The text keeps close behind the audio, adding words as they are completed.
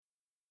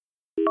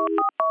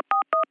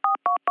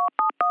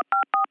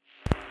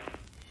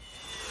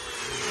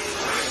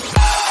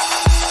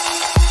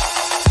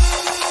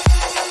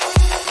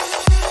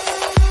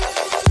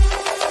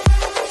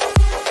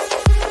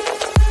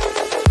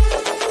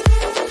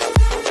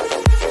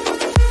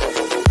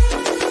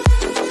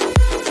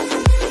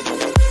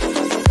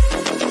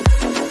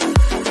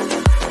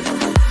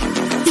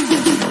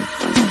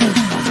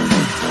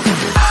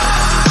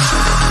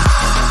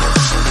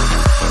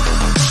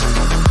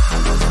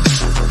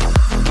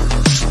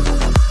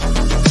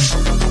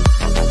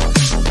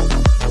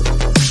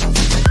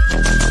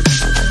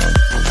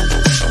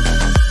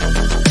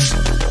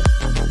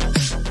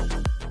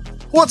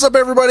What's up,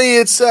 everybody?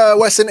 It's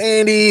Wes and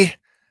Andy.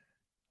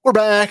 We're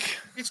back.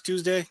 It's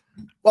Tuesday.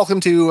 Welcome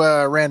to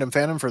Random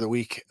Fandom for the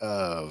week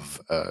of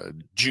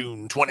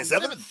June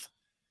 27th.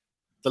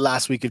 The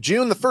last week of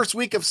June, the first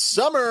week of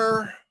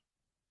summer.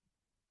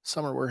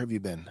 Summer, where have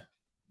you been?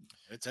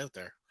 It's out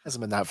there.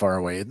 Hasn't been that far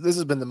away. This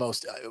has been the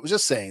most, I was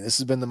just saying, this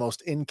has been the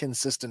most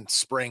inconsistent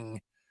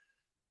spring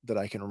that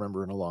I can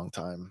remember in a long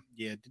time.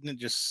 Yeah, didn't it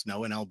just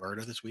snow in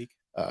Alberta this week?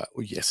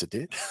 Well, yes, it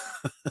did.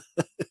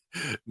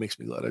 Makes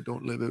me glad I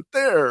don't live out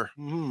there.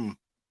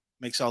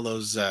 Makes all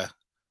those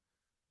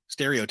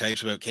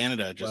stereotypes about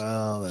Canada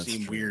just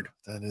seem weird.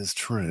 That is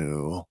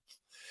true.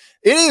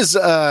 It is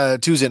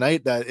Tuesday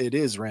night. That it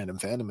is Random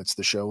Fandom. It's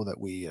the show that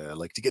we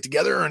like to get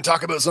together and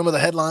talk about some of the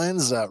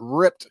headlines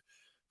ripped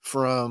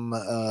from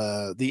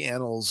the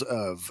annals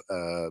of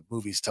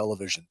movies,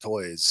 television,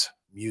 toys,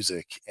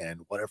 music,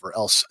 and whatever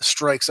else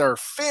strikes our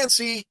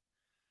fancy.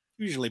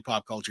 Usually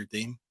pop culture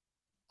theme.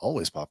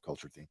 Always pop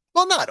culture theme.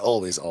 Well, not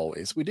always.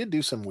 We did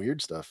do some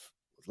weird stuff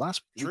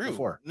last week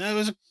before. No, it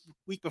was a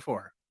week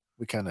before.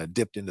 We kind of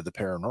dipped into the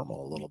paranormal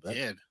a little bit.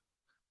 We did.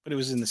 But it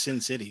was in the Sin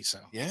City, so.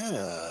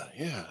 Yeah.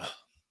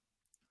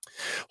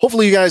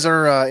 Hopefully you guys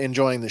are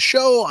enjoying the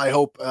show. I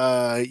hope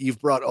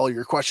you've brought all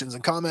your questions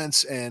and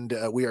comments, and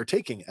we are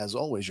taking, as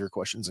always, your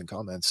questions and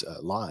comments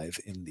live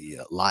in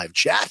the live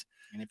chat.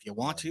 And if you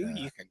want to,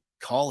 you can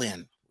call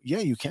in. Yeah,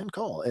 you can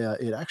call.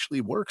 It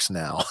actually works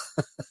now.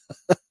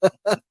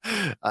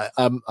 I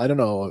don't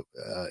know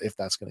if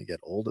that's going to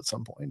get old at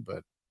some point,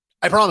 but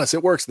I promise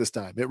it works this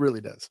time. It really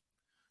does.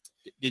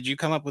 Did you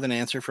come up with an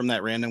answer from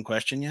that random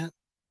question yet?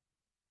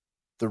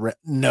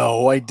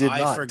 No, I did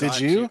not. Did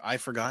you? I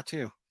forgot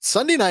to.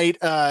 Sunday night.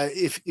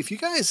 If you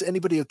guys,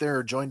 anybody out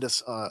there joined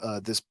us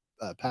this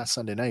past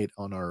Sunday night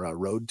on our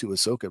Road to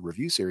Ahsoka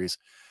review series,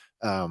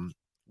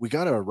 we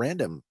got a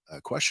random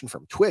question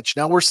from Twitch.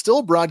 Now we're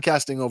still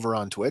broadcasting over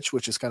on Twitch,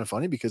 which is kind of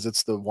funny because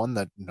it's the one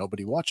that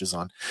nobody watches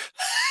on.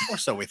 Or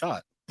so we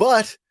thought.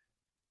 But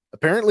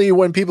apparently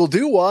when people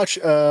do watch,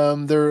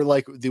 they're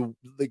like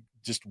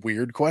just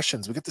weird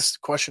questions. We get this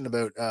question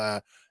about,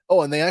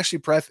 and they actually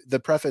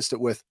prefaced it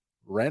with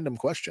random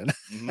question.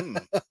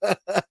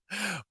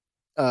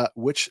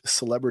 Which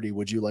celebrity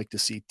would you like to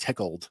see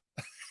tickled?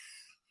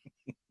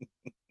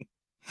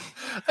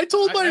 I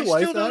told my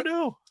wife still don't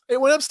know. It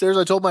went upstairs.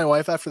 I told my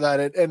wife after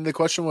that, and the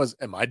question was,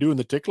 am I doing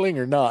the tickling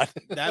or not?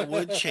 That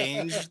would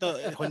change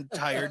the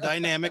entire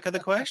dynamic of the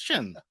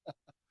question.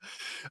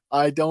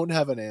 I don't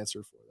have an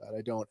answer for that.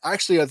 I don't.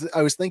 Actually,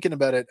 I was thinking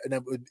about it, and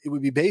it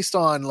would be based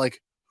on,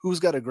 like, who's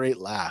got a great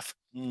laugh.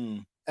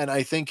 And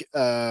I think,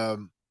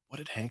 what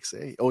did Hank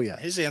say? Oh, yeah.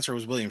 His answer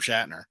was William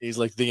Shatner. He's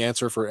like the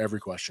answer for every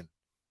question.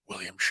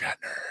 William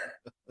Shatner.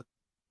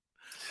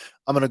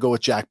 I'm going to go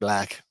with Jack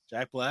Black.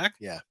 Jack Black?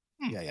 Yeah.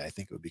 Yeah, I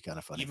think it would be kind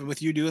of funny. Even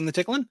with you doing the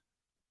tickling?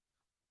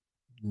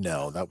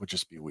 No, that would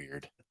just be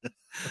weird.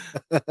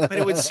 But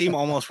it would seem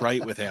almost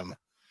right with him.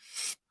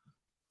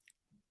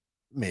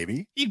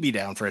 Maybe. He'd be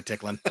down for a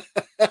tickling.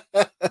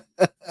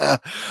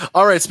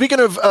 All right, speaking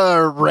of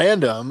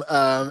random,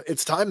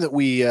 it's time that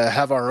we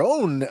have our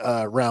own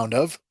round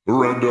of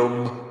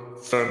Random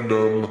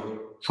Fandom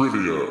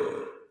Trivia.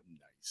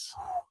 Nice.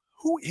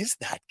 Who is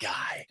that guy?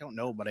 I don't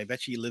know, but I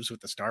bet he lives with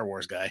the Star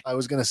Wars guy. I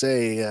was going to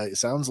say, it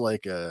sounds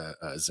like a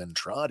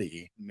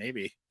Zentradi.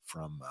 Maybe.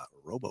 From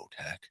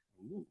Robotech.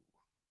 Ooh.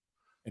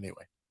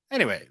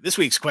 Anyway, this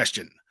week's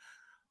question.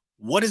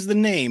 What is the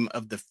name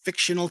of the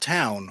fictional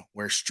town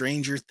where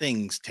Stranger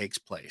Things takes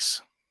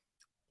place?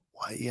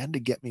 Why, you had to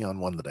get me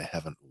on one that I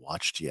haven't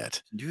watched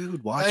yet.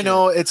 Dude, watch it. I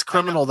know, it's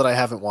criminal that I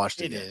haven't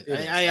watched it yet. It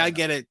is. I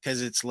get it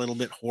because it's a little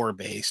bit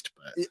horror-based.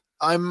 But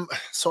I'm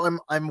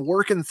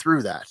working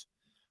through that.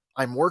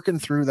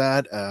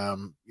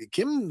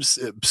 Kim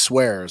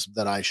swears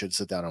that I should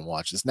sit down and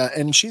watch this now,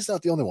 and she's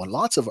not the only one.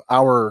 Lots of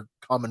our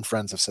common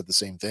friends have said the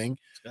same thing.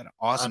 It's got an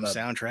awesome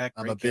soundtrack.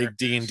 I'm a big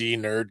D&D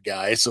nerd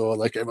guy, so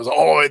like it was.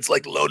 It's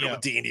like loaded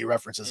with D&D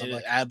references.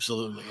 It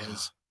absolutely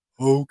is.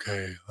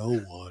 Okay,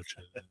 I'll watch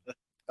it.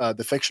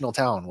 The fictional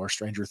town where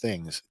Stranger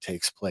Things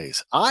takes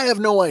place. I have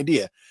no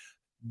idea.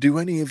 Do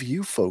any of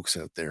you folks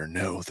out there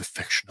know the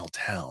fictional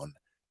town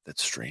that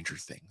Stranger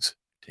Things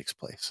takes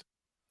place?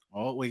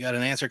 Oh, we got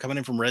an answer coming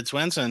in from Red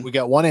Swenson. We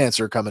got one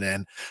answer coming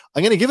in.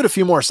 I'm going to give it a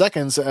few more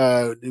seconds.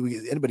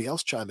 Anybody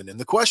else chiming in?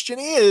 The question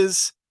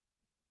is,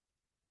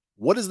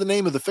 what is the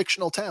name of the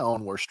fictional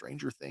town where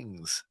Stranger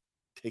Things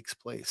takes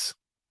place?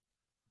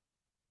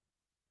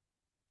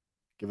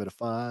 Give it a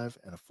 5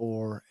 and a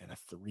 4 and a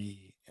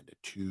 3 and a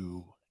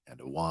 2 and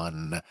a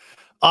 1.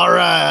 All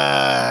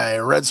right.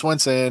 Red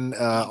Swenson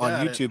on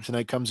got YouTube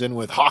tonight comes in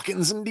with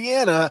Hawkins,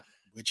 Indiana.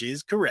 Which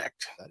is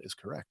correct. That is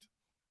correct.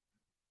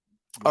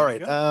 There All you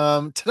right.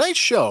 go. Tonight's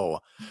show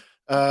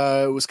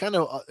was kind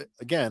of,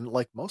 again,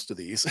 like most of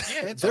these,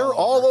 Yeah, it's they're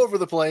all all over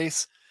the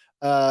place.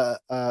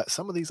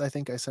 Some of these I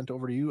think I sent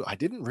over to you. I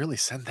didn't really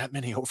send that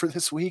many over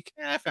this week.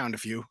 Yeah, I found a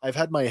few. I've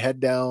had my head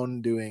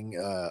down doing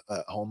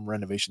home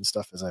renovation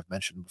stuff, as I've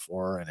mentioned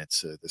before, and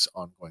it's this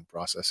ongoing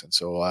process. And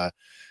so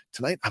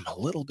tonight I'm a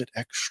little bit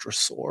extra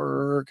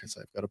sore because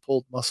I've got a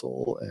pulled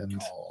muscle,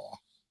 and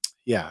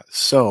yeah.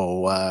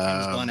 So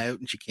She's gone out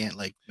and she can't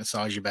like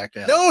massage you back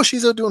down. no,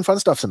 she's out doing fun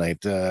stuff tonight.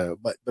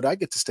 But I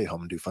get to stay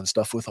home and do fun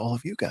stuff with all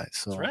of you guys.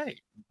 So That's right.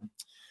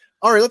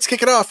 All right, let's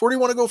kick it off. Where do you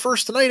want to go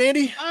first tonight,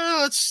 Andy?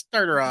 Let's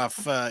start her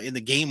off in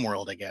the game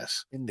world, I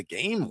guess. In the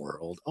game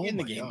world? Oh In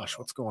the my game gosh,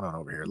 world. what's going on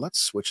over here? Let's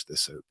switch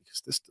this out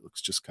because this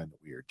looks just kind of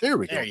weird. There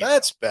we There go. you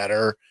That's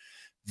better.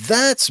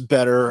 That's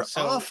better.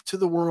 So- Off to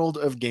the world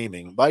of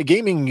gaming. By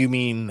gaming, you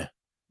mean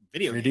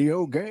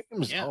Video game.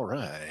 games? Yeah. All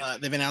right.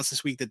 They've announced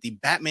this week that the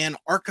Batman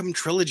Arkham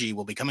trilogy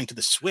will be coming to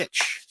the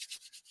Switch.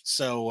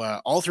 So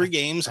all three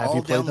games, Have all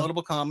you played them?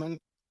 downloadable common.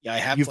 Yeah, I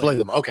have. You've played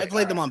them. Okay. I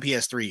played them on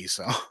PS3,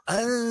 so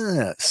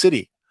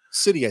City.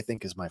 City, I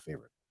think, is my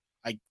favorite.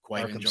 I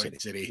quite Arkham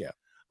enjoyed City.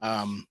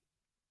 Yeah.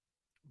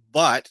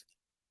 But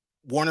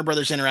Warner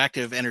Brothers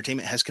Interactive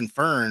Entertainment has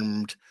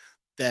confirmed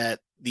that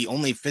the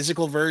only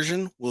physical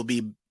version will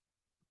be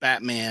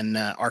Batman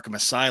Arkham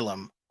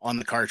Asylum on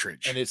the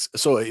cartridge. And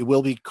it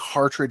will be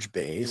cartridge It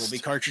based. will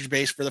be cartridge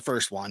based for the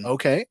first one.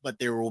 Okay. But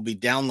there will be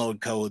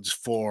download codes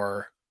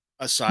for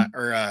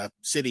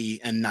City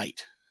and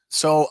Night.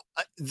 So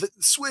the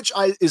Switch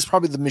is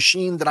probably the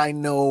machine that I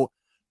know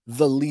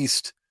the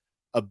least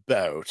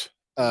about.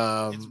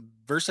 It's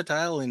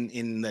versatile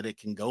in that it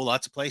can go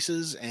lots of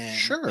places and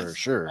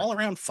Sure. all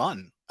around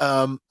fun.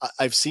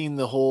 I've seen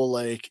the whole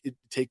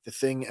take the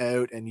thing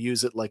out and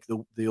use it like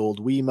the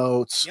old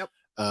Wiimotes. Yep.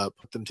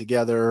 Put them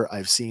together.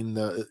 I've seen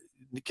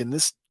can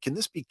this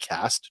be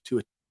cast to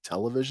a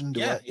television?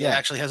 It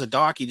actually has a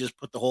dock. You just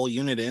put the whole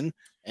unit in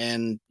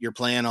and you're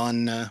playing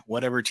on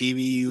whatever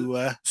TV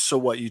you So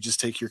what, you just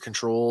take your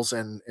controls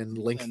and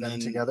link them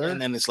together?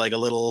 and then it's like a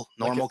little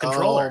normal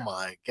controller. Oh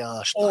my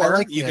gosh.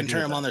 Or you can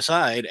turn them on their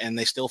side and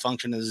they still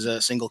function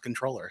as single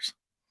controllers,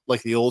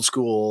 like the old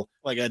school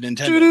like a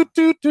Nintendo.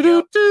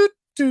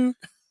 do.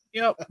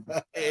 Yep.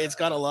 It's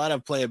got a lot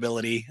of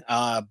playability.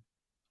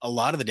 A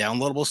lot of the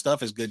downloadable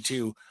stuff is good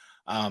too.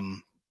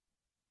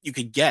 You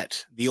could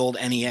get the old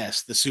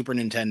NES, the Super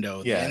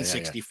Nintendo, the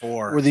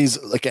N64. Were these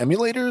like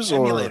emulators?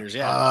 Emulators,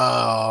 yeah.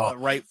 Oh.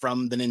 Right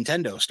from the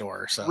Nintendo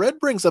store. So Red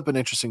brings up an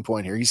interesting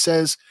point here. He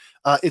says,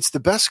 it's the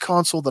best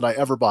console that I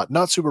ever bought.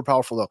 Not super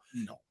powerful, though.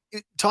 No.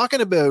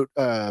 Talking about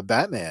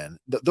Batman,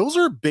 those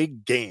are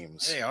big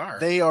games. They are.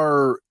 They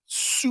are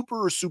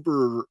super,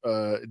 super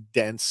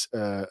dense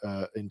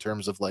in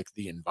terms of like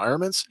the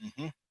environments.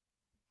 Mm-hmm.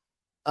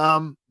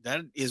 Um,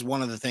 that is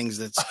one of the things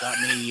that's got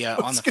me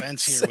on the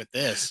fence here with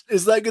this.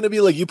 Is that going to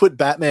be like you put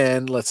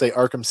Batman, let's say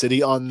Arkham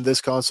City, on this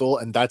console,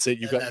 and that's it?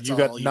 You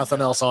got nothing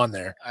else on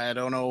there. I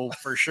don't know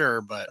for sure,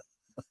 but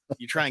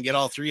you try and get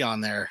all three on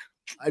there.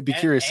 I'd be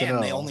curious to know.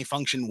 And they only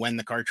function when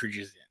the cartridge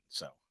is in.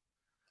 So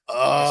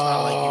oh, it's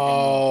not like you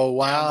can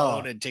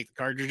wow! download and take the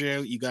cartridge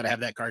out. You got to have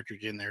that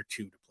cartridge in there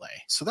too to play.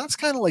 So that's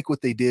kind of like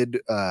what they did.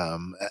 I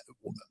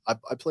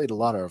played a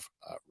lot of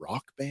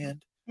Rock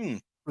Band.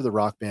 For the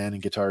Rock Band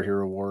and Guitar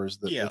Hero Wars,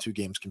 the two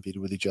games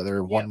competed with each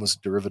other. One was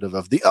derivative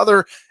of the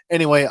other.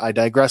 Anyway, I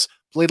digress.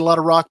 Played a lot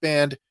of Rock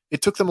Band.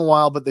 It took them a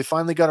while, but they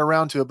finally got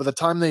around to it. By the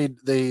time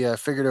they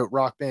figured out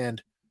Rock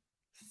Band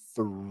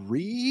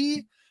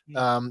 3,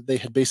 they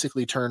had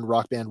basically turned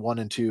Rock Band 1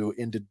 and 2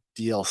 into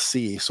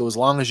DLC. So as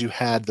long as you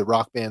had the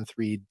Rock Band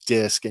 3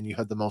 disc and you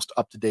had the most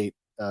up-to-date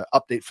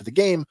update for the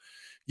game,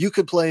 you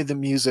could play the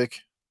music,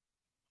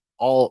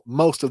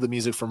 most of the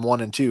music from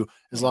 1 and 2,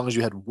 as long as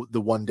you had the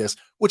one disc,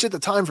 which at the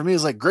time for me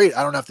was like, great,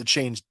 I don't have to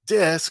change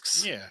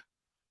discs. Yeah.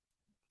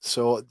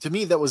 So to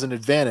me, that was an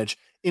advantage.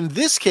 In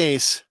this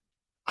case,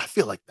 I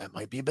feel like that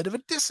might be a bit of a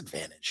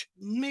disadvantage.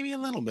 Maybe a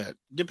little bit.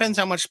 Depends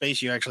how much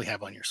space you actually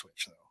have on your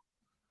Switch,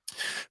 though.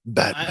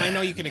 But I know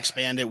you can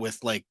expand it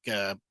with like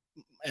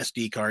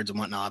SD cards and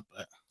whatnot,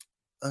 but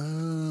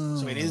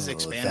so it is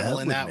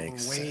expandable in that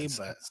way.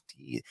 But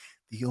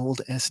the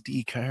old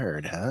SD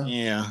card, huh?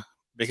 Yeah.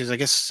 Because I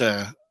guess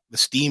the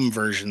Steam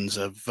versions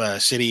of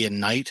City and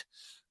Night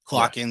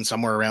clock in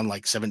somewhere around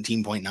like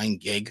 17.9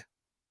 gig.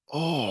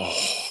 Oh,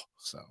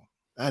 so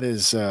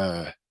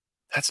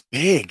that's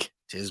big.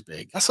 It is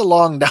big. That's a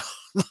long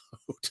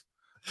download.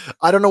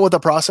 I don't know what the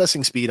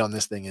processing speed on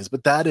this thing is,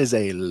 but that is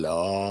a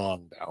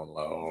long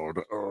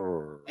download.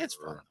 It's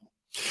fun.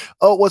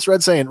 Oh, what's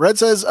Red saying? Red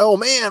says, oh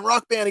man,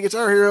 Rock Band and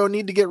Guitar Hero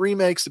need to get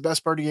remakes. The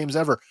best party games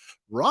ever.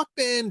 Rock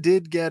Band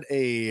did get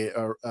a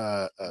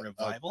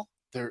revival.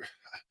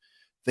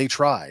 They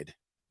tried.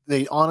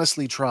 They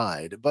honestly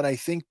tried. But I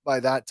think by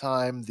that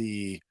time,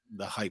 the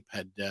the hype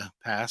had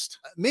passed.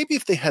 Maybe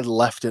if they had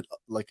left it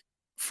like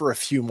for a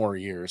few more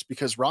years,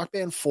 because Rock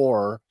Band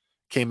 4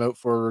 came out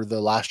for the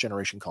last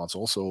generation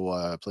console, so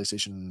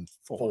PlayStation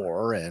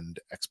 4 and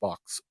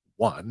Xbox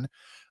One.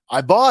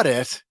 I bought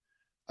it.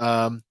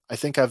 I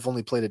think I've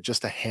only played it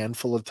just a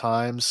handful of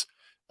times.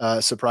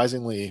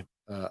 Surprisingly,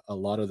 a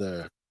lot of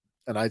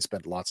and I'd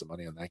spent lots of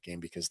money on that game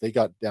because they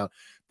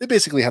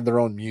basically had their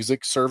own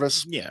music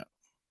service. Yeah.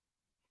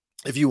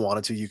 If you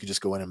wanted to, you could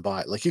just go in and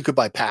buy it. Like you could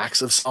buy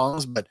packs of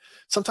songs, but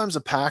sometimes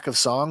a pack of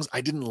songs,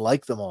 I didn't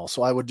like them all.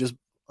 So I just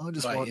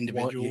want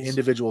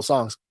individual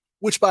songs,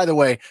 which by the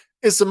way,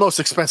 is the most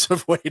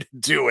expensive way to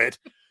do it.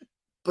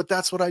 But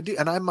that's what I do.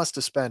 And I must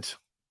have spent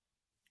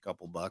a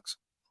couple bucks.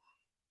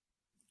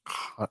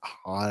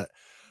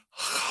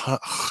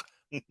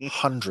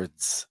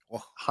 Hundreds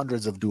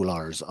of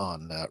dollars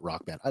on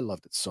Rock Band. I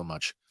loved it so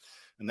much.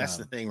 And that's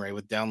the thing, right?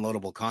 With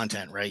downloadable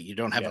content, right? You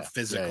don't have a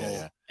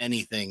physical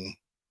anything.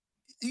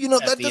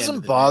 That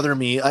doesn't bother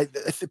me.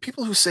 The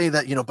people who say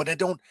that, but I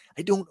don't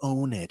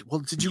own it. Well,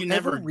 did you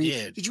ever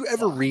read? Did you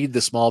ever read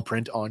the small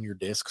print on your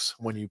discs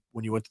when you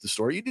went to the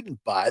store? You didn't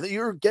buy that.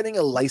 You're getting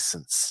a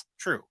license.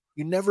 True.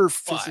 You never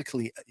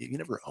physically, you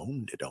never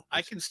owned it.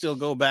 I can still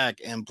go back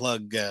and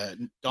plug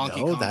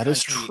Donkey Kong that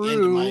is Country true.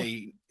 into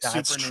my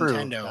That's Super true.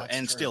 Nintendo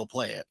and still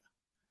play it.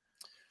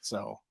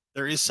 So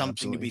there is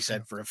something to be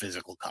said for a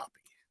physical copy.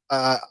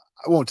 I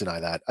won't deny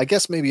that. I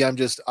guess maybe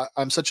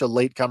I'm such a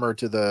latecomer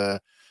to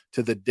the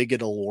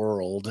digital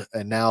world,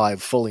 and now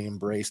I've fully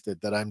embraced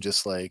it that I'm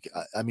just like,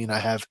 I mean, I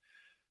have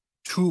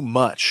too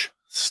much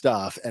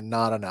stuff and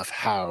not enough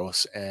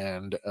house,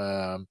 and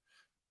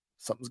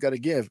something's got to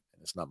give.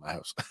 It's not my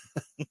house.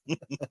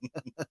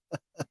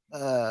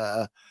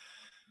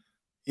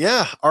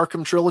 Yeah,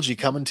 Arkham Trilogy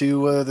coming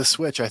to the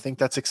Switch. I think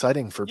that's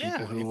exciting for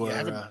people who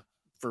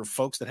for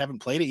folks that haven't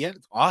played it yet.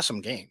 It's an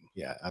awesome game.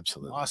 Yeah,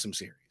 absolutely. Awesome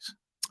series.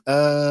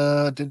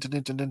 Where are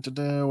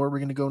we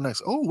going to go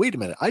next? Oh, wait a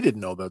minute. I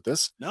didn't know about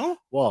this. No?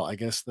 Well, I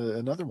guess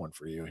another one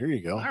for you. Here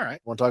you go. All right.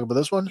 Want to talk about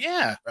this one?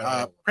 Yeah.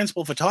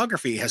 Principal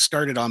Photography has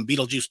started on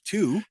Beetlejuice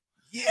 2.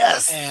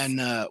 Yes. And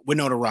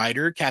Winona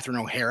Ryder, Catherine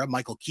O'Hara,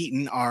 Michael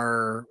Keaton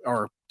are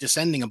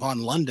descending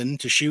upon London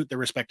to shoot their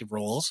respective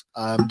roles.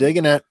 I'm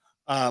digging it.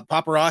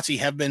 Paparazzi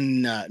have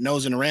been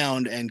nosing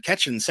around and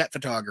catching set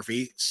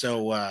photography.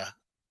 So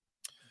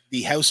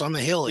the house on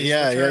the hill is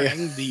returning.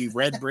 Yeah. The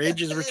Red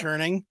Bridge is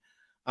returning.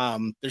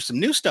 There's some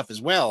new stuff as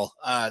well.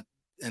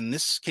 And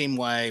this came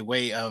by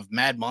way of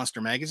Mad Monster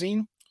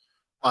Magazine.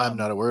 I'm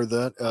not aware of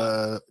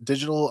that.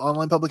 Digital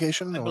online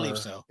publication? I believe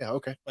so. Yeah,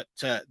 okay. But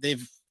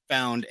they've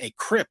found a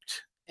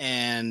crypt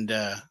and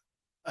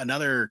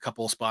another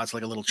couple spots,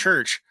 like a little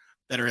church,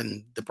 that are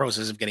in the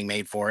process of getting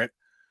made for it.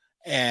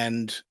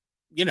 And,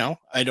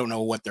 I don't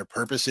know what their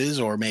purpose is,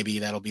 or maybe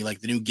that'll be like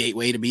the new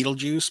gateway to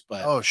Beetlejuice.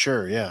 But oh,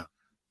 sure, yeah.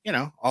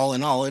 All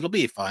in all, it'll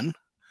be fun.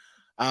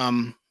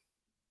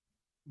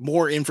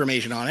 More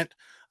information on it.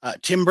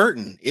 Tim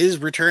Burton is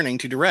returning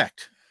to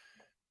direct.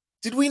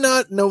 Did we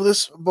not know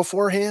this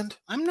beforehand?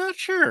 I'm not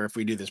sure if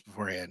we do this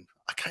beforehand.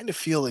 I kind of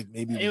feel like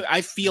maybe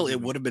I feel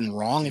it would have been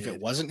wrong if it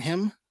wasn't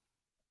him.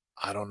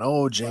 I don't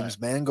know. James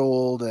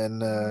Mangold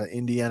and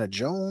Indiana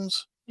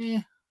Jones.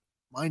 Yeah.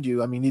 Mind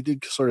you, I mean, he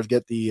did sort of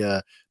get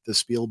the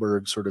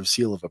Spielberg sort of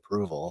seal of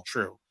approval.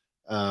 True.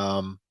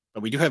 But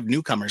we do have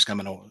newcomers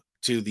coming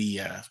to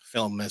the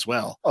film as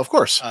well. Oh, of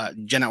course.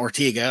 Jenna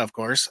Ortega, of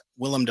course,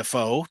 Willem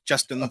Dafoe,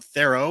 Justin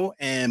Theroux,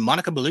 and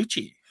Monica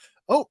Bellucci.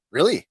 Oh,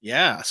 really?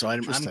 Yeah. So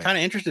I'm kind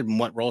of interested in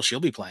what role she'll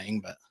be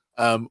playing, but.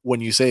 When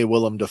you say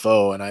Willem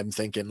Dafoe, and I'm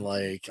thinking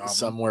like Goblin.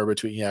 Somewhere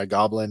between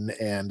Goblin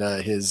and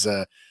his.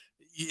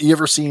 You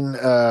ever seen?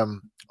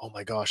 Oh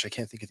my gosh, I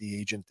can't think of the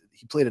agent.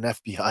 He played an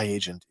FBI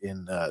agent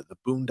in the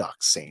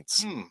Boondock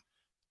Saints.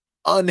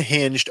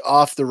 Unhinged,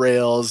 off the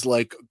rails,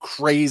 like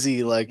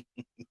crazy, like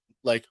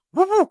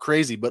woo,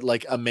 crazy, but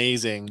like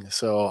amazing.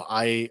 So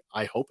I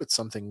hope it's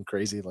something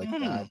crazy like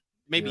that.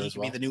 Maybe he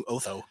could be the new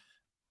Otho.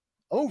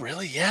 Oh,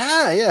 really?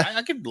 Yeah.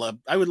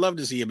 I would love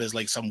to see him as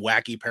like some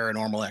wacky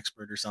paranormal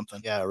expert or something.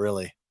 Yeah,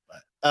 really.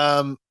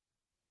 But,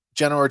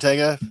 Jenna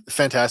Ortega,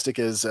 fantastic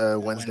as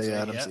Wednesday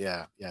Addams.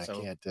 Yeah.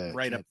 So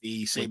can't up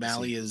the same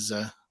alley as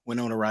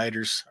Winona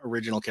Ryder's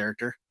original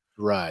character.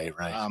 Right.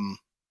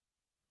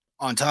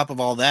 On top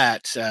of all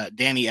that,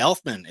 Danny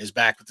Elfman is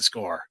back with the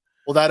score.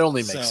 Well, that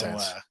only makes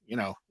sense.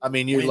 I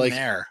mean,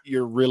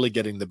 you're really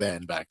getting the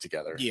band back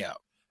together. Yeah.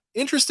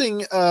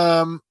 Interesting.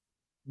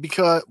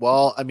 Because,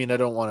 well, I mean, I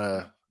don't want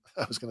to.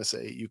 I was going to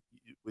say,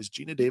 was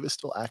Gina Davis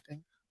still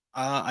acting?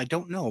 I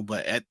don't know,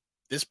 but at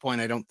this point,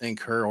 I don't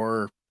think her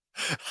or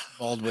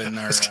Baldwin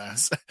are.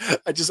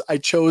 I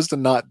chose to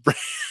not bring.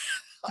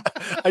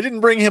 I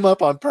didn't bring him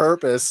up on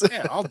purpose.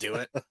 Yeah, I'll do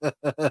it.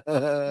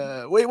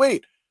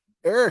 Wait,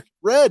 Eric,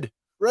 Red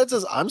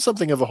says I'm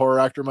something of a horror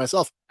actor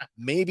myself.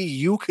 Maybe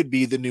you could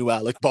be the new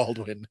Alec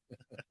Baldwin.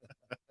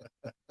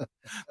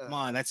 Come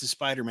on, that's a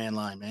Spider-Man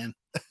line, man.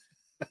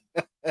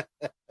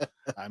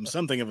 I'm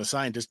something of a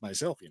scientist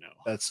myself,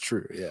 That's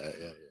true. Yeah.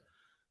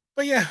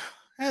 But yeah,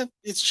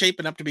 It's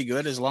shaping up to be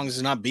good as long as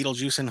it's not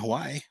Beetlejuice in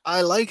Hawaii.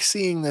 I like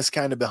seeing this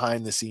kind of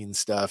behind the scenes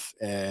stuff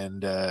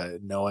and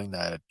knowing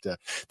that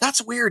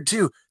that's weird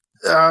too.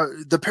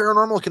 The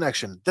Paranormal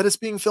Connection, that it's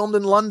being filmed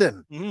in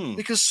London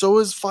because so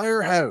is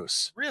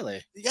Firehouse.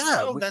 Really? Yeah.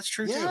 Oh, that's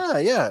true too.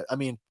 Yeah. I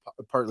mean,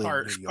 partly in New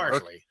York,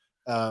 partially.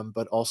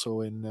 But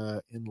also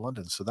in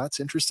London. So that's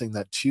interesting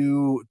that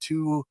two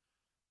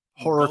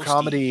horror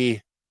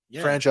comedy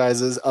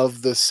franchises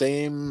of the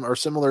same or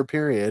similar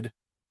period.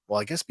 Well,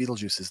 I guess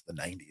Beetlejuice is the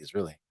 90s,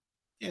 really.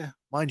 Yeah.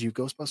 Mind you,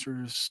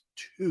 Ghostbusters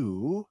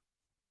 2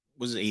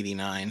 was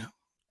 89.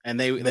 And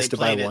they missed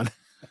played it by one.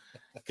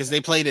 Because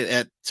they played it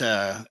at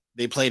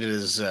they played it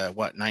as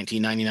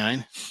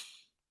 1999?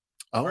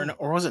 Oh.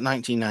 Or was it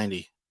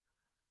 1990?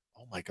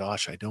 Oh my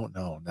gosh, I don't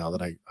know. Now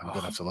that I'm gonna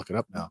have to look it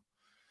up now.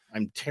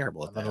 I'm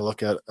terrible at that. I'm gonna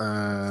look at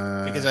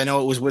because I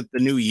know it was with the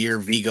new year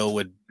Vigo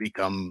would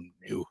become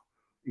new.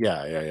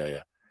 Yeah.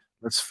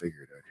 Let's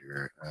figure it out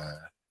here.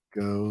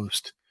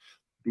 Ghost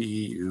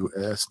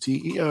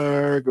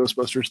Buster,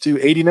 Ghostbusters 2,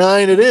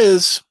 89 it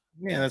is.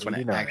 Yeah, that's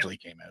 89. When it actually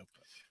came out.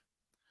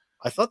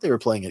 I thought they were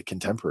playing it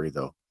contemporary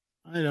though.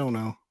 I don't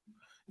know.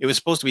 It was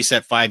supposed to be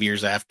set 5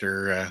 years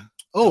after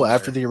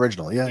after the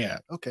original. Yeah.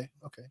 Okay.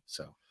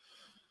 So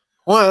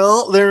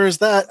well, there's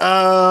that.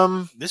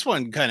 This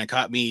one kind of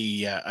caught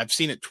me. I've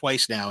seen it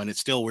twice now and it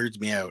still weirds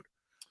me out.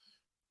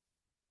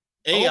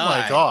 AI oh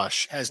my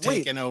gosh, has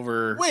taken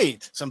over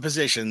some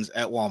positions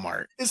at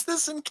Walmart. Is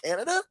this in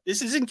Canada?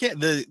 This is in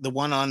Canada. The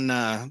one on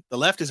the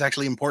left is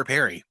actually in Port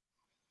Perry.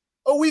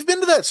 Oh, we've been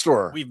to that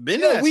store. We've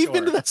been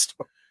to that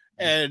store.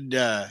 And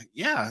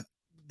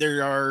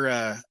there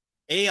are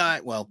AI,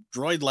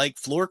 droid-like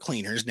floor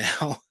cleaners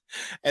now.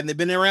 And they've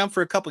been around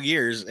for a couple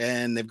years,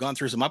 and they've gone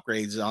through some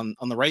upgrades.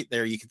 On the right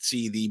there, you can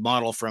see the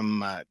model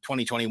from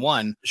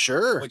 2021,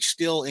 sure, which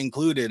still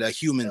included a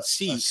human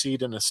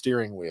seat and a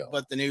steering wheel.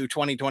 But the new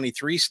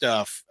 2023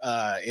 stuff,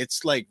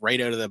 it's like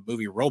right out of the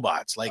movie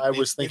Robots. Like I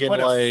was thinking, put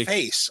like a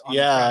face. On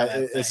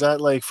is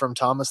that like from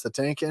Thomas the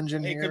Tank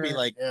Engine? It could be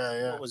like,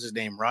 what was his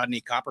name,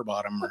 Rodney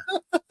Copperbottom?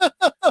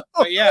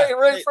 But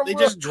they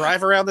just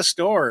drive around the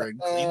store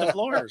and clean the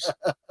floors.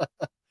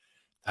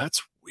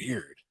 That's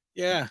weird.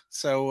 Yeah,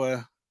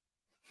 so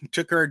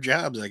took our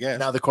jobs, I guess.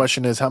 Now the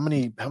question is, how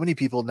many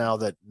people now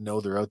that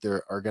know they're out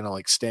there are gonna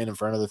like stand in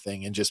front of the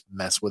thing and just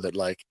mess with it?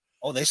 Like,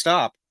 oh, they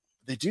stop.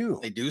 They do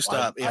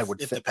stop.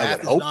 If the path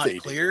is not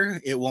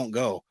clear, it won't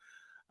go.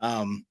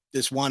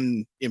 This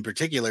one in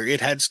particular,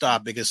 it had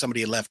stopped because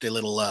somebody had left a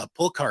little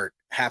pull cart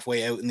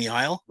halfway out in the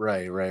aisle.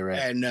 Right.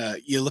 And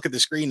you look at the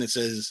screen that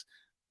says,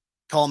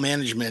 "Call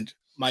management.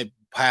 My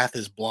path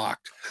is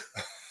blocked."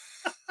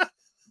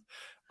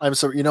 I'm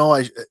so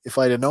if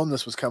I'd have known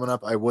this was coming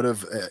up, I would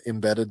have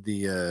embedded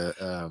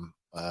the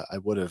I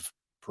would have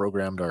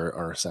programmed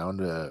our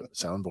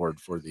soundboard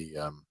for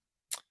the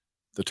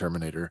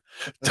Terminator.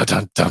 Dun,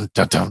 dun, dun,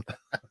 dun, dun.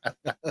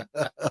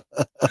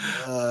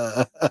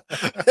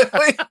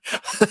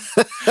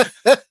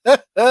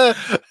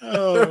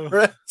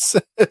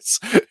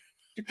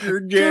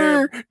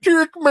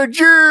 Jerk my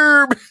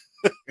gerb.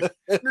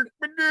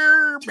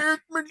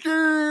 Jerk my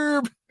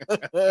gerb.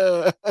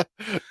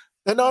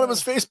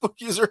 Anonymous Facebook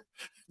user,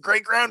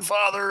 great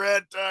grandfather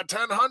at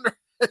 1000.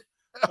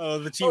 Oh,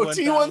 the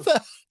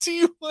T1000.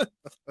 T1.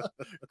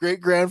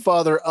 Great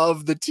grandfather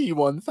of the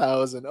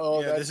T1000. Oh,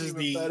 yeah, this is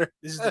the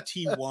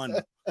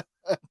T1.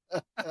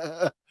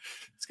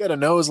 It's got a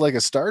nose like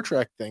a Star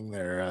Trek thing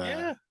there.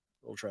 Yeah.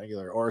 Little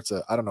triangular, or it's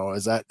I don't know,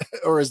 is that,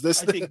 or is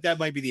this? I think that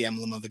might be the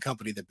emblem of the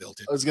company that built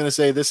it. I was going to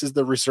say, this is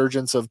the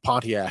resurgence of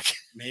Pontiac.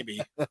 Maybe.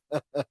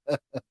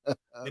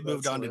 They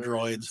moved on to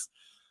droids.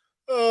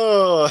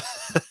 Oh,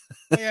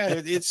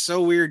 yeah, it's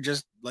so weird.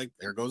 Just like,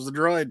 there goes the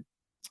droid.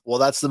 Well,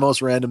 that's the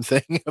most random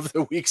thing of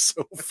the week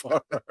so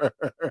far.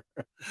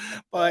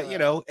 But,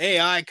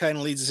 AI kind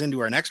of leads us into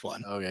our next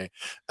one. Okay.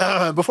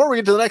 Before we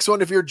get to the next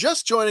one, if you're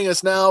just joining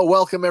us now,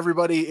 welcome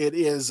everybody. It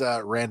is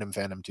Random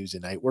Fandom Tuesday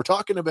night. We're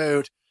talking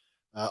about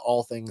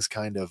all things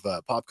kind of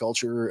pop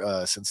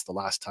culture since the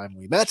last time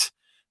we met.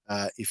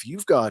 If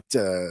you've got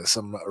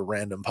some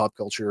random pop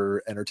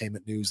culture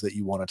entertainment news that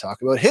you want to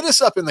talk about, hit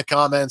us up in the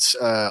comments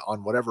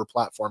on whatever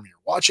platform you're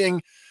watching.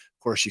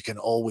 Of course, you can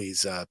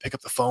always pick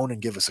up the phone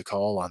and give us a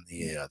call on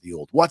the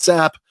old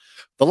WhatsApp.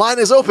 The line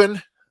is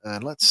open,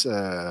 and let's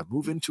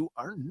move into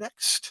our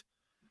next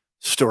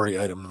story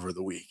item for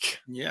the week.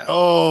 Yeah.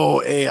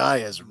 Oh, AI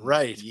is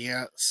right.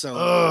 Yeah. So,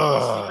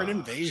 Secret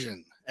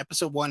Invasion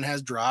episode 1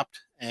 has dropped,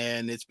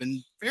 and it's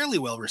been fairly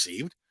well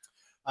received.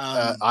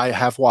 I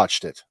have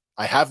watched it.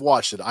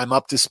 I'm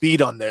up to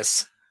speed on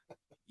this.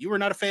 You were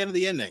not a fan of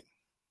the ending.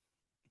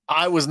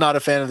 I was not a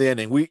fan of the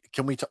ending.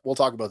 We'll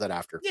talk about that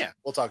after. Yeah,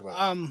 we'll talk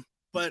about it.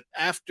 But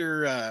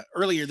after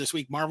earlier this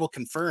week, Marvel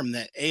confirmed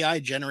that AI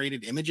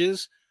generated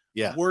images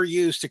were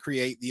used to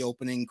create the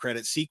opening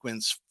credit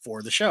sequence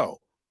for the show.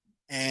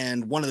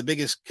 And one of the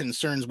biggest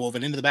concerns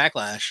woven into the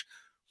backlash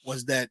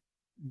was that,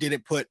 did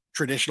it put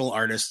traditional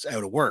artists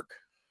out of work?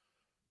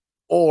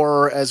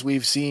 Or as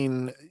we've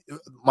seen,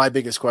 my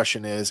biggest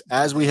question is,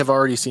 as we have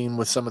already seen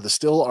with some of the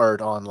still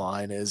art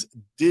online, is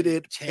did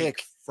it Take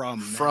pick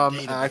from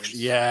actually?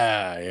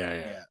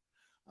 Yeah.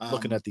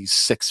 Looking at these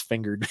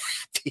 6-fingered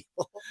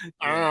people.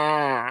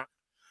 Yeah.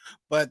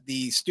 But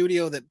the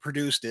studio that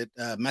produced it,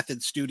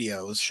 Method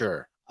Studios,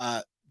 Sure.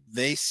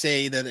 they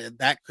say that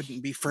that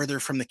couldn't be further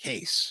from the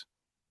case.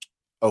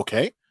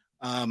 Okay.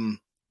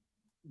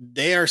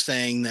 They are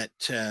saying that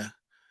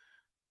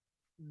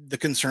the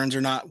concerns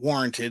are not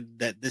warranted,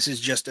 that this is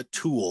just a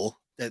tool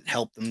that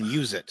helped them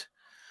use it.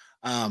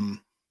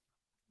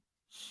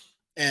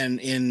 And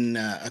in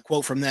a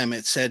quote from them,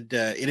 it said,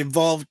 it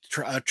involved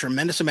a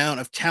tremendous amount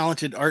of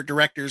talented art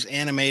directors,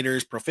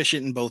 animators,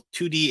 proficient in both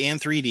 2D and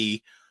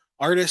 3D,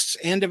 artists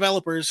and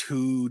developers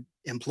who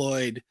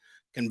employed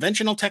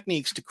conventional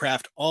techniques to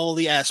craft all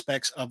the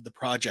aspects of the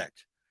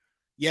project.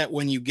 Yet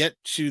when you get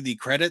to the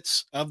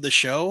credits of the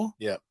show,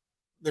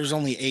 there's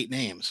only 8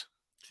 names.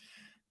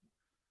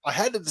 I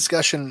had a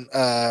discussion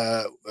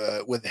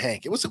with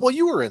Hank. It was, well,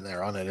 you were in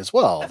there on it as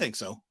well. I think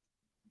so.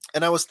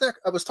 And I was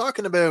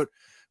talking about,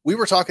 we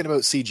were talking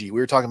about CG. We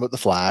were talking about the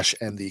Flash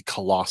and the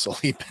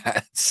colossally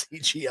bad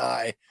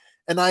CGI.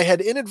 And I had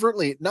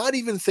inadvertently, not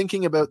even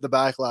thinking about the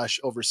backlash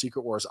over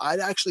Secret Wars, I'd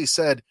actually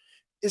said,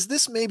 is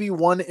this maybe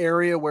one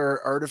area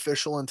where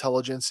artificial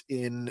intelligence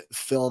in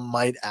film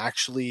might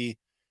actually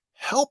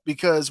help?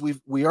 Because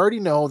we already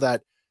know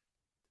that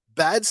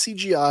bad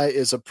CGI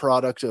is a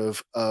product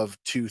of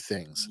 2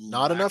 things.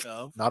 Not enough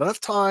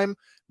time,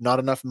 not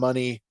enough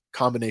money,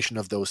 combination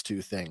of those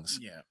 2 things.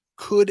 Yeah.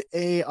 Could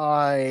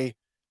AI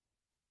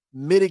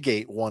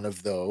mitigate one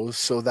of those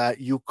so that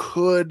you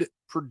could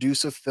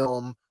produce a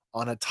film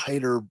on a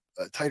tighter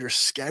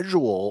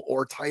schedule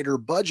or tighter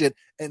budget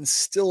and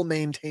still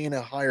maintain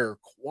a higher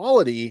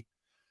quality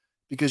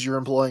because you're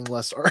employing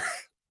less art?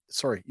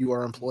 Sorry, you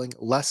are employing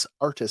less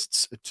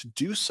artists to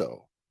do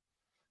so.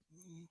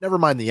 Never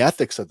mind the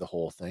ethics of the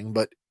whole thing,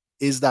 but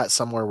is that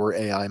somewhere where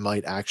AI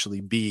might actually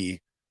be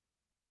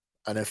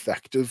an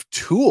effective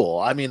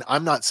tool? I mean,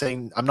 I'm not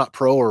saying I'm not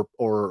pro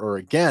or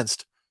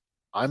against.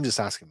 I'm just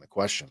asking the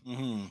question.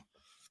 Mm-hmm.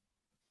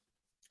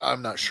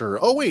 I'm not sure.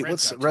 Oh wait,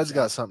 Red's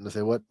got something to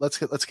say. What? Let's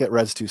get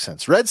Red's 2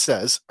 cents. Red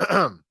says,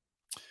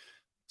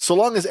 so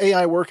long as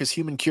AI work is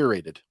human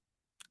curated,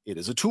 it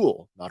is a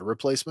tool, not a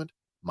replacement.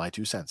 My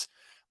 2 cents.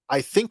 I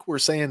think we're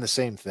saying the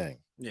same thing.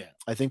 Yeah,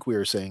 I think we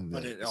are saying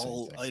that.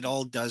 But it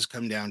all does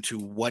come down to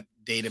what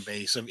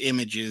database of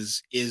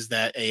images is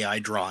that AI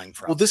drawing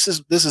from. Well, this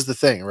is the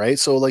thing, right?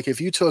 So, like, if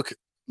you took,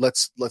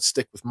 let's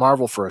stick with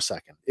Marvel for a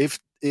second. If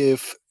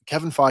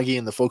Kevin Feige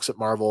and the folks at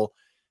Marvel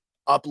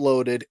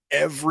uploaded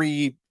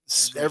every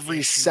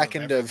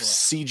second of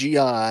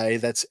CGI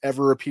that's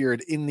ever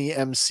appeared in the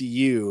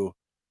MCU,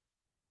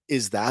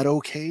 is that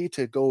okay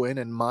to go in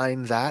and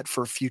mine that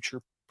for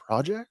future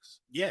projects?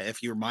 Yeah,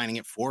 if you're mining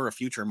it for a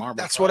future Marvel.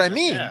 That's project, what I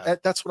mean. Yeah.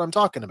 That's what I'm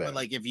talking about. But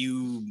like if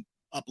you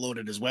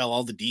uploaded as well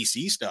all the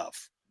DC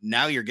stuff,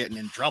 now you're getting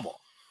in trouble.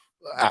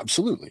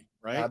 Absolutely.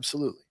 Right?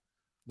 Absolutely.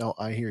 No,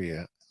 I hear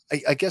you.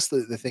 I guess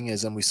the thing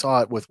is, and we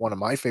saw it with one of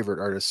my favorite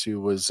artists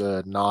who's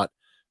not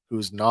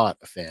a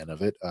fan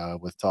of it,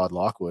 with Todd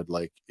Lockwood,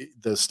 like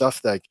the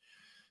stuff that,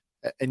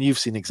 and you've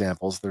seen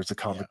examples. There's a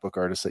comic book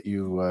artist that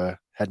you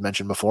had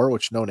mentioned before,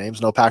 which no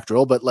names, no pack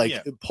drill, but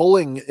like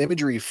pulling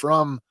imagery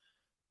from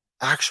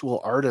actual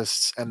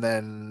artists and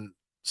then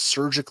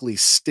surgically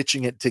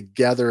stitching it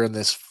together in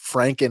this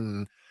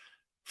Franken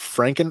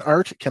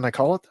art. Can I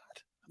call it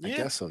that? I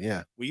guess so.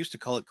 Yeah. We used to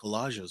call it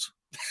collages.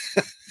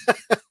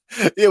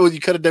 Yeah. Well, you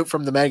cut it out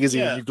from the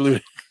magazine and you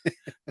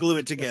glue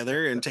it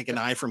together and take an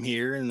eye from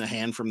here and the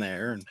hand from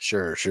there. And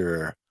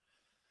sure.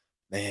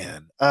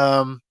 Man.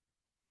 Now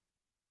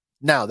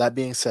that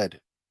being said,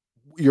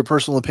 your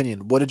personal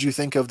opinion, what did you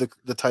think of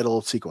the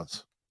title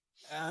sequence?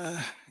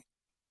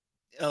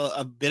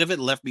 A bit of it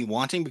left me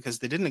wanting because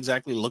they didn't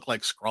exactly look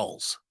like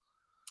Skrulls.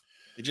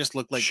 They just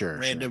looked like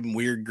random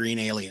weird green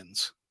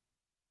aliens.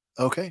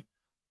 Okay.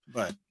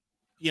 But,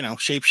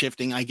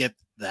 shape-shifting, I get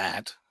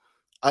that.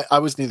 I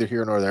was neither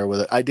here nor there with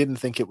it. I didn't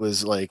think it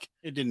was like...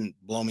 It didn't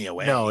blow me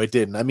away. No, it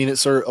didn't. I mean,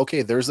 it's sort of,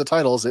 okay, there's the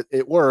titles.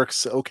 It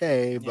works.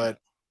 Okay, but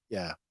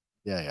yeah.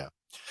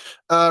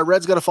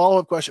 Red's got a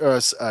follow-up question, or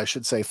I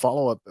should say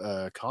follow-up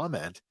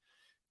comment.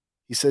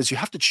 He says, you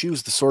have to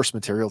choose the source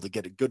material to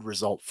get a good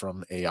result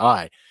from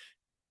AI.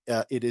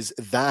 It is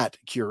that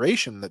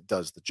curation that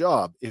does the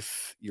job.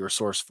 If your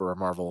source for a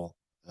Marvel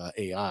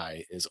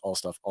AI is all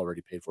stuff already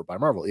paid for by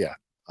Marvel, yeah,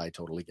 I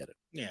totally get it.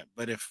 Yeah,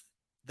 but if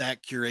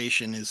that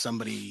curation is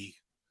somebody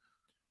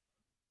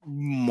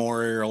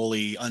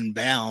morally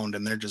unbound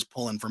and they're just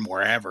pulling from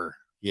wherever.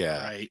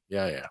 Yeah. Right.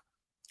 Yeah.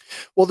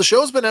 Well, the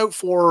show's been out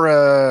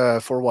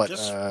for what?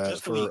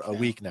 Just for a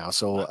week now.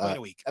 So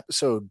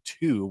episode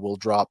 2 will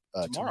drop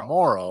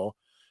tomorrow.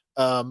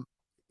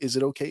 Is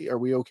it okay? Are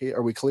we okay?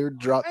 Are we cleared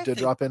to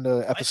drop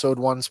into episode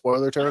 1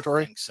 spoiler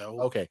territory? I think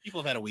so. Okay.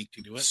 People have had a week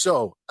to do it.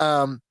 So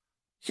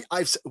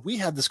we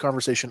had this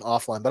conversation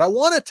offline, but I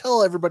want to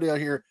tell everybody out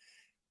here,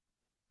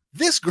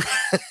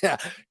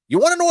 you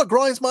want to know what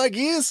grinds my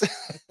gears?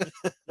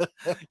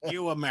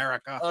 You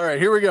America. All right,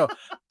 here we go.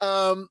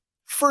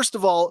 First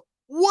of all,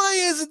 why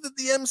is it that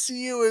the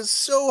MCU is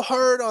so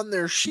hard on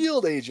their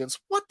Shield agents?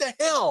 What the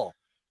hell?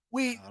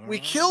 We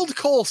killed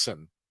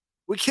Coulson.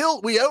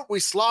 We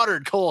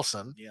slaughtered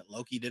Coulson. Yeah,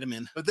 Loki did him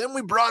in. But then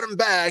we brought him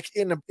back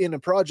in a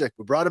project.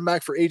 We brought him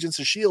back for Agents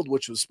of Shield,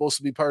 which was supposed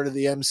to be part of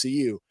the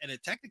MCU. And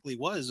it technically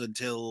was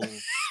until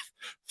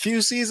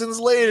few seasons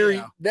later.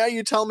 Yeah. Now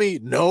you tell me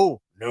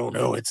no,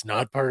 it's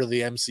not part of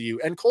the MCU.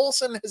 And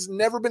Coulson has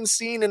never been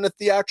seen in a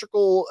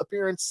theatrical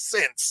appearance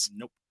since.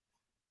 Nope.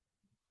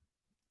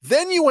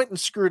 Then you went and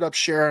screwed up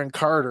Sharon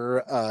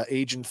Carter,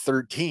 Agent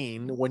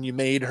 13, when you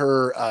made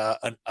her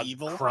an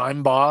Evil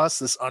crime boss,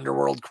 this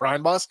underworld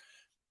crime boss.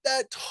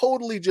 That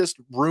totally just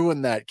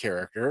ruined that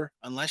character.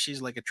 Unless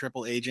she's like a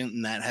triple agent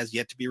and that has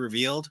yet to be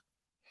revealed.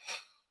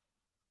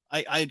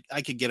 I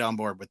could get on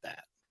board with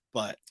that.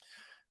 But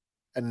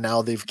and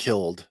now they've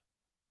killed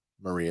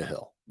Maria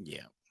Hill.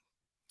 Yeah.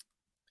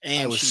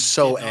 And I was she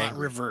so did not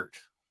angry. Revert.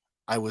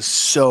 I was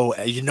so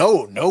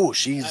no,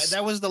 she's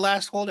that was the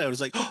last holdout. I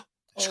was like,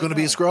 she's going to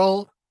be a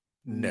Skrull?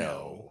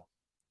 No.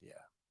 Yeah.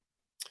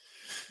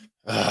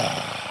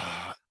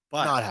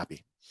 But not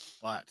happy.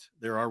 But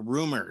there are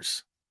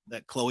rumors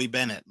that Chloe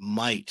Bennett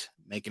might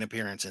make an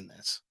appearance in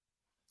this.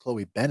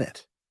 Chloe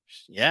Bennett.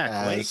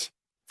 Yeah, Blake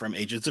from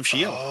Agents of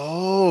Shield.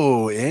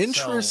 Oh,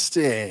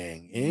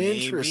 interesting. So,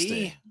 interesting.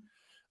 maybe.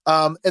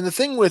 And the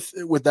thing with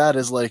that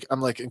is like,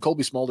 I'm like, and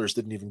Colby Smulders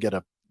didn't even get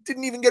her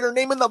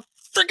name in the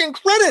freaking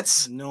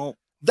credits. No.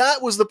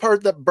 That was the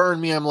part that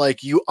burned me. I'm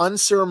like, you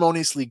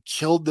unceremoniously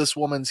killed this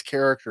woman's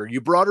character. You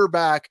brought her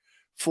back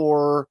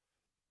for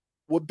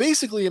what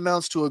basically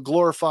amounts to a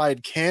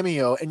glorified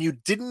cameo, and you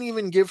didn't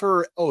even give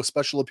her,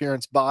 special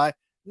appearance by.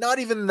 Not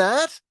even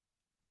that.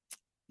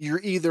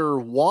 You're either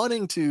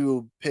wanting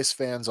to piss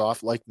fans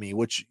off like me,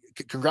 which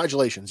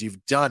congratulations,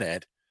 you've done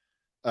it.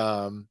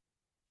 And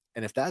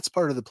if that's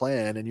part of the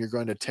plan and you're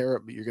going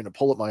to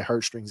pull at my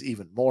heartstrings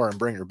even more and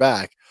bring her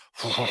back,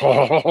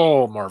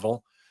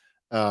 Marvel.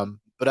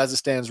 But as it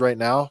stands right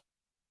now,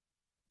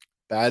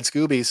 bad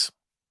Scoobies.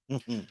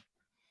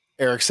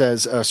 Eric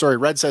says,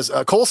 Red says,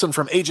 Coulson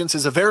from Agents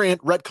is a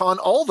variant, retcon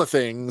all the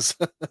things.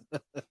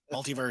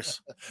 Multiverse.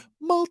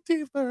 All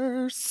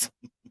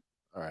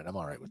right, I'm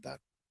all right with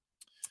that.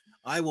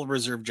 I will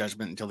reserve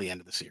judgment until the end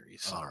of the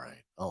series. All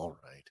right.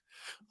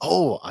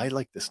 Oh, I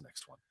like this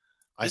next one.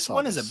 This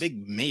one is a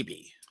big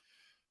maybe.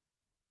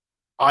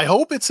 I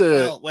hope it's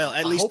a well.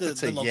 At least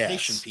the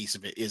location yes. piece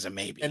of it is a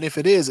maybe. And if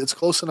it is, it's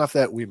close enough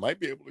that we might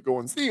be able to go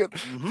and see it.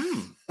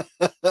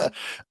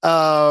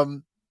 Mm-hmm.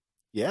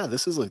 Yeah,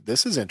 this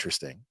is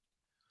interesting.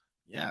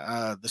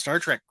 Yeah, the Star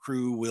Trek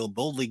crew will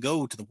boldly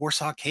go to the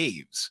Warsaw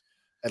Caves.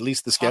 At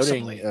least the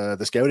scouting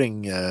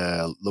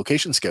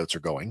location scouts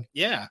are going.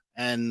 Yeah,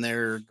 and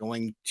they're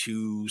going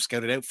to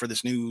scout it out for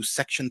this new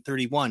Section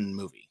 31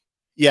 movie.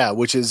 Yeah,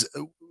 which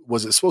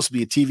was it supposed to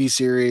be a TV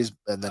series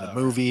and then a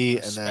movie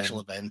and then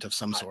special event of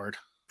some sort?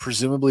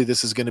 Presumably,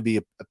 this is going to be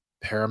a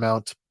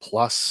Paramount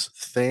Plus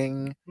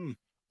thing.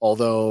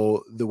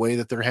 Although the way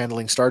that they're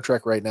handling Star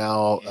Trek right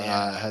now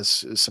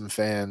has some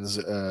fans'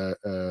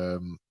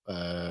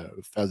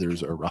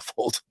 feathers are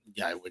ruffled.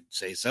 Yeah, I would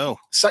say so.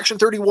 Section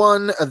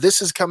 31.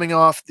 This is coming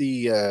off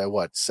the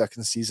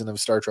second season of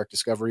Star Trek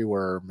Discovery,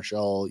 where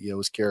Michelle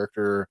Yeoh's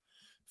character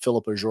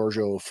Philippa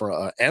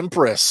Georgiou,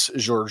 Empress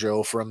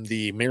Georgiou from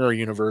the Mirror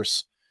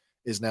Universe,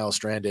 is now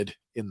stranded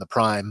in the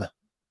Prime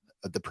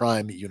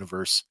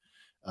universe,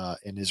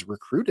 and is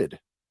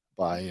recruited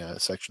by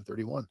Section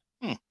 31.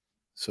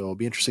 So it'll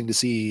be interesting to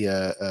see.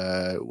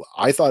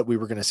 I thought we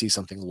were going to see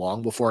something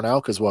long before now,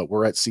 because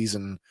we're at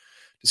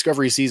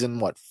Discovery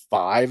season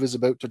 5 is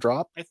about to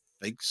drop. I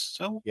think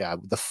so. Yeah,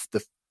 the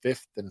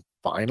fifth and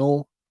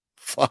final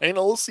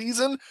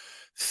season.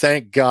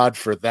 Thank God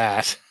for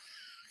that.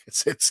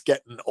 It's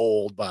getting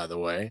old, by the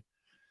way.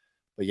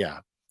 But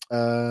yeah.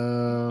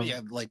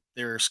 Like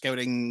they're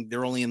scouting.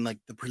 They're only in like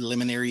the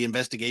preliminary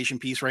investigation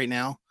piece right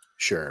now.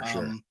 Sure.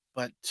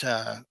 But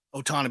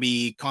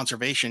Autonomy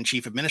Conservation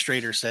Chief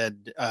Administrator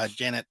said,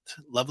 Janet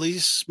Lovely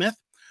Smith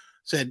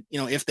said,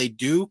 if they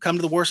do come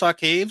to the Warsaw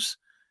Caves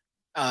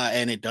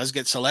and it does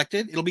get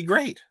selected, it'll be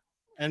great.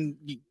 And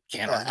you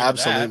can't argue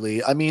absolutely.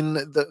 that. I mean,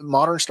 the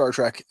modern Star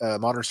Trek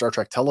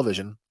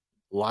television,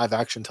 live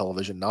action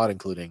television, not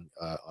including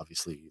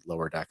obviously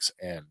Lower Decks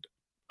and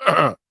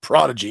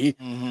Prodigy,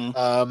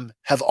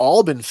 have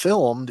all been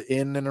filmed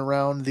in and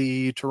around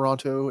the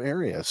Toronto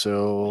area.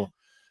 So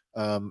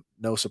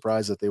no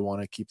surprise that they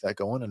want to keep that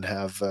going and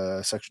have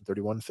Section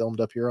 31 filmed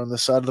up here on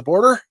this side of the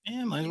border.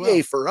 Yeah, might as well.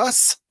 Yay for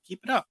us.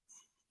 Keep it up.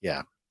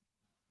 Yeah.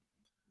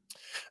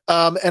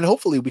 And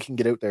hopefully we can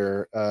get out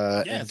there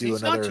and do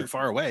it's another not too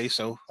far away.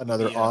 So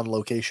another on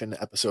location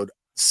episode.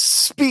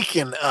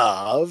 Speaking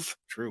of,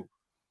 true,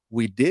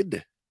 we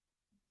did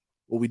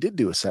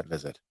do a set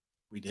visit.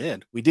 We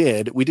did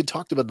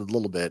talked about it a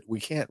little bit. We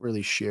can't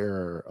really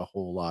share a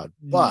whole lot,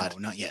 but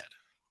no, not yet.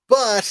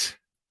 But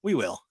we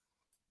will.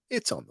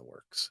 It's on the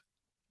works.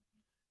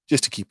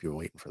 Just to keep you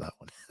waiting for that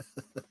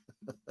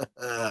one.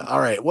 All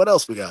right. What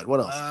else we got? What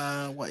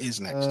else? What is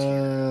next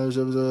here?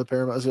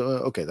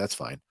 Okay, that's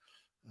fine.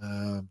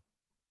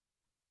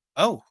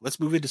 Oh, let's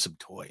move into some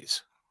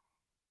toys.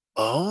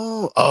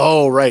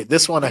 Oh, right.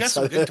 This one We I got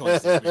saw. some good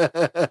toys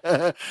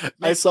this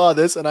I saw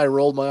this and I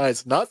rolled my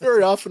eyes. Not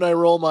very often I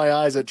roll my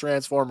eyes at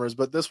Transformers,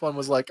 but this one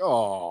was like,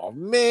 oh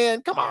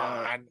man, come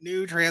on.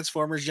 New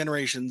Transformers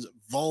Generations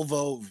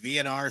Volvo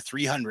VNR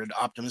 300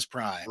 Optimus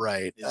Prime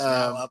Right. is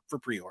now up for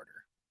pre-order.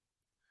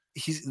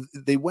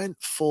 They went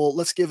full.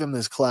 Let's give him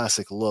this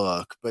classic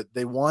look, but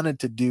they wanted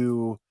to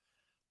do.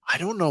 I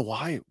don't know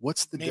why.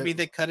 What's the Maybe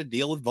they cut a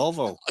deal with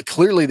Volvo.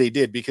 Clearly they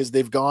did because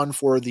they've gone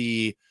for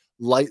the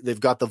light. They've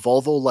got the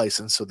Volvo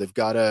license, so they've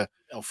got a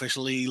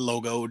officially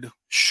logoed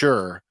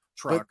sure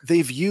truck. But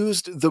they've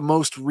used the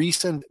most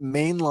recent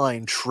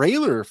mainline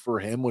trailer for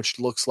him, which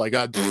looks like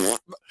a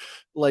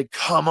like,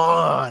 come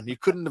on, you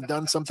couldn't have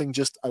done something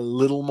just a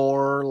little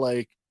more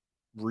like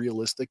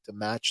realistic to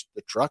match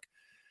the truck.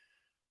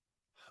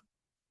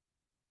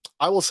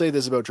 I will say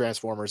this about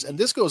Transformers, and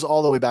this goes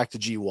all the way back to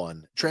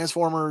G1.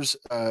 Transformers,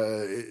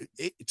 to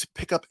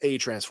pick up a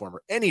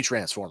Transformer, any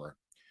Transformer,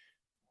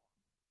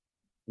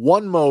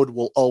 one mode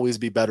will always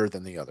be better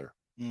than the other.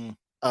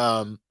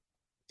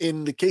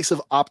 In the case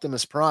of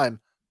Optimus Prime,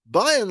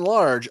 by and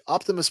large,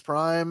 Optimus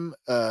Prime,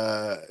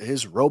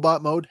 his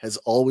robot mode has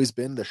always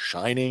been the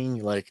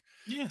shining, like,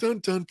 dun,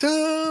 dun,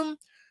 dun.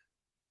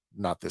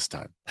 Not this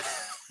time.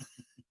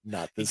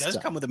 Not this time. He does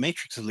time. come with a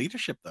matrix of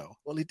leadership, though.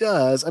 Well, he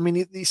does. I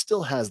mean, he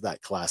still has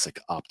that classic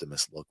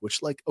Optimus look,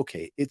 which, like,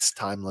 okay, it's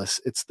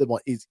timeless. It's the one.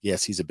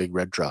 Yes, he's a big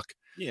red truck.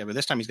 Yeah, but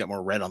this time he's got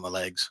more red on the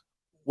legs.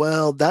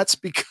 Well, that's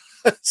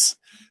because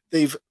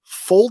they've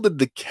folded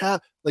the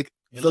cab. Like,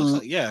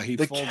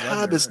 the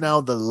cab is now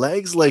the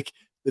legs. Like,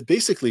 they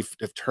basically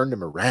have turned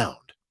him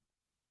around.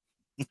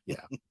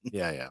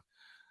 Yeah.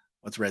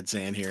 What's Red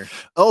saying here?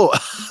 Oh,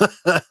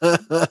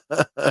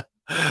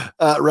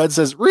 Red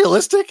says,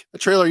 realistic? The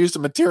trailer used to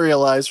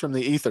materialize from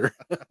the ether.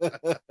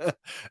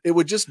 It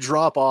would just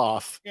drop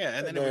off. Yeah,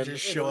 and then it would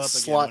just show up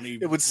again.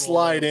 It would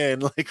slide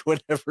in like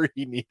whenever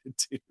he needed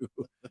to.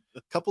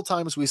 A couple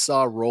times we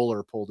saw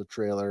Roller pull the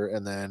trailer,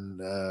 and then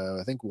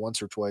I think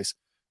once or twice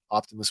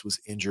Optimus was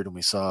injured, and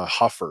we saw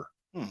Huffer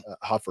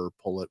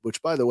pull it,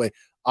 which, by the way,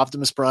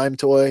 Optimus Prime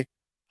toy,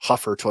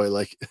 Huffer toy,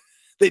 like,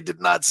 they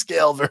did not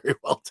scale very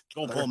well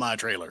together. Don't pull my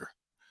trailer.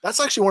 That's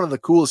actually one of the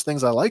coolest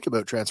things I like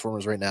about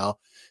Transformers right now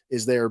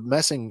is they're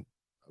messing.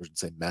 I wouldn't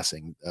say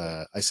messing.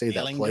 I say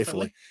that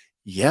playfully.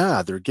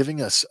 Yeah, they're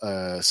giving us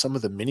some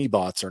of the mini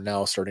bots are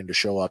now starting to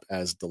show up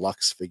as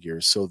deluxe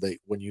figures. So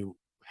when you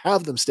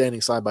have them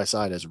standing side by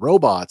side as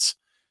robots,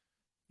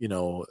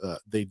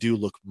 they do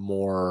look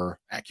more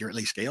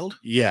accurately scaled.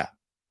 Yeah.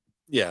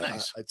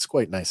 Nice. It's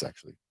quite nice,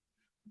 actually.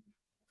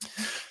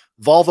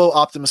 Volvo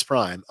Optimus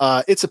Prime.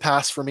 It's a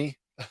pass for me.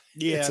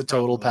 Yeah, it's a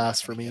total pass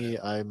for me.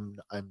 I'm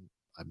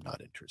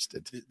not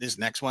interested. This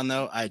next one,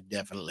 though, I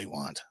definitely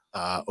want.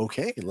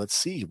 Okay, let's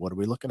see. What are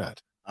we looking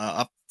at?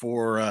 Up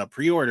for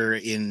pre-order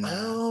in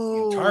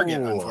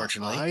Target,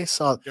 unfortunately. I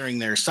saw during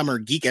their Summer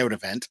Geek Out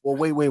event.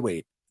 Well,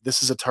 wait.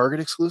 This is a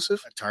Target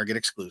exclusive? A Target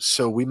exclusive.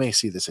 So we may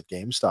see this at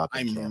GameStop.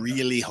 I'm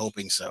really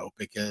hoping so,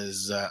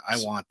 because I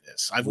want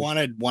this. I've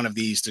wanted one of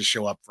these to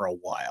show up for a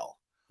while.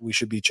 We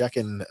should be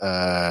checking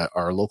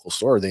our local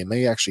store. They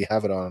may actually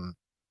have it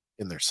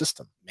in their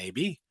system.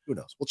 Maybe. Who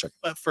knows? We'll check.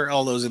 But for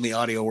all those in the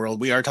audio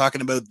world, we are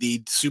talking about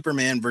the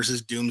Superman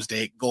versus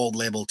Doomsday Gold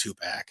Label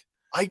 2-pack.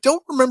 I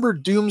don't remember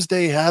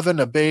Doomsday having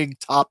a big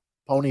top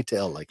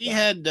ponytail like that. He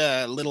had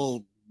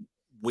little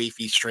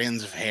wavy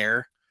strands of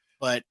hair,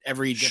 but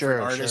every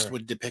different artist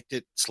would depict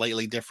it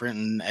slightly different.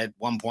 And at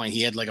one point,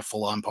 he had like a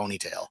full-on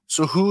ponytail.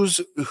 So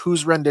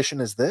whose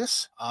rendition is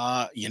this?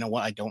 You know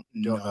what? I don't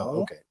know.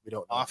 Okay, we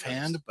don't know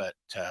offhand, but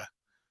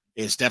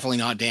it's definitely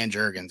not Dan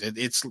Jurgens.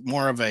 It's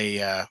more of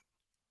a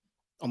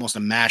almost a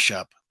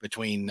mashup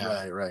between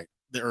right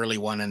the early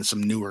one and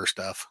some newer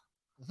stuff.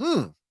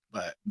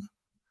 But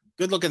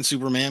good-looking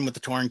Superman with the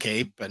torn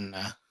cape and.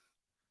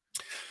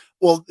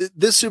 Well,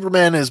 this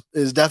Superman is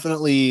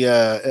definitely.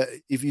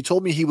 If you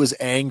told me he was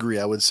angry,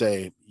 I would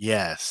say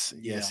yes,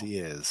 he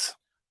is.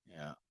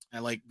 Yeah,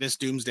 and like this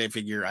Doomsday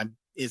figure,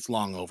 it's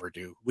long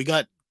overdue. We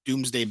got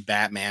Doomsday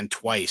Batman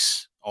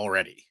twice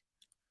already.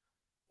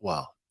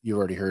 Well, you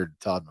already heard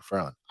Todd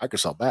McFarlane. I could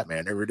sell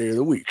Batman every day of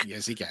the week.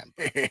 Yes, he can.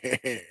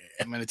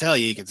 I'm going to tell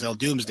you, he can sell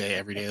Doomsday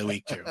every day of the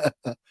week too.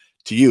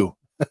 To you,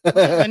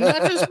 and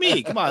not just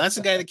me. Come on, that's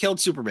the guy that killed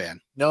Superman.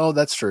 No,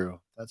 that's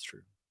true. That's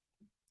true.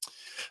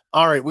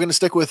 All right, we're going to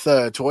stick with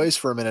toys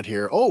for a minute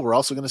here. Oh, we're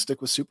also going to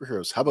stick with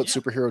superheroes. How about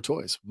superhero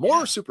toys?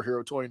 More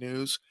superhero toy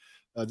news.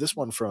 This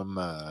one from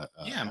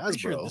I'm pretty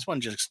sure this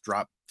one just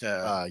dropped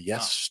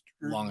yesterday.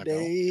 Long ago.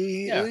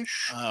 Yeah.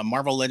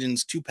 Marvel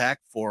Legends 2-pack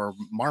for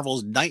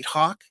Marvel's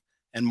Nighthawk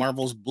and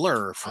Marvel's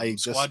Blur from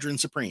Squadron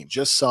Supreme.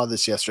 Just saw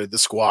this yesterday. The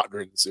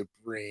Squadron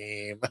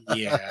Supreme.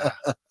 Yeah.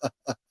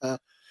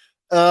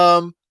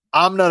 I'm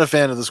not a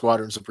fan of the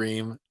Squadron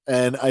Supreme,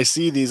 and I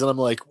see these and I'm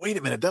like, wait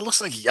a minute, that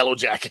looks like Yellow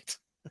Jacket.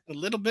 A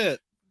little bit.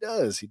 He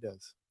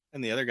does.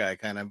 And the other guy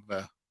kind of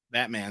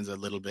Batman's a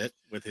little bit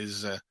with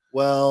his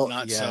well,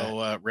 not yeah.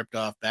 so ripped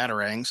off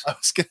batarangs. I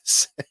was gonna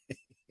say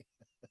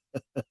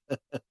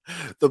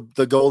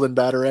the golden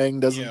batarang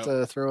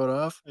doesn't throw it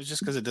off. It's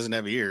just because it doesn't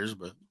have ears,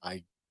 but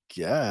I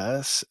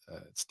guess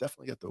it's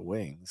definitely got the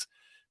wings.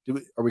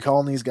 Are we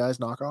calling these guys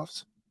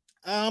knockoffs?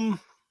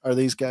 Are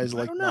these guys I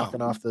like don't know.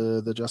 knocking off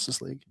the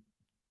Justice League?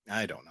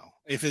 I don't know.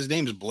 If his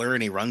name's Blur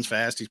and he runs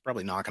fast, he's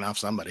probably knocking off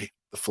somebody.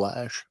 The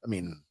Flash. I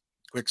mean,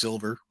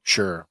 Quicksilver,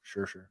 sure.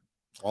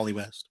 Wally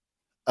West.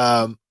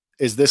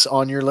 Is this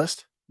on your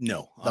list?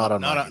 No, Not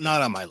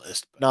on my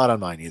list. But. Not on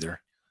mine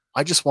either.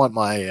 I just want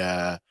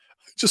my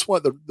just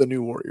want the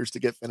new Warriors to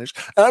get finished.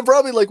 And I'm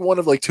probably like one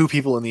of like two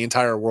people in the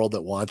entire world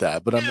that want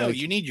that. But I'm like,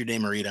 you need your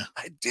Damarita.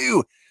 I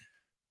do.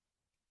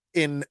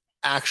 In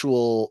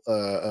actual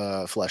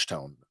flesh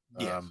tone.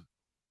 Yes.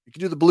 You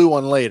can do the blue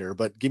one later,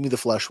 but give me the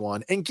flesh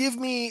one, and give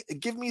me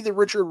the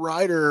Richard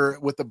Rider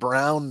with the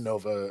brown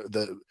Nova.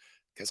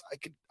 Because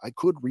I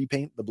could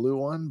repaint the blue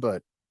one,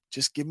 but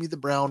just give me the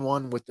brown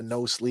one with the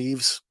no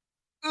sleeves.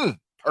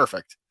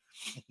 Perfect.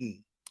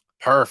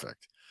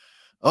 Perfect.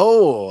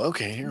 Oh,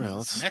 okay. Here,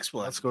 let's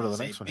go to the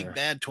next one. Big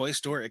Bad Toy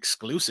Store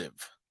exclusive.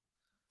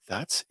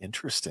 That's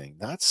interesting.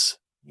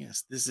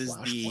 Yes, this is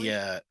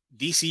the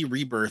DC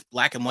Rebirth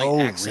black and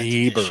white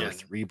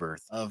accent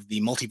Rebirth of the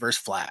Multiverse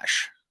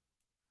Flash.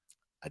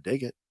 I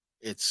dig it.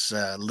 It's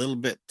a little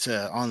bit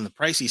on the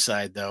pricey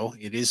side, though.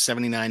 It is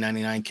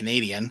 $79.99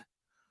 Canadian,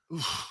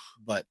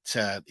 but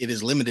it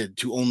is limited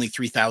to only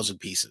 3,000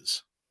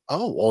 pieces.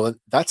 Oh, well,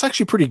 that's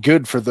actually pretty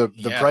good for the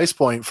price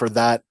point for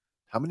that.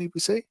 How many did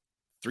we say?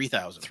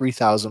 3,000.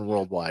 3,000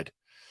 worldwide.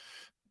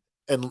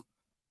 And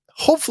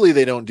hopefully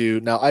they don't do.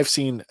 Now, I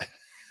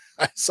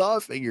saw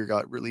a figure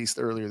got released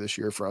earlier this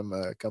year from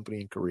a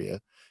company in Korea.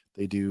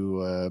 They do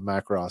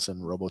Macross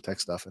and Robotech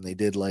stuff, and they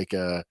did like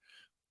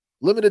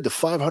limited to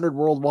 500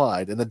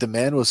 worldwide, and the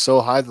demand was so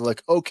high they're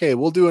like, okay,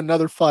 we'll do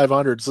another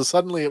 500. So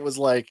suddenly it was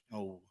like,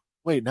 oh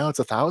wait, now it's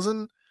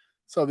 1,000.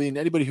 So I mean,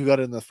 anybody who got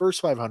it in the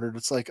first 500,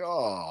 it's like,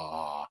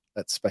 oh,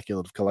 that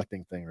speculative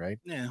collecting thing, right?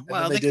 Yeah.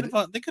 Well, they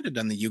could have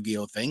done the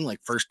Yu-Gi-Oh thing, like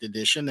first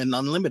edition and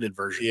unlimited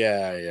version.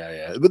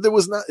 Yeah. But there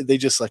was not. They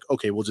just like,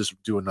 okay, we'll just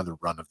do another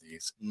run of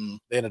these.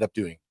 They ended up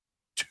doing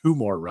 2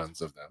 more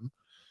runs of them.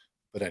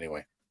 But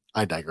anyway,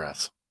 I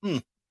digress.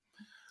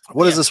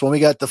 What is this one? We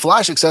got the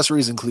Flash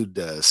accessories include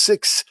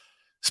 6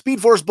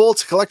 Speed Force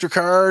bolts, a collector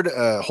card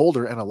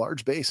holder, and a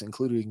large base,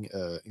 included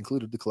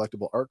the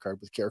collectible art card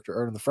with character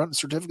art on the front and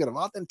certificate of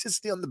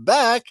authenticity on the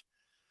back.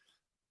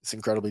 This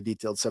incredibly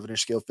detailed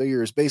 7-inch scale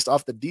figure is based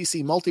off the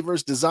DC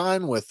Multiverse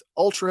design with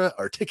ultra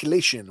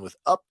articulation with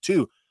up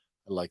to.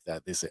 I like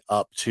that. They say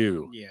up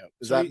to. Yeah.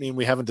 Does that mean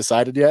we haven't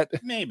decided yet?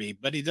 Maybe,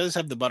 but he does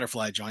have the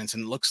butterfly joints,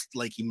 and it looks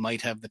like he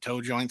might have the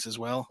toe joints as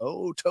well.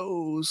 Oh,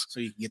 toes. So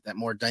you can get that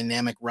more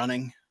dynamic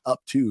running. Up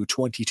to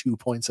 22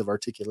 points of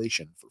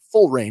articulation for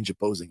full range of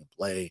posing and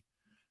play.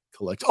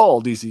 Collect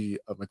all DC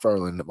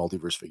McFarlane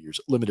Multiverse figures,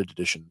 limited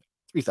edition,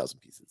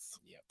 3,000 pieces.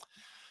 Yep.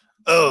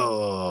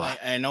 Oh,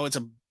 I know it's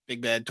a Big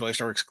Bad Toy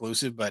Store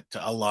exclusive, but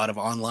a lot of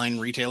online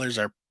retailers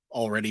are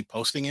already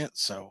posting it.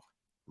 So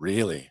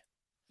really?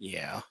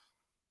 Yeah.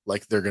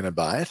 Like they're going to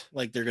buy it?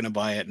 Like they're going to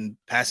buy it and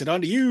pass it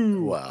on to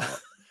you. Wow.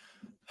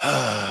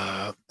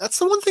 That's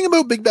the one thing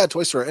about Big Bad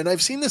Toy Store. And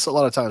I've seen this a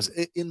lot of times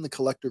in the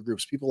collector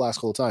groups. People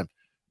ask all the time,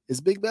 is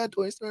Big Bad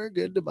Toy Store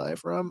good to buy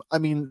from? I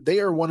mean, they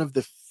are one of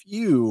the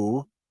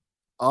few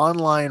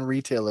online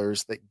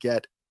retailers that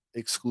get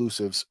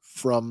exclusives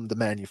from the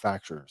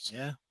manufacturers.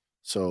 Yeah.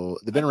 So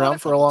they've been around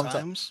for a long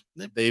time.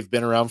 They've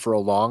been around for a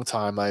long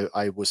time.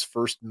 I was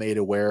first made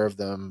aware of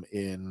them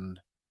in,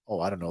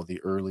 I don't know,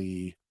 the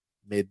early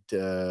mid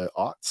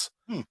aughts.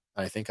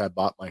 I think I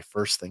bought my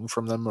first thing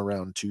from them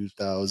around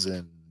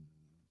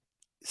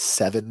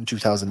 2007,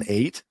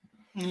 2008.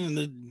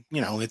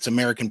 It's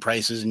American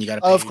prices, and you got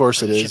to pay. Of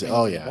course it is.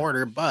 Oh yeah,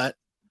 order, but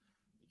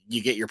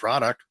you get your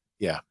product.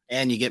 Yeah,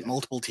 and you get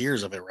multiple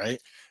tiers of it,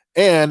 right?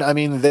 And I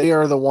mean, they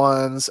are the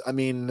ones. I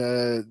mean,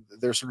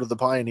 they're sort of the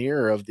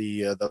pioneer of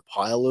the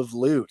pile of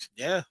loot.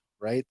 Yeah,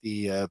 right.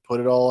 The put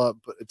it all up,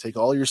 take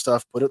all your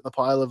stuff, put it in the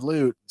pile of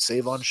loot,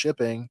 save on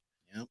shipping,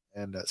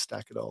 and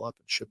stack it all up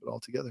and ship it all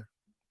together.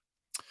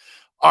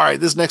 All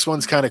right, this next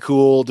one's kind of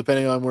cool,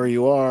 depending on where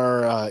you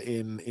are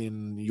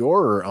in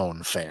your own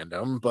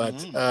fandom. But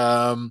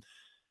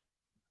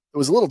it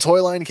was a little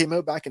toy line came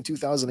out back in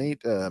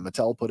 2008.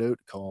 Mattel put out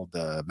called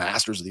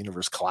Masters of the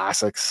Universe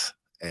Classics,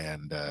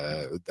 and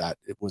that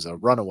it was a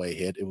runaway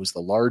hit. It was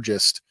the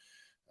largest,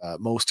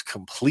 most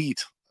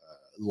complete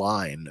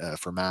line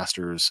for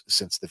Masters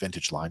since the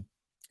Vintage line.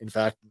 In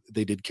fact,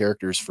 they did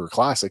characters for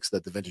Classics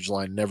that the Vintage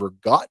line never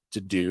got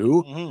to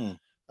do.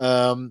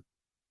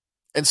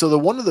 And so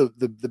one of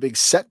the big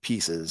set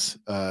pieces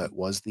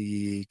was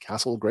the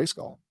Castle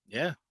Grayskull.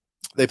 Yeah.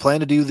 They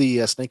planned to do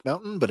the Snake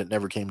Mountain, but it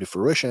never came to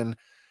fruition.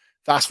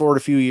 Fast forward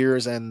a few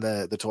years, and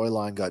the toy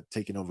line got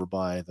taken over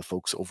by the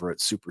folks over at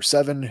Super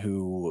 7,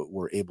 who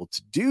were able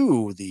to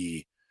do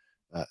the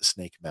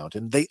Snake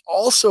Mountain. They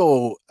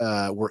also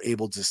were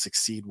able to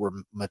succeed where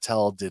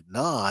Mattel did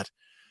not,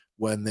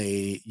 when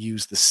they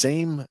used the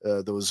same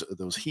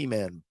those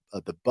He-Man,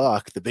 the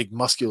Buck, the big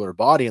muscular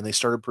body, and they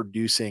started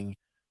producing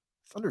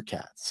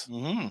Thundercats.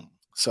 Mm-hmm.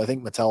 So I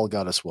think Mattel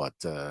got us what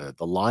the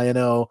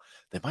Lion-O.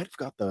 They might have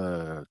got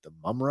the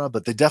Mumra,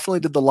 but they definitely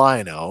did the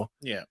Lion-O.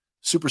 Yeah.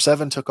 Super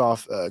 7 took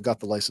off, got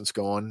the license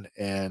going,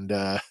 and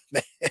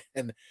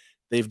man,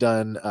 they've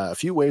done a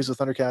few waves of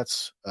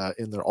Thundercats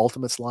in their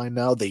Ultimates line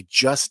now. They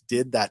just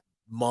did that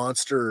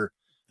monster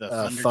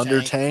The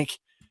Thunder Tank.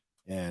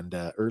 And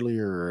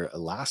earlier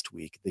last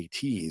week, they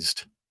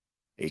teased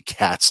a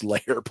Cat's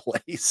Lair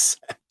play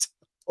set.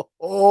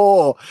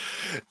 Oh,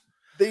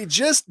 they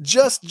just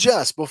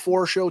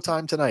before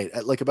showtime tonight,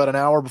 at like about an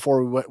hour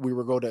before we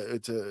were go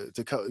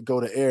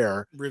to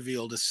air,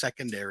 revealed a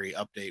secondary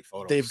update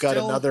photo. They've got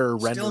another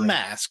rendering. Still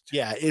masked.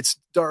 Yeah, it's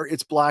dark,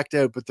 it's blacked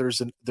out, but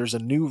there's a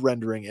new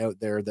rendering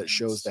out there that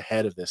shows the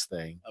head of this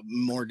thing, a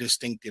more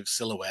distinctive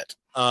silhouette.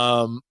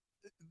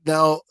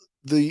 Now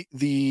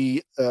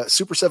the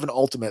Super 7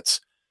 Ultimates,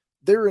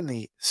 they're in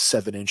the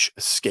 7-inch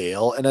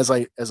scale, and as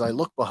I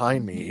look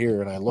behind me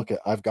here, and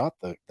I've got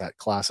that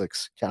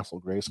Classics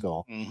Castle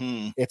Grayskull.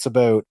 Mm-hmm. It's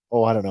about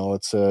I don't know,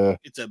 it's a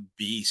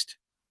beast.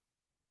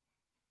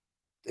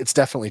 It's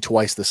definitely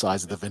twice the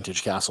size of the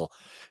vintage castle.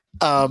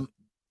 Do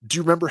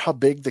you remember how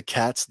big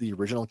the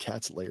original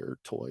Cat's Lair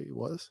toy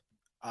was?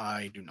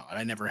 I do not.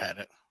 I never had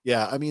it.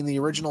 Yeah, I mean the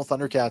original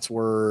Thundercats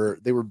were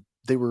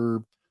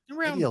around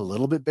maybe a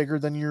little bit bigger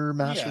than your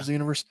Masters of the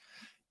Universe.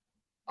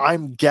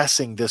 I'm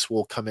guessing this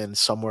will come in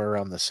somewhere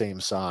around the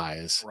same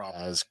size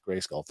as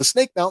Grayskull. The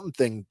Snake Mountain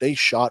thing, they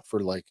shot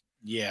for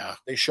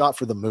they shot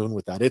for the moon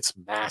with that. It's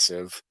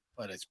massive,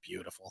 but it's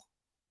beautiful.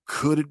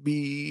 Could it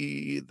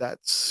be that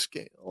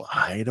scale?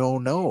 I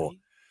don't know.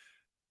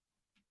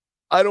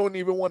 I don't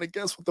even want to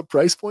guess what the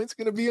price point's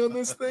going to be on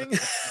this thing.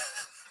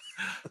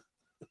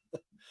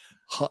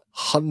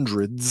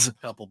 Hundreds. A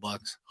couple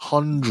bucks.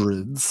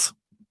 Hundreds.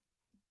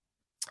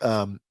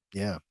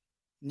 Yeah.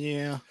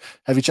 Yeah.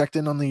 Have you checked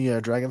in on the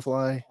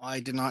Dragonfly? I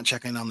did not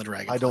check in on the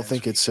Dragonfly. I don't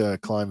think it's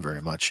climbed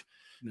very much.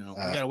 No,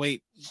 we gotta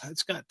wait.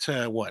 It's got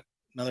what,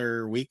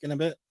 another week and a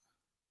bit?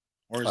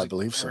 Or is I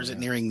believe so. Or is it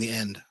nearing the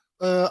end?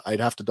 I'd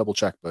have to double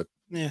check, but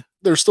yeah,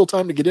 there's still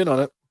time to get in on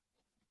it.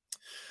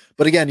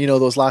 But again,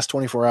 those last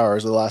 24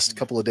 hours, the last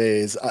couple of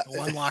days,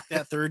 unlock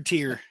that third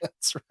tier.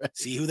 That's right.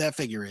 See who that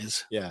figure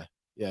is. Yeah.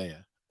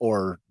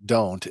 Or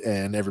don't,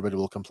 and everybody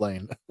will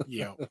complain.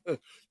 Yeah. You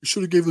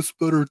should have gave us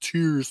better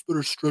tiers,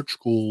 better stretch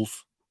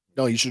goals.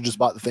 No, you should have just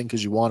bought the thing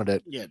because you wanted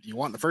it. Yeah. Do you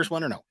want the first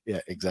one or no? Yeah,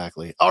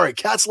 exactly. All right.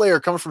 Cat's Lair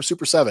coming from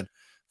Super 7.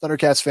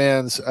 Thundercats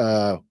fans,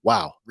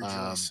 wow.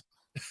 Rejoice.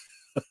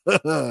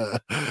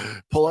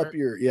 Up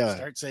your,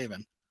 Start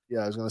saving. Yeah,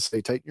 I was going to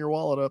say, tighten your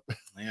wallet up.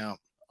 Yeah.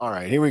 All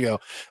right, here we go.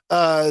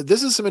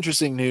 This is some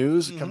interesting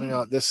news coming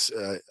out. This,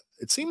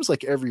 it seems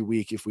like every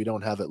week, if we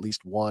don't have at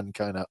least one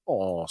kind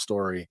of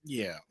story.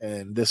 Yeah.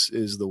 And this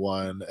is the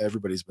one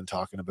everybody's been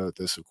talking about.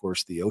 This, of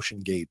course, the Ocean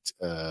Gate,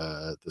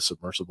 the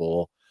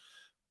submersible,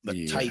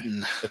 the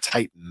Titan,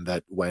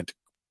 that went.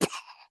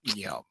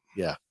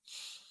 Yeah.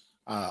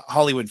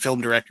 Hollywood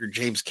film director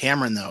James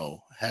Cameron,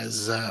 though,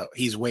 has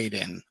he's weighed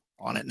in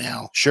on it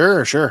now.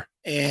 Sure.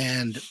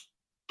 And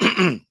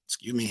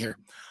excuse me here.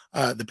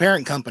 The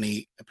parent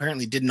company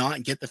apparently did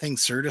not get the thing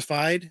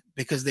certified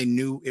because they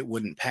knew it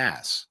wouldn't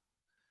pass.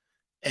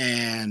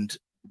 And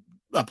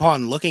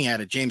upon looking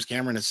at it, James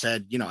Cameron has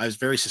said, I was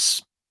very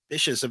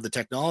suspicious of the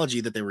technology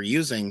that they were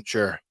using.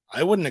 Sure.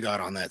 I wouldn't have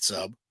got on that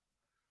sub.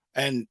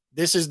 And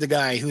this is the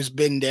guy who's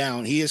been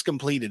down. He has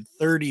completed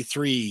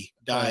 33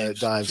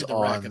 dives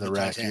on the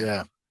wreck.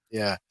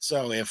 Yeah.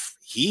 So if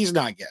he's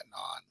not getting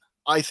on,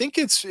 I think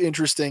it's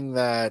interesting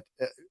that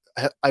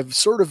I've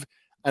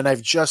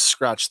just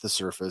scratched the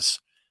surface.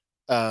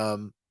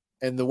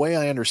 And the way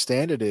I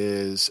understand it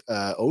is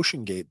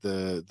OceanGate,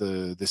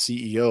 the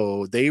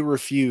CEO, they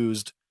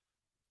refused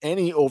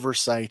any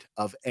oversight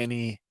of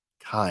any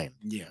kind.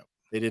 Yeah.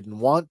 They didn't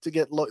want to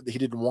he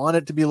didn't want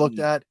it to be looked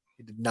at.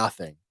 He did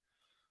nothing.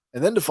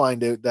 And then to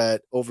find out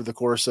that over the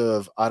course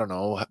of, I don't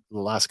know, the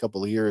last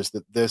couple of years,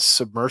 that this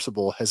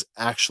submersible has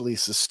actually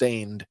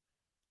sustained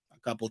a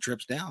couple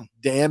trips down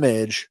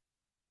damage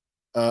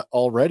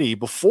already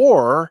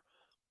before.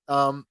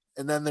 And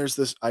then there's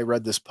this, I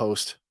read this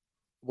post.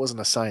 It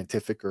wasn't a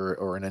scientific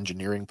or an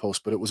engineering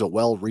post, but it was a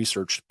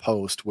well-researched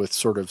post with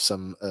sort of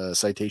some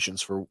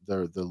citations for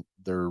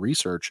their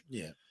research.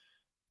 Yeah.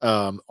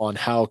 On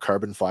how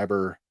carbon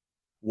fiber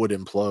would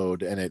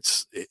implode. And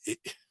it's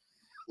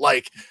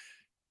like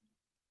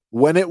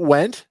when it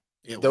went,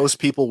 those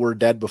people were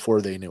dead before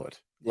they knew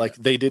it. Like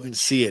they didn't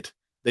see it.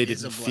 They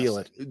didn't feel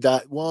it.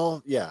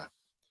 Yeah.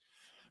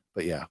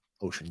 But yeah,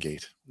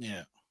 OceanGate.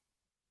 Yeah.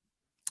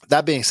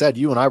 That being said,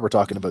 you and I were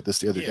talking about this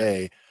the other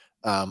day.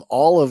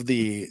 All of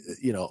the,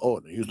 use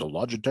a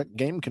Logitech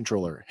game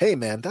controller. Hey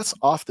man, that's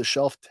off the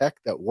shelf tech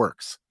that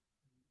works.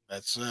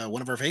 That's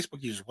one of our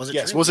Facebook users. Was it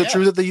yes. true? Was it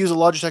true that they use a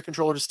Logitech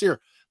controller to steer?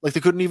 Like they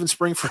couldn't even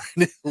spring for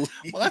it. Well,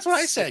 that's what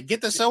I said.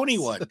 Get the Sony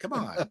one. Come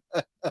on.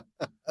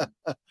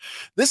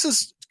 This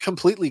is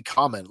completely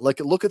common. Like,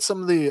 look at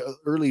some of the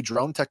early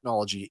drone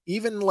technology,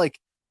 even like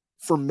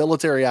for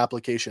military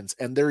applications,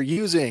 and they're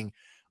using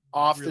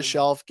off the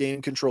shelf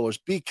game controllers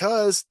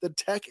because the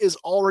tech is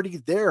already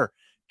there.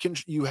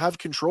 You have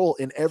control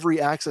in every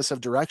axis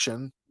of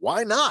direction.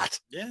 Why not?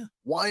 Yeah.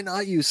 Why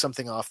not use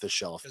something off the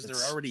shelf? Because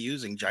they're already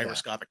using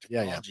gyroscopic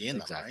technology in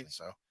them, right?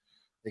 So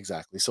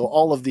exactly. So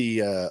all of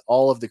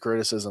the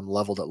criticism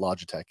leveled at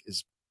Logitech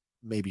is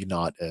maybe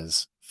not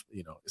as,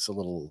 it's a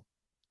little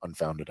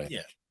unfounded, I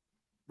think.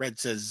 Red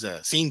says,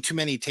 seen too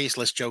many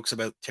tasteless jokes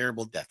about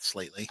terrible deaths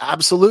lately.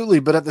 Absolutely.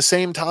 But at the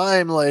same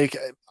time, like,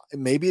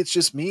 maybe it's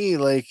just me.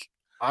 Like,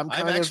 I've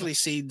actually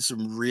seen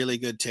some really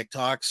good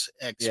TikToks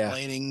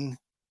explaining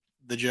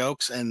the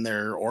jokes and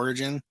their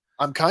origin.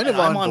 I'm kind of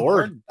on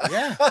board.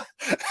 Yeah.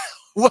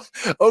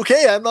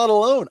 Okay, I'm not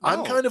alone. No.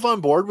 I'm kind of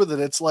on board with it.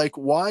 It's like,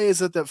 why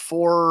is it that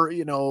four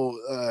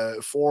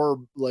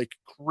like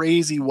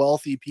crazy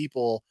wealthy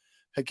people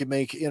can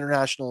make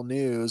international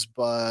news,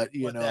 but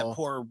that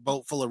poor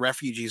boat full of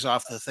refugees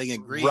off the thing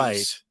in Greece,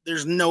 right?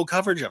 There's no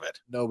coverage of it.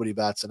 Nobody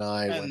bats an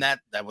eye. And that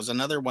was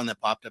another one that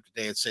popped up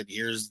today. It said,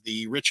 "Here's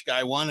the rich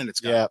guy one," and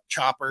it's got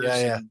choppers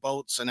and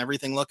boats and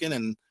everything looking,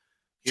 and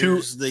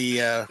here's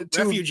the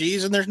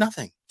refugees, and there's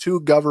nothing.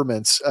 Two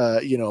governments,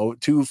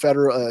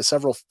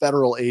 several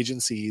federal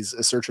agencies,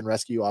 search and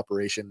rescue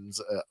operations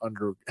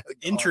under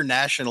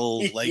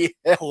international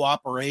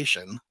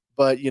cooperation.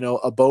 But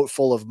a boat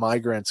full of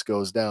migrants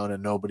goes down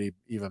and nobody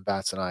even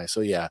bats an eye.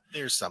 So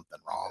there's something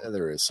wrong.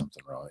 There is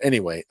something wrong.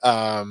 Anyway,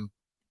 I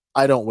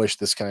don't wish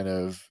this kind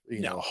of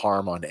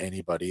harm on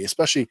anybody,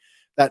 especially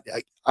that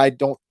I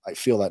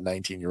feel that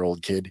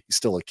 19-year-old kid. He's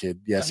still a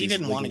kid. Yes, he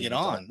didn't want to get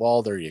on.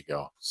 Well, there you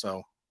go.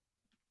 So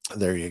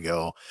there you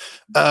go.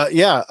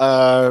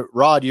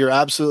 Rod, you're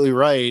absolutely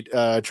right.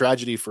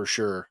 Tragedy for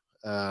sure.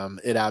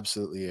 It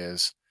absolutely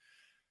is.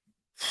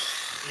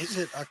 Is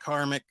it a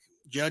karmic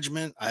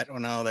judgment? I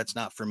don't know. That's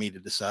not for me to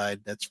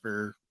decide. That's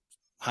for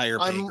higher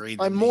pay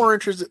grade. I'm more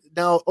interested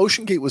now.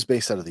 Ocean Gate was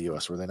based out of the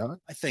US, were they not?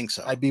 I think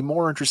so. I'd be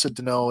more interested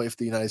to know if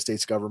the United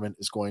States government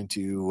is going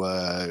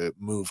to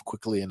move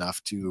quickly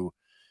enough to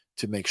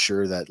make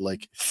sure that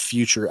like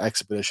future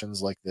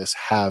expeditions like this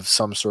have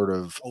some sort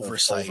of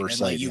oversight. And,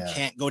 like, you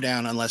can't go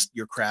down unless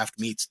your craft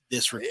meets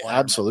this requirement.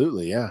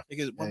 Absolutely, yeah.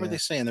 Because what were they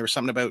saying? There was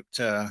something about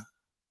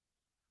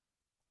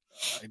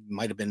it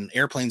might have been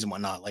airplanes and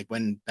whatnot, like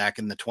when back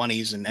in the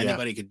 20s, and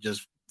anybody could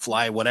just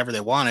fly whatever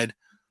they wanted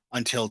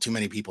until too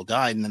many people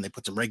died, and then they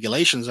put some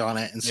regulations on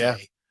it and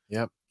say,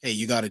 hey,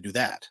 you got to do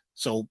that.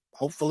 So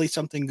hopefully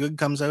something good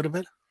comes out of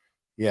it.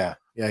 Yeah.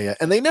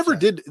 And they never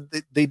did.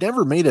 They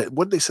never made it.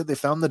 What they said, they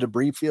found the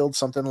debris field,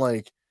 something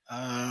like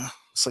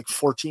it's like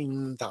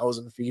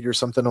 14,000 feet or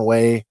something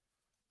away.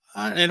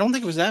 I don't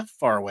think it was that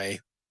far away,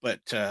 but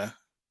they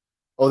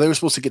were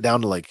supposed to get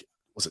down to like,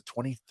 was it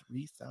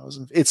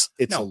 23,000? It's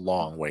a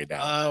long way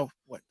down.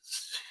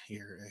 What's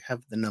here? I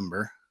have the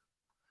number.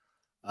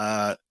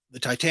 The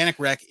Titanic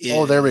wreck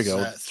is there we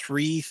go.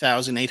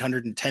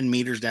 3,810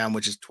 meters down,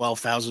 which is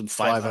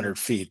 12,500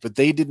 feet. But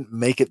they didn't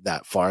make it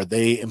that far.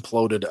 They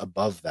imploded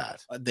above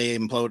that. They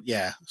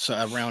implode,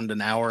 so around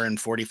an hour and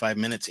 45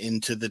 minutes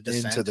into the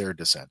descent. Into their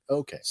descent.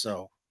 Okay.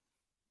 So,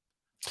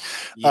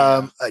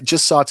 I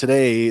just saw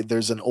today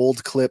there's an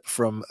old clip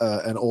from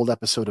an old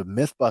episode of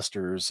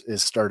Mythbusters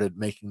is started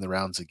making the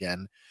rounds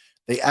again.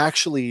 They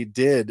actually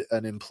did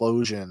an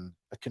implosion,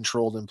 a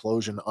controlled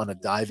implosion on a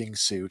diving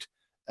suit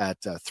at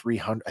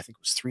 300, I think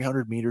it was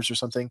 300 meters or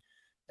something.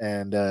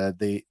 And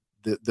the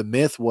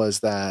myth was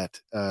that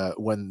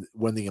when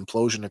the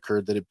implosion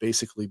occurred, that it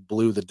basically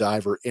blew the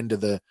diver into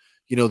the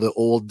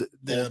old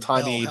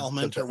timey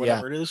helmet or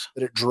whatever it is.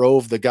 That it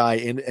drove the guy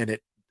in, and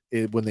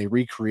it when they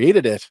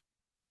recreated it,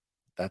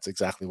 that's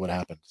exactly what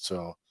happened.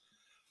 So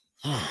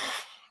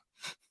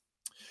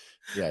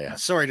yeah.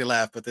 Sorry to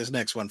laugh, but this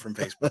next one from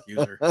Facebook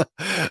user.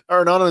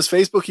 Our anonymous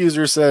Facebook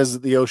user says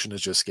the ocean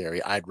is just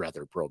scary. I'd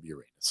rather probe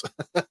Uranus.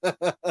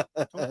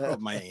 Don't probe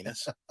my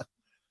anus.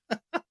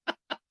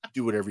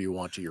 Do whatever you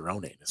want to your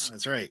own anus.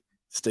 That's right.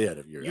 Stay out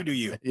of your. You do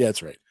you. Yeah,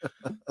 that's right.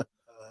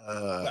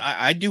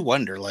 I do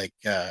wonder, like,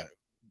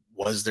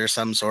 was there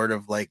some sort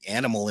of like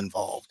animal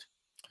involved?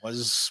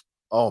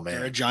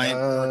 There a giant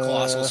or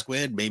colossal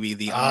squid? Maybe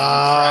the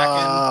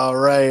Kraken.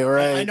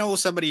 Right. I know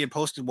somebody had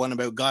posted one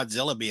about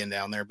Godzilla being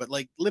down there, but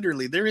like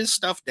literally, there is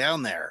stuff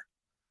down there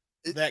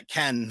that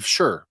can.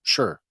 Sure.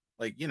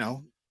 Like,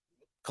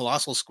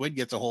 colossal squid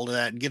gets a hold of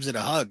that and gives it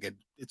a hug, and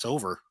it's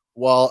over.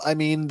 Well, I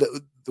mean,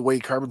 the way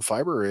carbon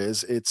fiber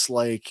is, it's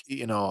like,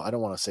 I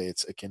don't want to say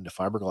it's akin to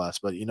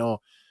fiberglass, but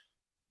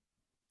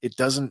it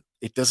doesn't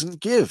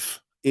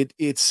give.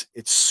 It's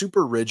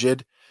super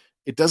rigid.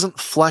 It doesn't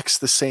flex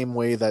the same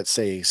way that,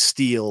 say,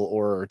 steel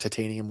or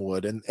titanium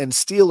would. And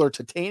steel or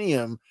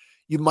titanium,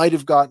 you might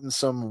have gotten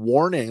some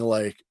warning,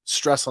 like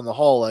stress on the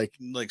hull, like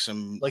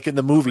in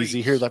the movies,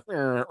 you hear that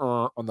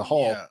on the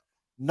hull. Yeah.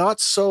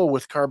 Not so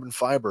with carbon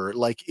fiber.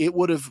 Like, it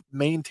would have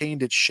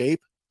maintained its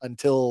shape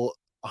until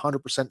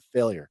 100%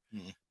 failure.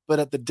 But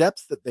at the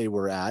depth that they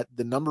were at,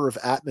 the number of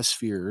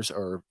atmospheres,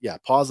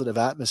 positive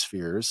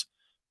atmospheres,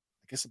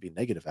 guess it'd be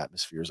negative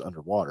atmospheres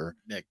underwater.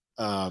 Nick.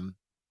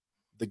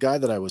 The guy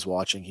that I was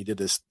watching, he did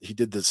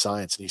the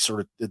science, and he sort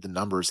of did the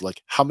numbers,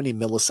 like how many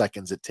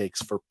milliseconds it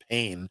takes for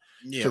pain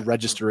to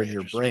register in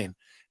your brain,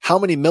 how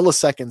many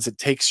milliseconds it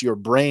takes your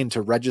brain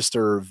to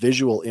register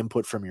visual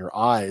input from your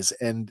eyes.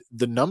 And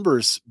the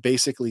numbers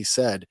basically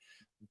said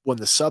when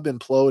the sub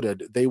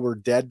imploded, they were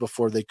dead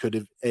before they could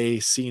have A,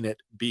 seen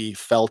it, B,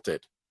 felt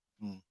it.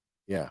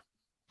 Yeah.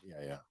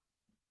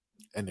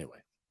 Anyway.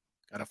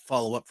 Got a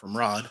follow up from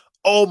Rod.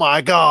 Oh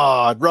my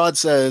God. Rod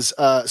says,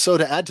 so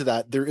to add to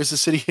that, there is a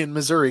city in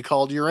Missouri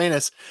called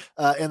Uranus,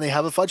 and they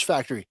have a fudge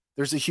factory.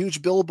 There's a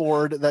huge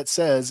billboard that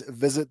says,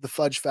 visit the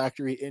fudge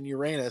factory in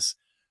Uranus.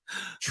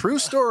 True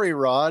story,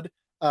 Rod.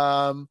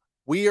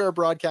 We are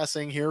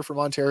broadcasting here from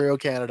Ontario,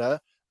 Canada.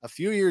 A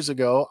few years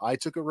ago, I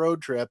took a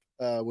road trip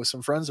with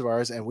some friends of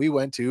ours, and we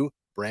went to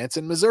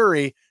Branson,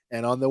 Missouri.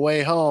 And on the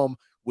way home,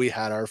 we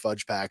had our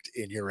fudge packed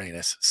in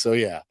Uranus. So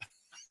yeah.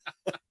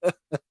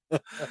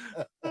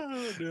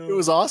 Oh, no. It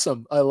was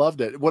awesome. I loved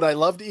it. What I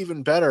loved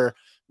even better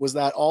was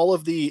that all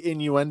of the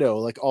innuendo,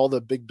 like all the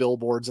big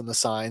billboards and the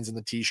signs and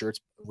the t-shirts,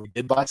 we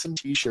did buy some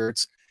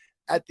t-shirts.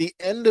 At the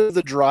end of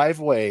the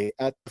driveway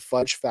at the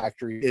fudge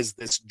factory is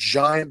this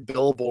giant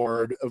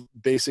billboard of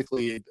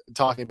basically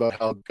talking about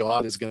how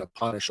God is going to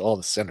punish all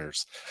the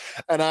sinners.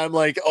 And I'm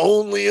like,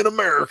 only in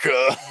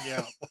America.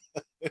 Yeah.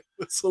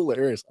 It's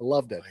hilarious. I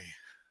loved it.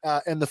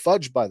 And the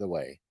fudge, by the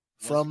way,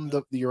 from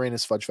the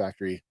Uranus fudge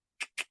factory,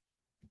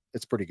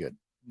 it's pretty good.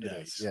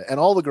 Nice. Yeah. And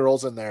all the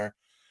girls in there,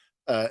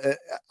 I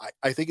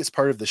think it's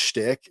part of the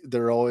shtick.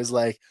 They're always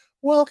like,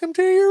 welcome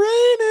to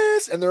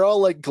Uranus. And they're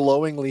all like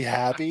glowingly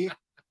happy.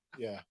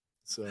 Yeah.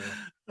 So,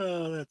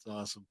 oh, that's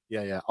awesome.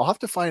 Yeah. I'll have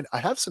to I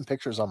have some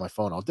pictures on my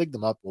phone. I'll dig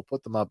them up. We'll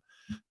put them up.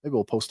 Maybe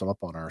we'll post them up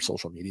on our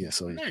social media.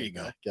 So there you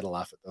go. Get a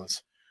laugh at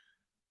those.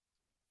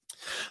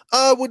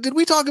 Did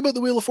we talk about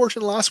the Wheel of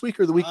Fortune last week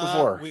or the week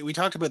before? We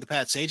talked about the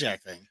Pat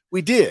Sajak thing.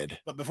 We did.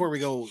 But before we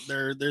go,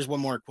 there's one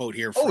more quote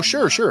here. From,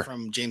 sure.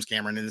 From James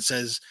Cameron. And it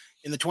says,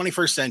 in the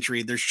 21st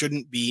century, there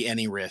shouldn't be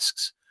any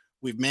risks.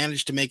 We've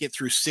managed to make it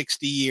through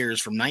 60 years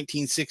from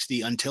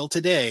 1960 until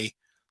today,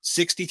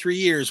 63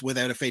 years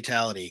without a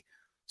fatality.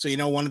 So,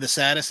 one of the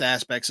saddest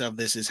aspects of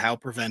this is how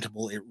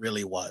preventable it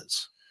really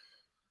was.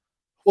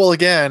 Well,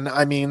 again,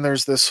 I mean,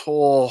 there's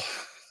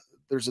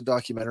a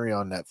documentary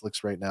on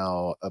Netflix right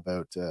now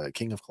about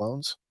King of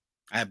Clones.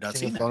 I have not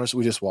seen that.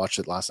 We just watched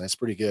it last night. It's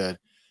pretty good.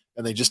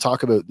 And they just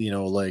talk about,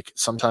 like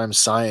sometimes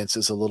science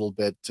is a little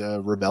bit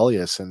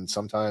rebellious, and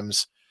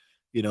sometimes,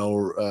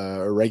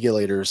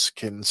 regulators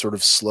can sort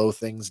of slow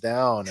things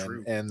down.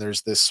 And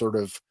there's this sort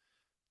of,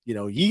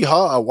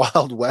 yeehaw,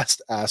 Wild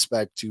West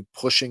aspect to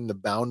pushing the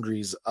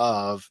boundaries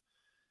of,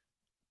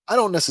 I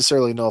don't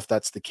necessarily know if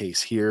that's the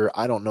case here.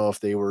 I don't know if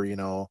they were,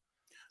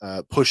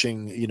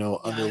 pushing,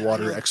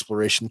 underwater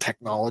exploration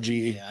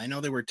technology. Yeah, I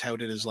know they were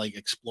touted as like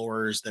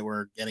explorers that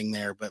were getting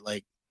there, but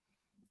like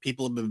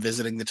people have been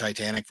visiting the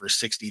Titanic for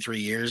 63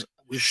 years.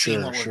 We've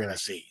seen what we're going to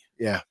see.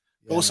 Yeah.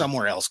 Go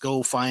somewhere else.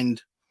 Go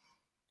find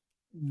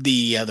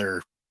the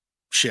other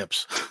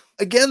ships.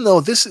 Again, though,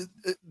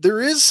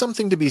 there is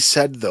something to be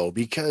said, though,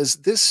 because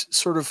this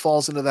sort of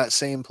falls into that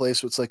same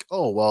place where it's like,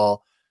 oh,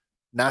 well,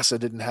 NASA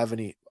didn't have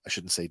any. I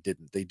shouldn't say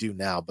didn't. They do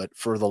now. But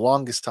for the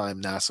longest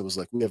time, NASA was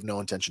like, we have no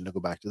intention to go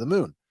back to the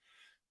moon.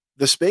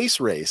 The space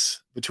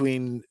race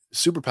between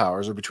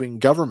superpowers or between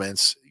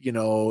governments,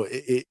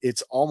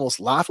 it's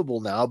almost laughable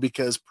now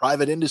because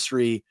private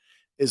industry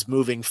is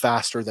moving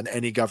faster than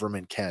any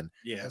government can.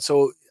 Yeah. And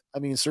so, I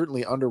mean,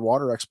 certainly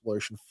underwater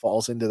exploration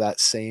falls into that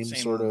same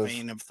sort of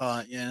vein of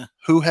thought. Yeah.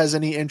 Who has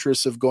any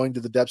interest of going to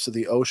the depths of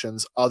the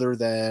oceans other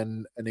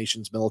than a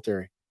nation's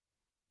military?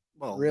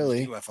 Well,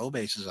 really, UFO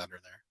bases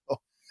under there.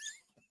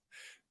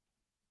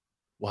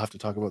 We'll have to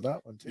talk about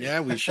that one too. Yeah,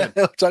 we should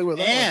talk about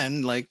that.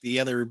 And like the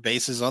other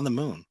bases on the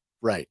moon.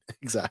 Right.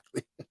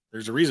 Exactly.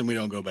 There's a reason we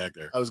don't go back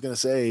there. I was going to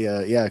say,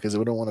 because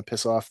we don't want to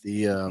piss off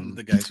the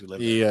guys who live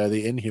there.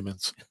 The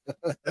Inhumans.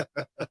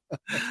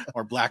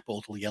 Or Black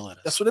Bolt will yell at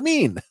us. That's what I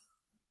mean.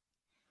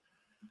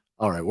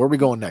 All right, where are we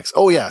going next?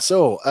 Oh yeah,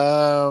 so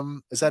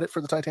is that it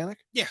for the Titanic?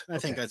 Yeah, I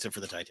think that's it for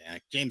the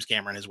Titanic. James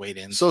Cameron has weighed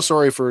in. So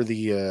sorry for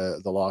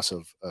the loss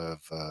of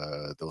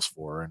those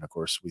four, and of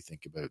course we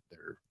think about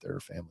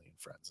their family and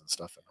friends and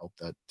stuff, and hope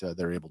that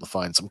they're able to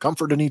find some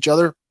comfort in each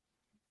other.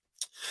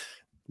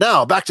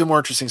 Now back to more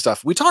interesting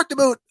stuff. We talked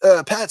about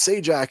Pat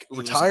Sajak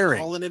retiring.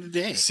 Calling it a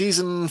day.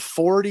 Season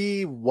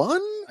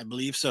 41, I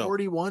believe so.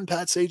 41.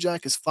 Pat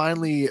Sajak is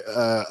finally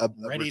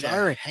ready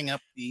retiring. To hang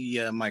up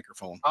the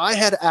microphone. I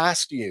had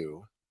asked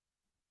you,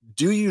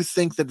 do you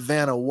think that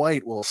Vanna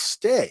White will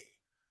stay?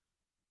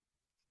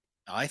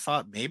 I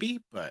thought maybe,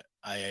 but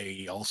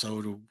I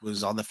also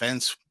was on the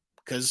fence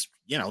because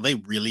they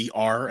really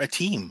are a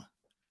team.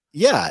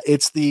 Yeah,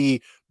 it's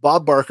the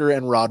Bob Barker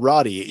and Rod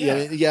Roddy.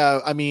 Yeah.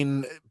 I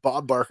mean,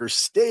 Bob Barker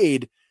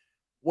stayed.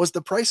 Was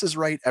The Price is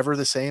Right ever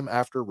the same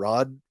after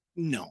Rod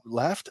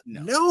left?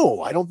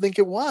 No, I don't think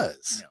it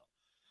was. No.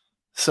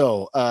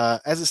 So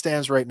as it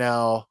stands right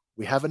now,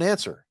 we have an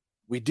answer.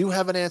 We do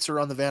have an answer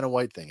on the Vanna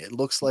White thing. It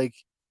looks like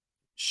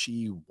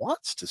she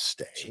wants to She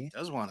stay.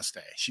 does want to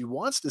stay. She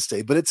wants to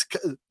stay, but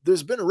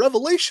there's been a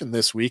revelation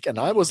this week, and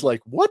I was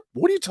like, "What?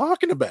 What are you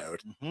talking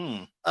about?"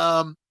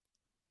 Mm-hmm.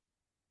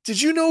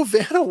 Did you know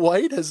Vanna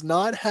White has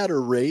not had a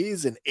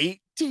raise in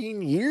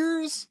 18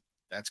 years?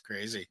 That's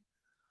crazy.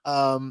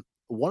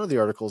 One of the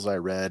articles I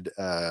read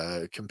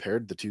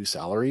compared the two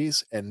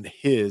salaries, and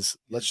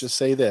let's just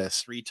say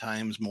this, 3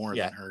 times more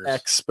yeah, than hers.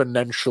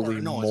 exponentially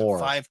Or no, more.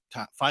 Is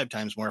it five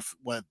times more?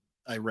 What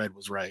I read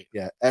was right.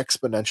 Yeah,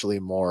 exponentially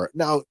more.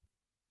 Now,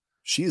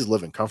 she's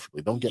living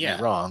comfortably. Don't get me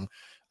wrong.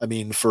 I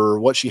mean, for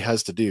what she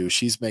has to do,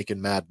 she's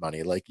making mad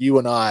money. Like you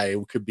and I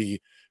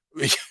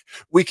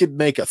we could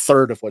make a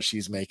third of what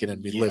she's making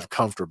and we live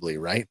comfortably,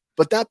 right?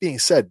 But that being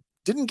said,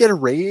 didn't get a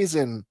raise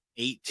in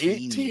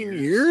 18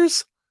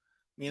 years.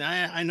 I mean,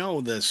 I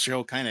know the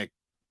show kind of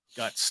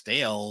got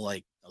stale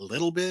like a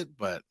little bit,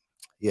 but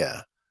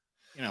yeah,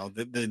 you know,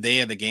 the day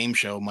of the game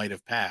show might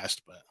have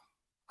passed, but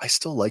I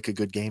still like a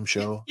good game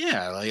show.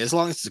 Yeah, like as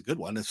long as it's a good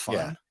one, it's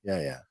fun.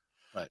 Yeah.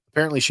 But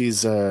apparently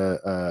she's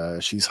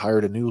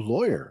hired a new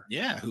lawyer.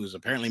 Yeah, who's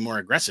apparently more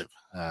aggressive.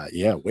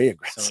 Way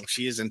aggressive. So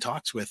she is in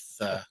talks with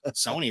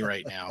Sony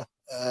right now.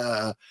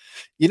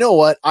 You know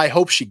what? I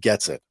hope she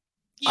gets it.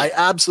 Yeah. I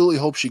absolutely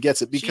hope she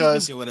gets it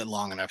because she's been doing it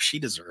long enough. She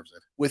deserves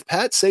it. With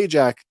Pat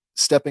Sajak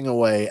stepping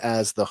away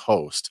as the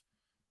host,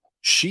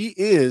 she's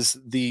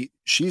the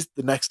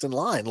next in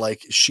line.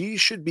 Like she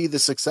should be the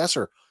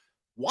successor.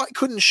 Why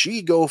couldn't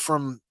she go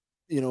from,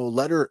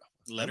 remember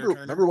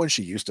when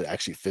she used to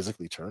actually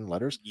physically turn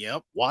letters?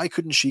 Yep. Why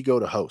couldn't she go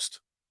to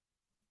host?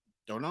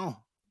 Don't know.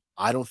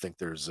 I don't think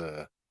there's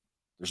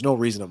no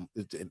reason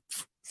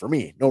for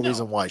me,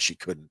 reason why she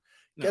couldn't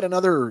get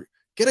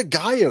a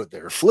guy out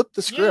there, flip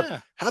the script,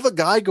 have a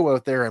guy go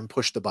out there and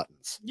push the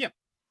buttons. Yep.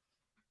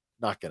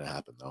 Not going to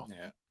happen though.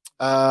 Yeah.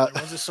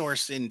 There was a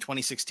source in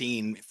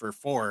 2016 for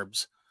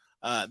Forbes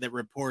that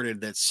reported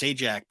that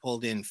Sajak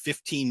pulled in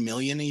 $15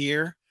 million a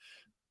year.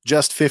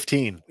 Just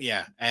 15.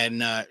 Yeah.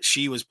 And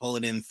she was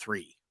pulling in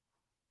 3.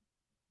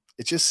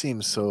 It just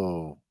seems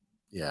so.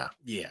 Yeah.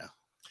 Yeah.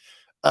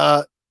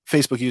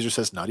 Facebook user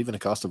says not even a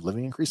cost of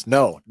living increase.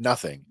 No,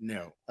 nothing.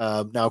 No.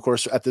 Now, of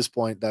course, at this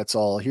point, that's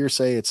all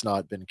hearsay. It's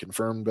not been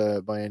confirmed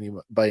by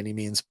any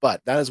means,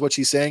 but that is what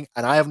she's saying,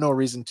 and I have no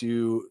reason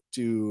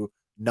to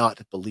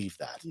not believe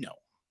that. No,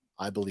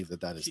 I believe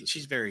that is.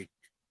 She's very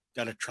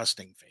got a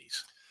trusting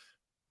face.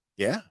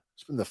 Yeah,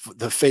 it's been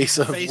the face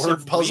of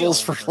word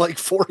puzzles for like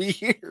 40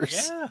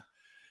 years.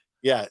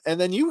 Yeah. And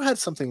then you had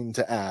something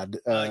to add.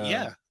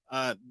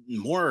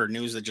 More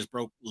news that just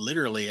broke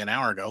literally an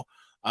hour ago.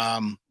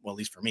 Well, at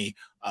least for me,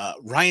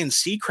 Ryan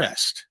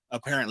Seacrest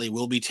apparently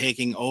will be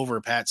taking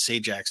over Pat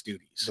Sajak's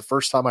duties. The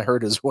first time I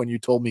heard is when you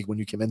told me when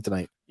you came in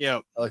tonight. Yeah.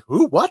 I'm like,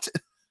 who? What?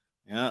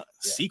 Yeah.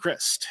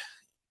 Seacrest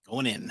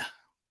going in.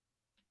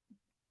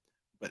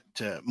 But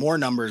more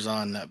numbers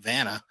on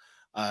Vanna,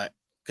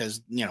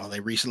 because, they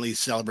recently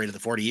celebrated the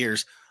 40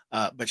 years,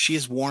 but she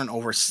has worn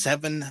over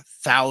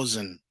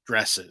 7,000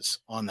 dresses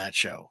on that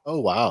show. Oh,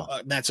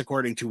 wow. That's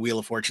according to Wheel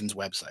of Fortune's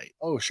website.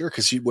 Oh, sure.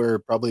 Because she'd wear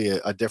probably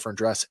a different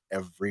dress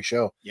every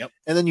show. Yep.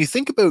 And then you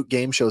think about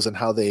game shows and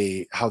how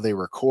they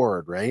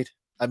record, right?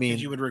 I mean,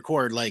 you would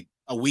record like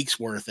a week's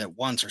worth at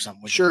once or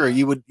something. Sure.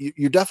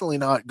 You're definitely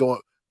not going.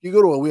 You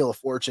go to a Wheel of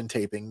Fortune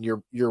taping,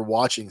 you're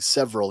watching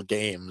several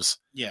games.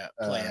 Yeah.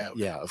 Play out.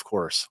 Yeah, of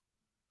course.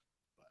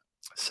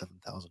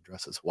 7,000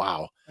 dresses.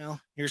 Wow.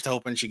 Well, here's to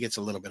hoping she gets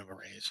a little bit of a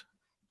raise.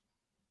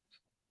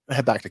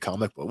 Head back to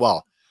comic book.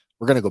 Well,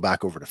 we're going to go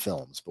back over to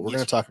films, but we're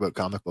going to talk about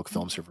comic book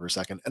films here for a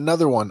second.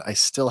 Another one, I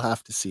still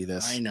have to see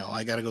this. I know.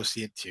 I got to go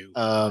see it too.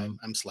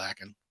 I'm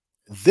slacking.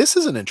 This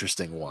is an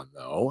interesting one,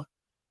 though.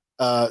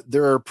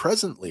 There are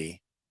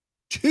presently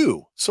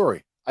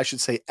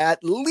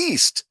at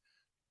least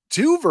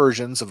 2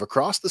 versions of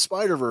Across the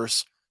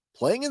Spider-Verse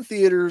playing in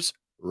theaters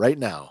right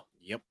now.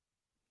 Yep.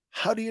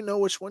 How do you know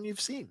which one you've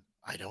seen?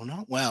 I don't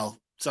know. Well,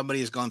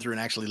 somebody has gone through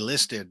and actually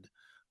listed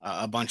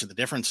a bunch of the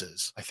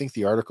differences. I think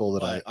the article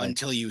that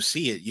until you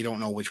see it, you don't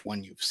know which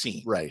one you've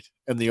seen. Right.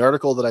 And the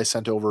article that I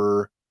sent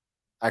over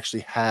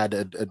actually had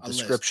a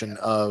description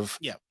of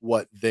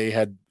what they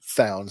had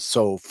found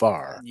so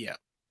far. Yeah.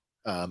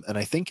 And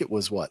I think it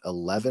was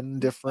 11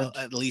 different,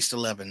 at least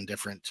 11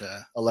 different,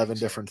 11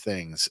 different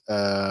things.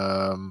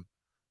 And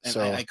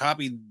so I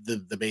copied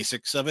the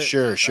basics of it.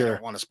 Sure. I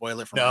don't want to spoil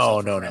it for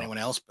myself or for anyone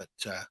else, but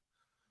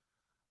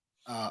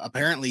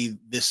apparently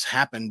this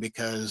happened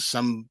because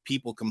some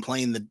people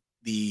complained that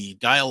the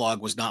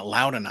dialogue was not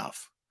loud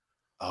enough.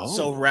 Oh.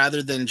 So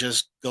rather than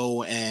just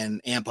go and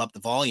amp up the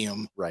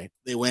volume, right,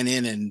 they went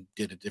in and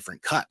did a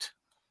different cut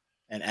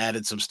and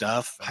added some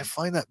stuff. I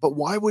find that, but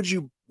why would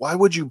you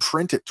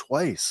print it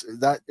twice?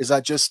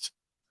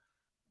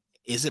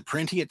 Is it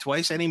printing it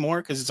twice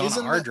anymore? Because it's on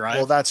a hard drive.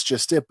 Well, that's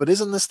just it. But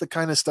isn't this the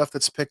kind of stuff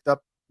that's picked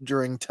up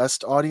during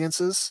test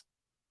audiences?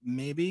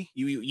 Maybe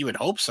you would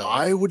hope so.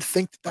 I would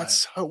think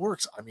that's how it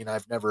works. I mean,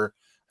 I've never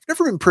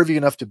been privy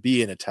enough to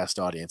be in a test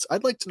audience.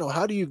 I'd like to know,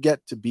 how do you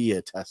get to be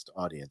a test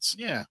audience?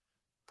 Yeah.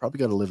 Probably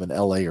got to live in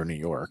LA or New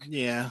York.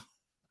 Yeah.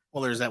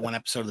 Well, there's that one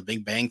episode of The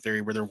Big Bang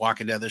Theory where they're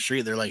walking down the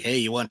street. They're like, "Hey,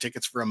 you want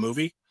tickets for a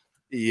movie?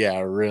 Yeah,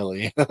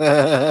 really.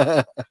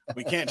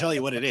 We can't tell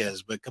you what it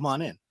is, but come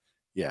on in."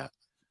 Yeah,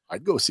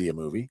 I'd go see a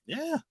movie,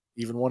 Yeah.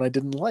 even one I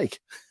didn't like.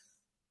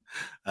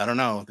 I don't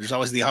know. There's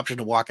always the option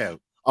to walk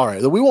out. All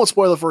right, we won't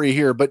spoil it for you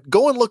here, but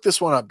go and look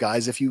this one up,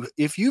 guys. If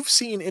you've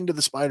seen Into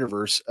the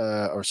Spider-Verse,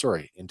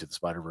 Into the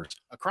Spider-Verse,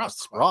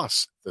 Across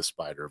the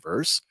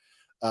Spider-Verse,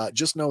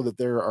 just know that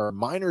there are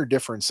minor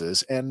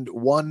differences and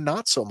one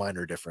not so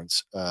minor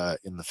difference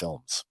in the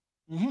films.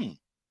 Mm-hmm.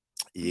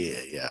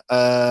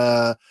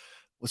 Yeah.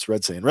 What's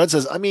Red saying? Red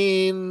says, I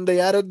mean, they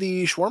added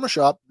the shawarma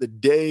shop the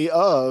day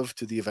of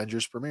to the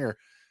Avengers premiere.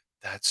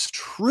 That's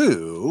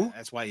true.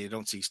 That's why you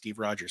don't see Steve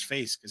Rogers'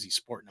 face, because he's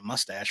sporting a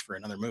mustache for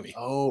another movie.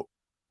 Oh,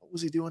 what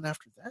was he doing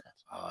after that?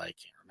 Oh, I can't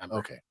remember.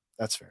 Okay,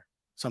 that's fair.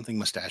 Something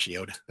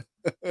mustachioed.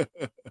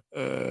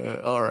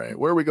 All right,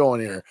 where are we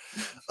going here?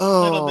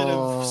 A little bit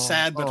of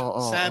sad,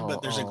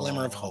 but there's a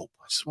glimmer of hope.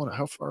 I just want to.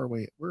 How far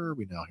away? Where are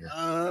we now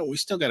here? We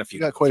still got a few.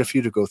 We got quite a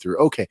few to go through.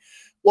 Okay,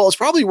 well, it's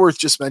probably worth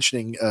just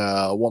mentioning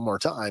one more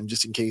time,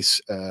 just in case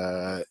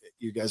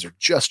you guys are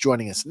just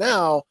joining us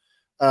now.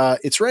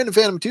 It's Random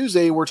Fandom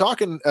Tuesday. We're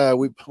talking.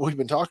 We've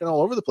been talking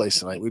all over the place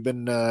tonight. We've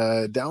been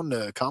down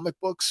to comic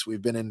books.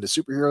 We've been into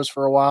superheroes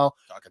for a while.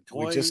 Talking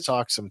toys. We just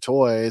talked some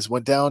toys.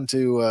 Went down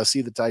to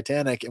see the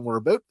Titanic, and we're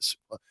about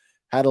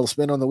had a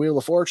spin on the Wheel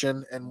of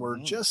Fortune, and we're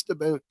just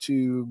about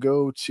to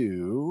go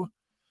to.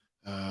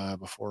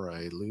 Before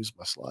I lose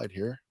my slide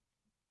here,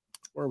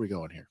 where are we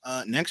going here?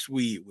 Next,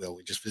 we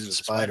just visited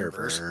the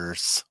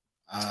Spider-Verse.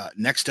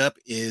 Next up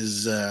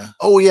is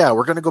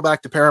we're gonna go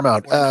back to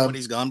Paramount. What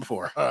he's gone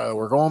before.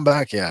 We're going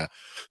back,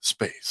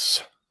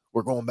 space.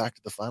 We're going back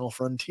to the Final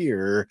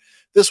Frontier.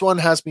 This one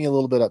has me a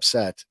little bit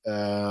upset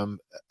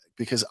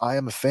because I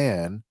am a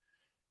fan.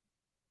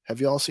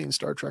 Have you all seen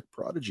Star Trek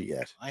Prodigy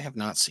yet? I have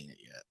not seen it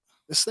yet.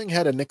 This thing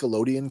had a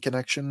Nickelodeon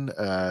connection,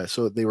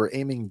 so they were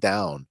aiming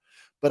down.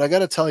 But I got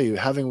to tell you,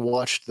 having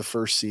watched the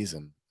first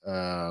season,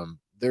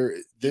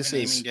 this is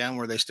aiming down.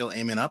 Were they still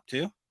aiming up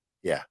too?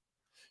 Yeah.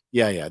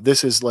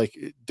 This is like,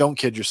 don't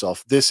kid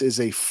yourself. This is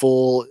a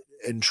full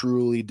and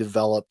truly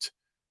developed,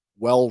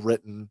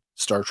 well-written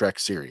Star Trek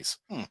series.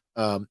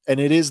 And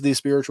it is the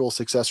spiritual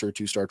successor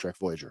to Star Trek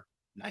Voyager.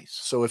 Nice.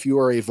 So if you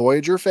are a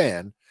Voyager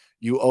fan,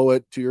 you owe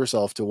it to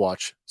yourself to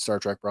watch Star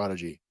Trek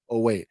Prodigy.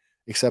 Oh, wait,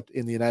 except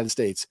in the United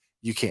States,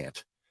 you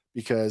can't.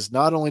 Because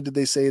not only did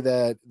they say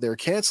that they're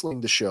canceling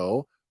the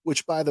show,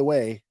 which, by the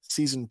way,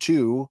 season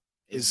 2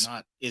 is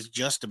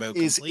just about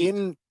is complete.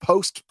 In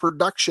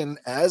post-production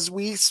as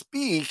we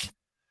speak.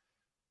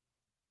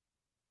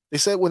 They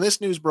said when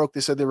this news broke,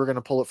 they said they were going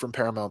to pull it from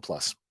Paramount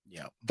Plus.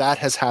 Yeah, that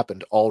has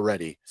happened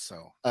already.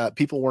 So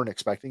people weren't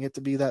expecting it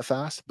to be that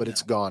fast, but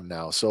it's gone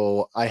now.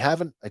 So I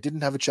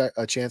didn't have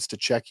a chance to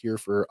check here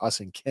for us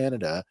in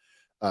Canada.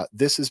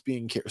 This is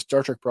being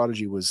Star Trek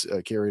Prodigy was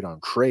carried on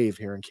Crave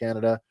here in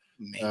Canada.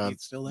 Maybe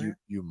it's still there.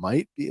 You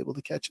might be able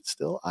to catch it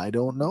still. I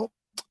don't know.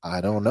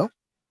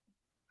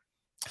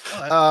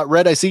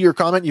 Red, I see your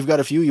comment. You've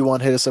got a few you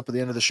want to hit us up at the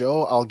end of the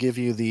show. I'll give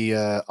you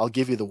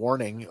the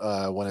warning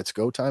when it's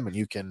go time, and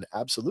you can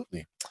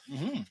absolutely.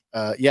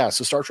 So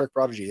Star Trek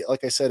Prodigy,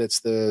 like I said, it's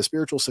the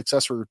spiritual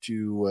successor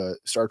to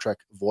Star Trek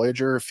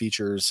Voyager. It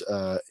features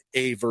a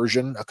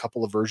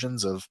couple of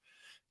versions of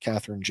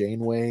Catherine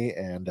Janeway,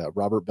 and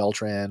Robert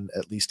Beltran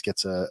at least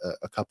gets a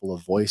couple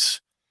of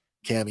voice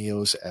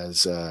cameos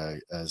as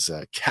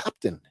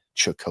Captain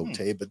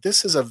Chakotay. But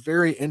this is a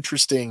very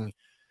interesting.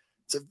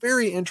 It's a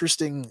very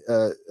interesting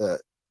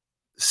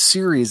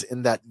series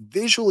in that,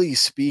 visually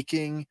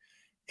speaking,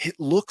 it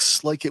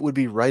looks like it would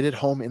be right at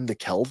home in the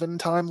Kelvin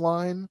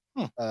timeline.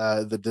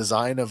 The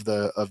design of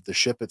the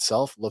ship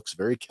itself looks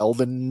very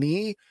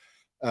Kelvin-y,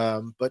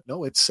 but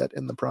no, it's set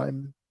in the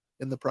prime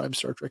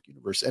Star Trek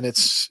universe, and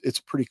it's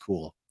pretty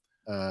cool.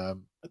 But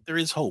there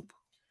is hope.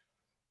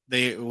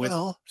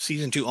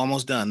 Season 2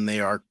 almost done,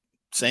 they are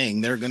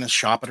saying they're going to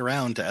shop it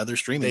around to other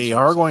streaming. They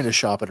are going to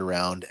shop it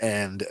around,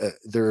 and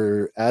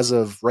as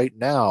of right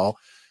now,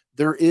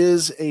 there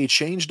is a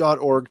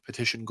change.org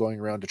petition going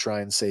around to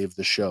try and save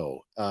the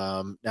show.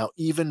 Now,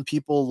 even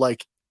people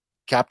like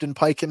Captain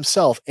Pike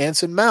himself,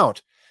 Anson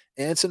Mount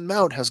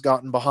has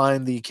gotten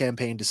behind the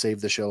campaign to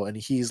save the show, and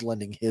he's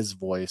lending his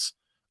voice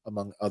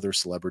among other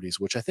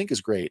celebrities, which I think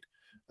is great,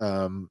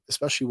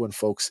 especially when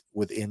folks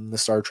within the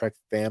Star Trek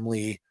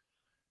family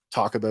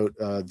talk about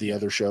the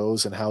other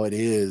shows and how it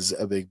is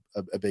a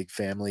big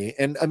family.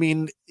 And I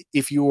mean,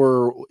 if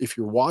you're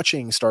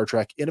watching Star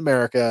Trek in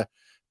America,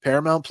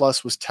 Paramount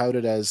Plus was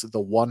touted as the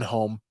one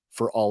home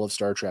for all of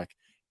Star Trek.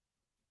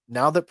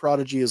 Now that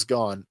Prodigy is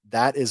gone,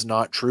 that is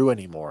not true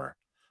anymore.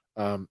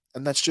 And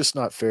that's just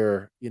not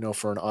fair,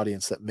 for an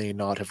audience that may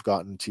not have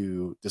gotten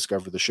to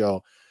discover the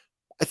show.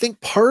 I think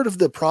part of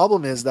the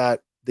problem is that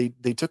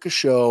they took a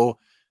show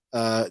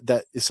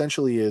that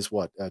essentially is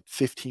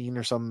 15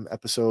 or some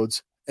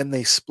episodes, and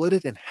they split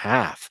it in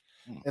half.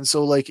 And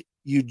so like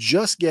you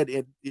just get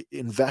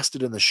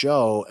invested in the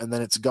show, and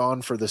then it's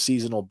gone for the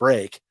seasonal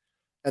break.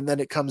 and then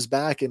it comes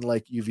back and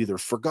like you've either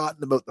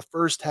forgotten about the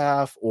first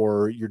half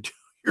or you're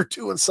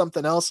doing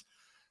something else.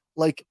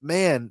 Like,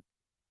 man,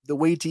 the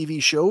way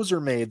TV shows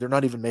are made, they're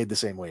not even made the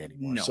same way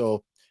anymore. No.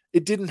 So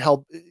it didn't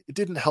help. It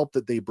didn't help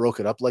that they broke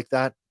it up like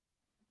that.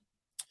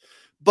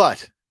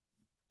 But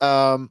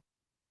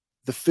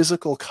the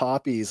physical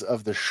copies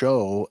of the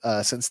show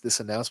since this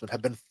announcement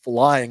have been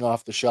flying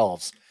off the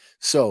shelves.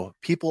 So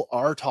people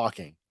are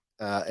talking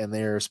and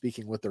they're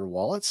speaking with their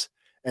wallets,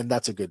 and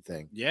that's a good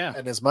thing. Yeah.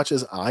 And as much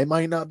as I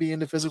might not be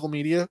into physical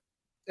media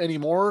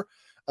anymore,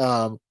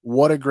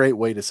 what a great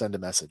way to send a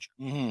message.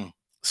 Mm-hmm.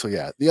 So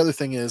yeah, the other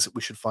thing is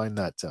we should find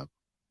that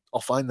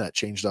I'll find that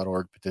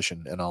change.org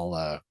petition and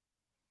I'll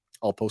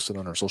post it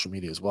on our social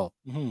media as well.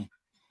 Mm-hmm.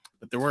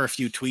 But there were a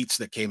few tweets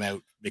that came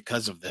out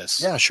because of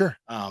this. Yeah, sure.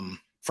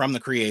 From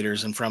the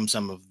creators and from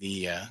some of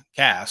the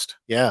cast.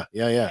 Yeah.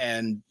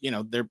 And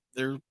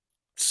they're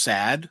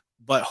sad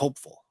but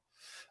hopeful.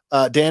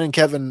 Dan and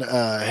Kevin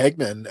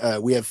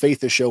Hegman, we have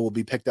faith this show will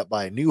be picked up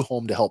by a new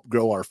home to help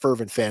grow our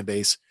fervent fan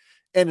base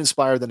and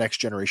inspire the next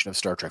generation of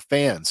Star Trek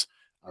fans.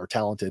 Our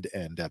talented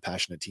and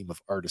passionate team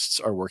of artists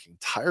are working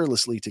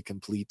tirelessly to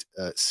complete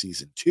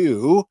season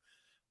 2.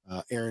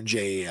 Aaron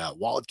J.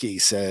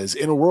 Waltke says,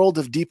 in a world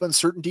of deep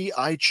uncertainty,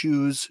 I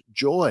choose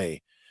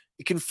joy.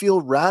 It can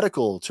feel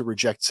radical to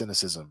reject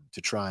cynicism, to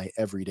try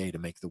every day to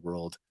make the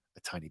world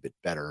a tiny bit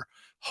better.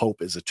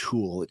 Hope is a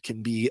tool. It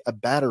can be a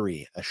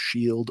battery, a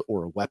shield,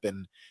 or a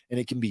weapon, and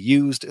it can be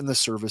used in the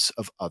service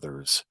of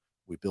others.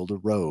 We build a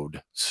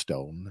road,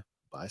 stone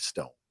by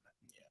stone.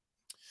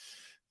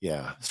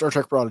 Yeah. Star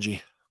Trek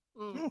Prodigy.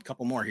 A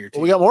couple more here, too.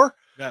 Oh, we got more?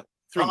 We got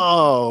 3 more.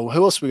 Oh,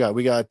 who else we got?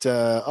 We got,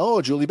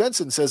 Julie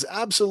Benson says,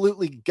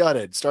 absolutely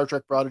gutted. Star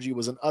Trek Prodigy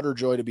was an utter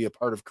joy to be a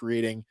part of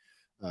creating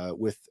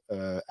with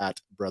at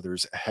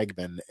Brothers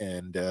Hegman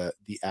and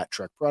the at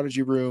Trek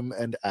Prodigy Room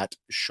and at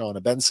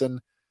Shauna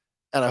Benson.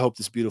 And I hope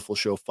this beautiful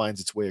show finds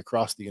its way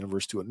across the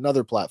universe to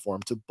another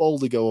platform to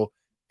boldly go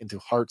into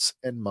hearts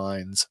and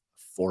minds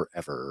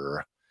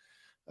forever.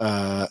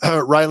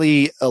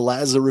 Riley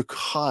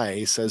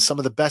Lazarukai says, some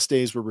of the best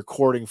days were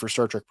recording for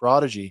Star Trek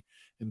Prodigy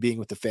and being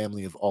with the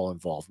family of all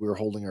involved. We were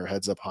holding our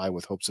heads up high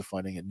with hopes of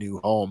finding a new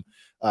home.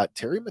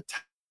 Terry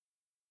Metalis.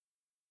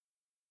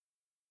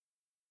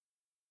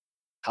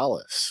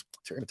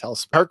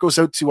 Heart goes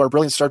out to our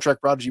brilliant Star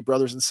Trek Prodigy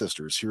brothers and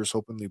sisters. Here's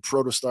hoping the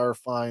Protostar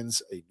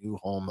finds a new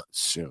home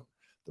soon.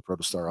 The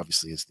Protostar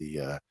obviously is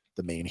the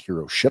main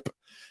hero ship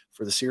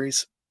for the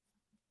series.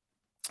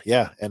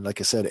 Yeah, and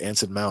like I said,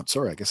 Anson Mount.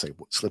 Sorry, I guess I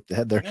slipped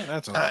ahead there. Yeah,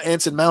 that's all right.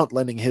 Anson Mount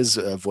lending his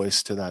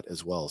voice to that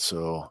as well.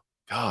 So,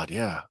 God,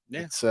 yeah.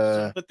 It's,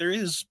 but there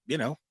is,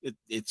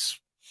 it's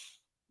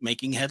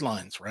making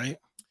headlines, right?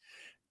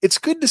 It's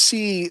good to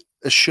see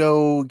a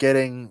show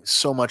getting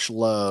so much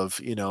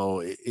love,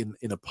 in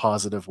a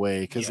positive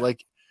way. Because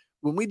like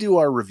when we do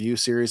our review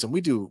series, and we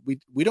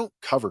haven't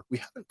covered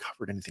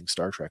anything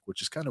Star Trek,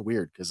 which is kind of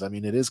weird because I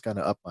mean it is kind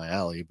of up my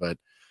alley. But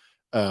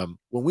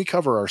when we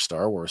cover our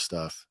Star Wars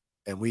stuff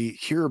and we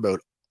hear about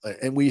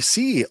and we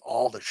see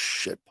all the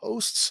shit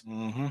posts,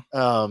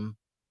 I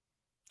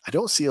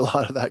don't see a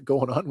lot of that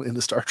going on in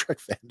the Star Trek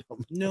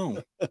fandom.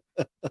 No,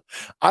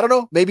 I don't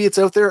know. Maybe it's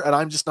out there and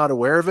I'm just not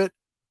aware of it.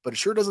 But it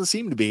sure doesn't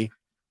seem to be.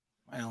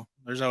 Well,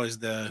 there's always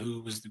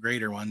who was the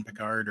greater one,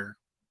 Picard or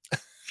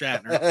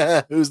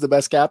Shatner. Who's the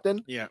best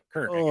captain? Yeah,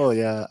 Kirk. Oh,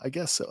 yeah, I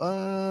guess so.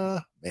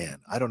 Man,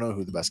 I don't know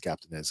who the best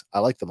captain is. I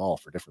like them all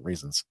for different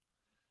reasons.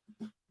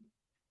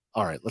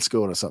 All right, let's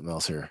go to something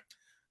else here.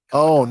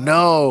 Oh,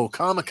 no,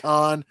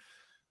 Comic-Con.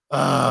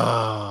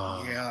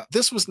 Yeah.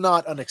 This was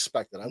not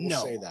unexpected. I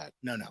will say that.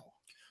 No.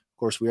 Of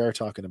course, we are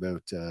talking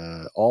about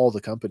all the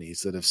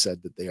companies that have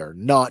said that they are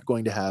not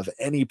going to have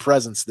any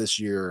presence this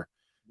year,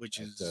 which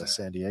is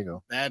San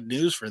Diego. Bad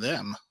news for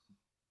them.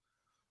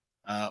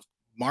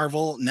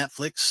 Marvel,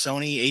 Netflix,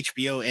 Sony,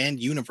 HBO, and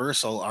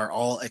Universal are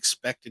all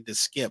expected to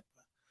skip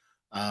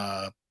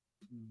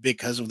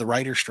because of the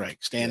writer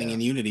strike, standing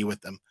in unity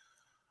with them.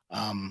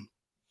 And,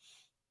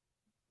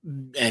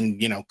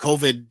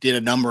 COVID did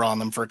a number on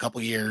them for a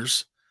couple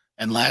years.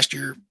 And last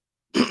year,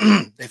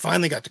 they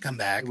finally got to come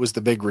back. It was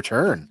the big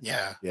return.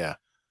 Yeah.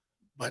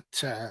 But,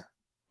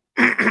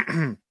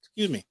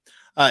 excuse me.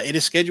 It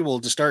is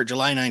scheduled to start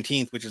July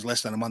 19th, which is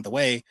less than a month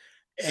away.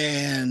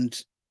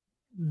 And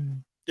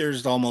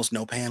there's almost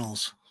no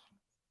panels.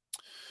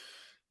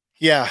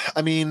 Yeah.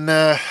 I mean,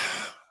 that's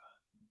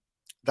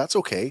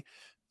okay.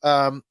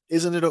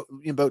 Isn't it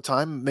about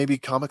time maybe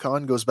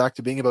Comic-Con goes back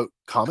to being about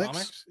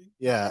comics?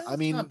 Yeah. I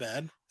mean, not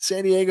bad.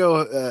 San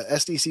Diego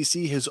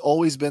SDCC has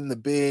always been the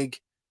big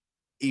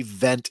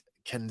event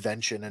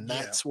convention, and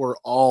that's where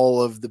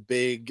all of the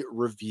big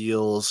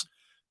reveals,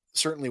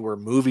 certainly where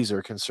movies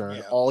are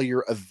concerned, all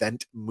your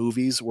event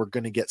movies were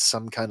going to get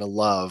some kind of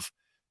love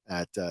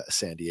at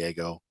San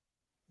Diego.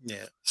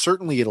 Yeah,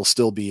 certainly it'll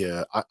still be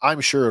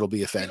I'm sure it'll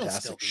be a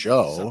fantastic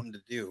show. Something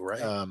to do,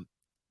 right?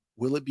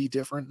 Will it be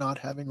different not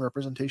having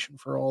representation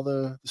for all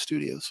the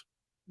studios?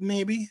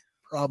 Maybe,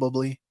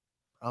 probably,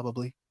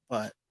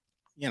 but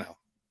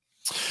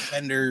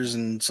vendors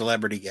and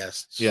celebrity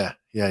guests. Yeah.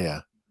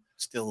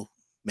 Still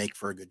make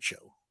for a good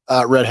show.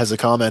 Red has a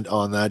comment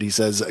on that. He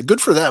says,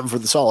 good for them for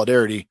the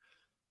solidarity,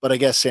 but I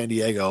guess San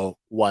Diego,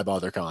 why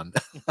bother con?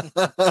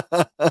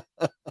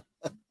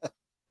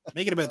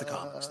 Make it about the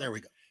comics. There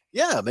we go.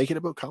 Yeah, make it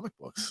about comic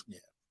books.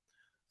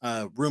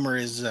 Yeah. Rumor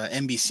is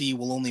NBC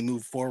will only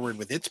move forward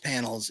with its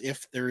panels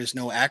if there is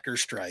no actor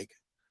strike.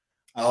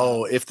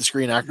 If the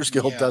Screen Actors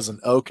Guild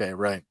doesn't. Okay,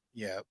 right.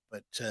 Yeah,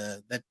 but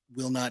that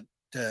will not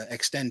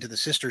extend to the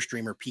sister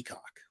streamer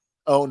Peacock.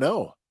 Oh,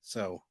 no.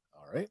 So,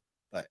 all right.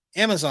 But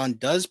Amazon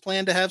does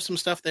plan to have some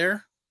stuff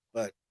there,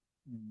 but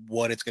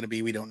what it's going to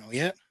be, we don't know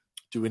yet.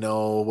 Do we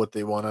know what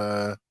they want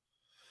to...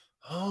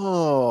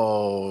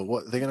 Oh,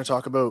 what they're going to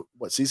talk about?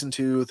 What, season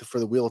 2 for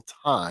the Wheel of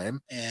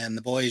Time? And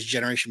The Boys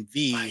Generation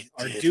V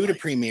are due to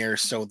premiere,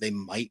 so they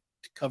might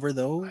cover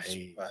those.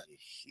 But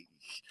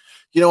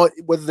you know what?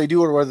 Whether they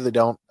do or whether they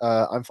don't,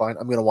 I'm fine.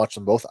 I'm going to watch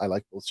them both. I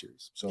like both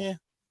series. So yeah.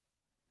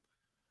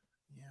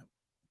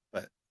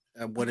 But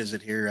what is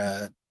it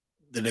here?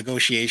 The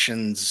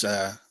negotiations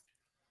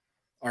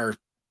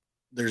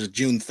there's a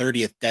June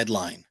 30th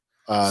deadline.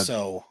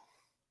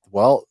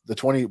 Well,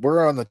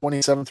 we're on the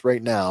 27th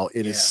right now.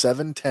 It is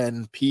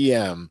 7:10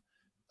 p.m.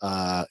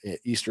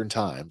 Eastern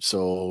time.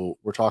 So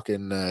we're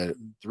talking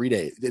 3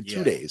 days,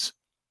 2 days.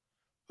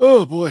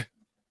 Oh boy.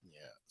 Yeah.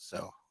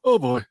 So. Oh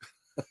boy.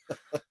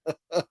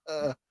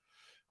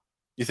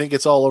 You think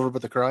it's all over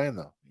but the crying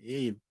though?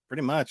 Yeah,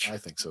 pretty much. I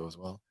think so as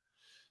well.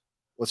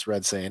 What's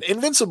Red saying?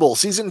 Invincible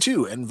season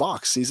 2 and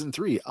Vox season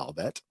 3. I'll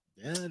bet.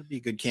 Yeah, it'd be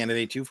a good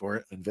candidate too for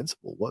it.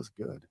 Invincible was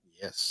good.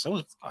 Yes, so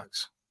was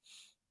Vox.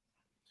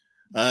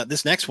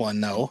 This next one,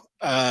 though,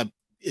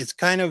 it's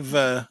kind of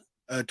a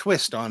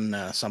twist on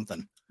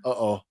something.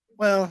 Uh-oh.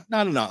 Well,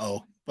 not an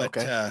uh-oh, but,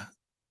 okay.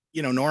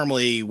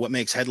 Normally what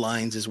makes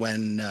headlines is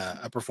when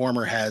a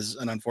performer has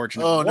an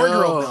unfortunate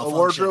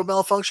wardrobe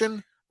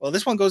malfunction. Well,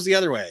 this one goes the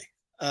other way.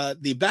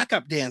 The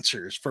backup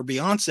dancers for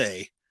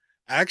Beyonce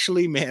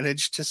actually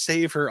managed to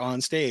save her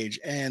on stage,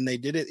 and they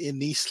did it in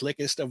the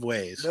slickest of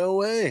ways. No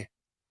way.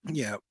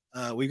 Yeah.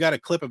 We've got a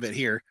clip of it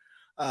here.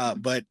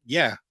 But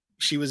yeah,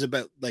 she was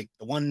about like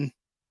the one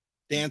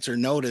dancer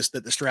noticed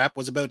that the strap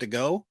was about to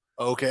go.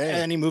 Okay.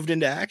 And he moved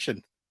into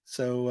action.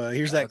 So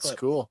here's that clip. That's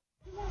cool.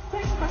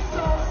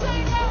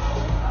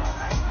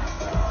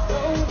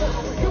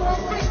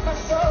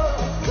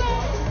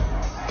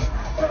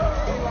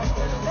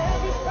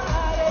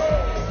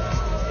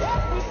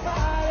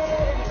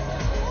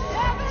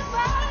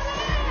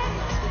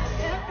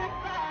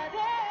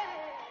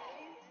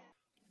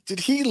 Did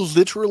he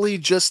literally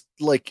just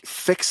like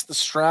fix the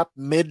strap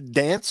mid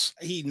dance?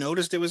 He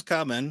noticed it was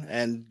coming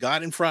and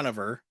got in front of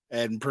her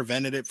and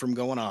prevented it from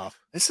going off.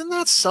 Isn't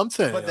that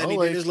something? But then he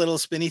did his little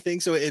spinny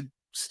thing, so it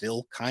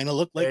still kind of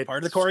looked like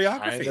part of the choreography.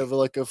 Kind of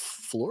like a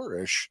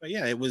flourish. But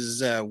yeah, it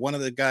was one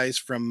of the guys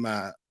from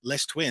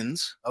Les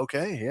Twins.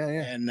 Okay, yeah.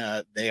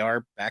 And they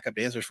are backup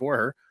dancers for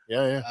her.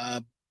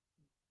 Yeah.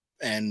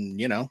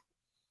 And,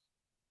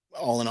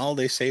 all in all,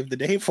 they saved the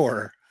day for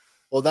her.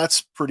 Well, that's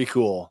pretty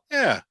cool.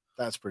 Yeah.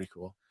 That's pretty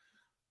cool.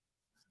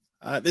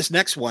 This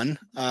next one,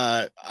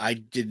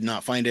 I did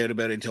not find out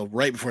about it until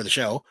right before the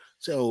show.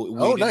 So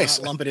we did not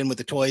lump it in with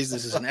the toys.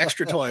 This is an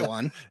extra toy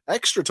one.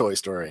 Extra toy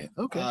story.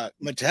 Okay.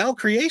 Mattel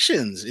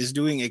Creations is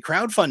doing a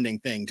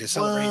crowdfunding thing to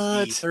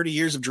celebrate the 30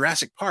 years of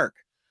Jurassic Park.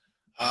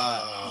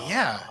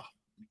 Yeah.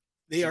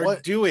 They are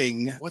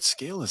doing... What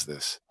scale is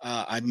this?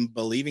 I'm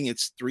believing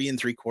it's 3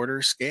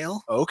 3/4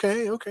 scale.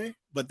 Okay.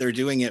 But they're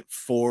doing it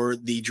for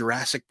the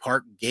Jurassic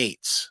Park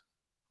gates.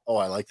 Oh,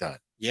 I like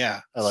that.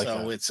 Yeah. I like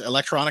that. So it's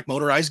electronic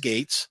motorized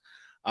gates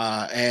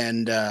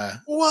and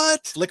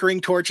flickering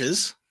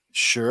torches.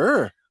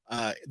 Sure.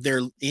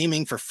 They're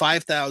aiming for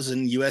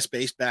 5,000 US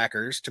based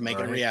backers to make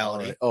it a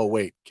reality. Right. Oh,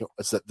 wait.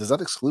 Does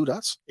that exclude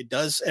us? It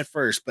does at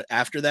first, but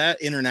after that,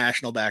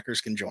 international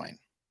backers can join.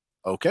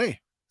 Okay.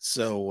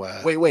 So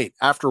wait.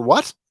 After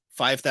what?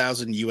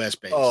 5,000 US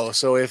based. Oh,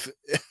 so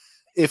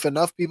if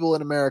enough people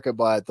in America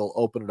buy it, they'll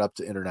open it up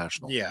to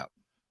international. Yeah.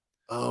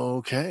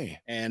 Okay.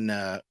 And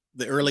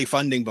the early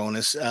funding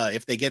bonus,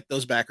 if they get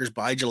those backers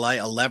by July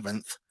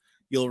 11th,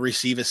 you'll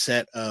receive a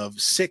set of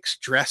 6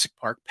 Jurassic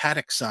Park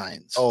paddock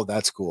signs. Oh,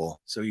 that's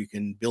cool. So you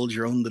can build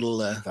your own little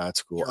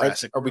that's cool.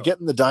 Are we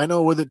getting the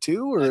dino with it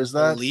too, or is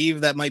that? I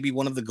believe that might be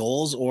one of the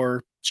goals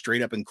or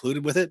straight up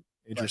included with it.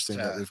 Interesting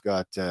that we've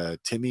got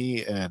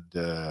Timmy and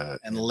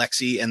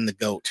Lexi and the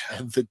goat.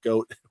 And the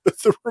goat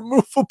with the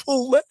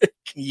removable leg.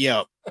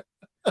 Yep.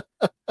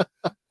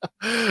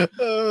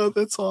 Oh,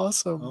 that's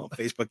awesome. Oh,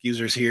 Facebook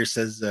users here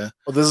says well,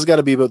 this has got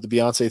to be about the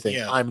Beyonce thing.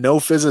 Yeah. I'm no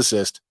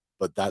physicist,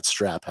 but that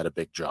strap had a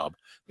big job.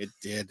 It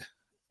did.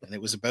 And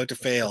it was about to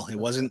fail. It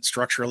wasn't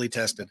structurally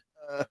tested.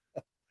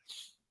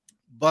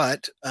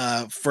 But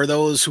for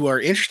those who are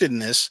interested in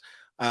this,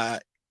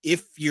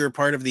 if you're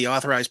part of the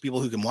authorized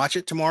people who can watch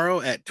it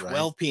tomorrow at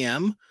 12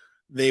 p.m.,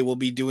 they will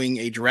be doing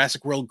a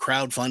Jurassic World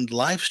crowdfund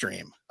live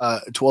stream.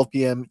 12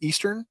 p.m.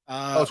 Eastern?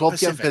 12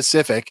 p.m.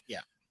 Pacific.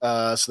 Yeah.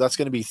 So that's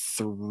going to be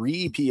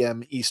 3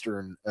 p.m.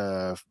 Eastern.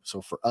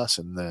 So for us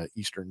in the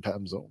Eastern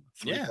time zone,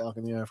 3 o'clock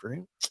in the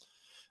afternoon.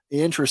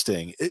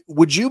 Interesting.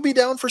 Would you be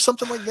down for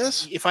something like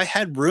this? If I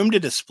had room to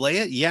display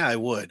it, yeah, I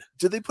would.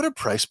 Did they put a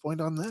price point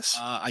on this?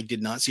 I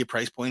did not see a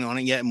price point on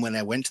it yet. And when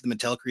I went to the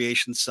Mattel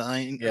Creations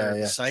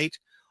site,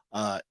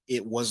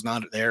 it was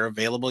not there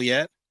available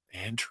yet.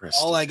 Interesting.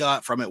 All I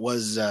got from it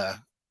was the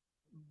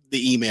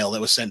email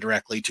that was sent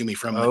directly to me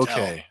from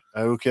Mattel.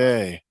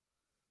 Okay.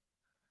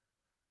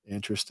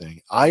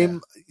 Interesting.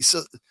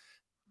 So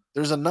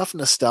there's enough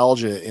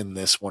nostalgia in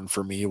this one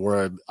for me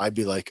where I'd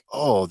be like,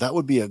 oh, that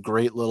would be a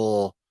great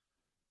little,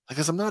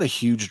 because I'm not a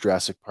huge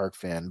Jurassic Park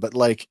fan, but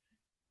like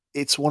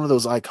it's one of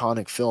those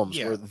iconic films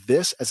where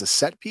this as a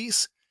set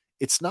piece,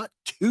 it's not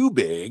too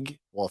big.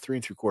 Well, 3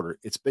 3/4,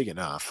 it's big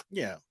enough.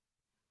 Yeah.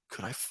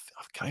 Can I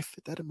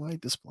fit that in my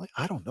display?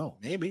 I don't know.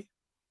 Maybe.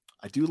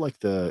 I do like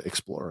the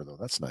Explorer though.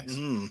 That's nice.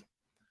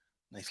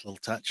 Nice little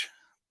touch.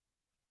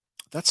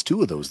 That's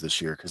 2 of those this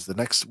year because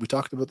we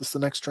talked about this. The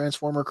next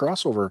Transformer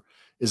crossover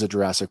is a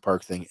Jurassic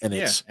Park thing, and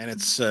it's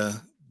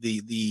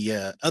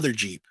the other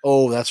Jeep.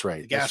 Oh, that's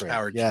right. Gas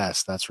powered.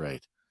 Yes, that's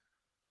right.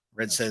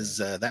 Red says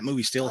that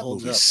movie still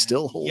holds up.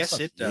 Still holds yes, up.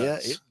 Yes, it does. Yeah,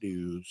 it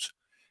does.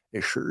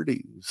 It sure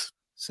does.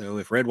 So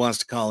if Red wants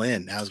to call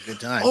in, now's a good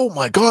time. Oh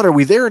my God, are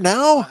we there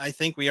now? I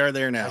think we are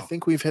there now. I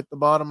think we've hit the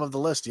bottom of the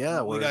list.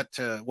 Yeah, we got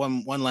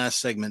one last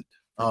segment.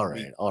 All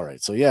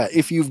right. So yeah,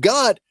 if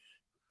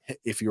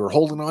you're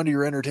holding on to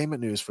your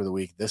entertainment news for the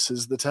week, this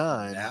is the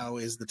time. Now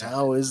is the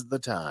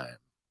time.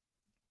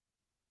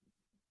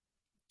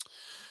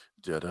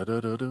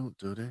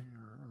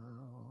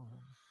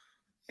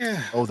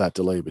 Yeah. Oh, that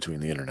delay between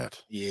the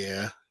internet.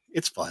 Yeah,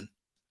 it's fun.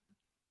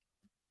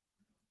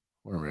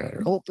 Where are we at?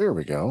 Oh, there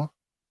we go.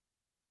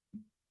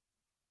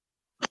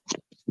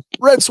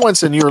 Red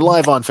Swenson, you're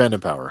live on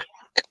Fandom Power.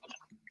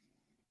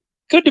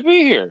 Good to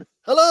be here.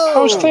 Hello.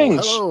 How's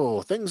things?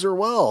 Hello. Things are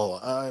well.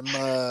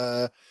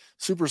 I'm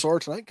super sore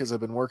tonight because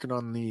I've been working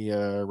on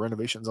the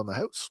renovations on the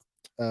house.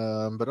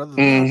 But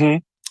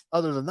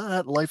other than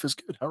that, life is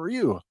good. How are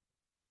you?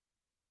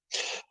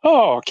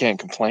 Oh, I can't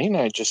complain.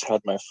 I just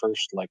had my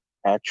first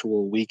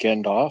actual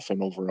weekend off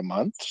in over a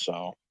month,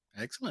 so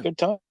excellent. Good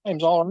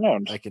times all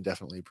around. I can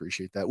definitely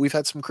appreciate that. We've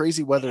had some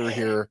crazy weather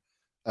here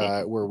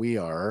where we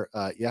are.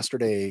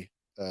 Yesterday,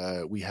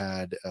 we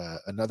had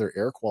another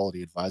air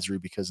quality advisory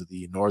because of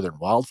the northern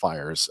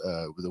wildfires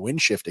with the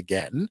wind shift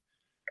again.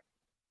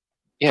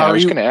 Yeah, I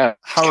was going to ask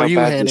how are you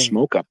bad handling the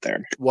smoke up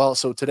there? Well,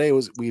 so today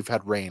we've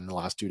had rain the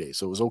last 2 days,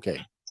 so it was okay.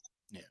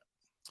 Yeah.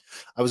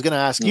 I was going to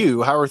ask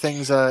you, how are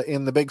things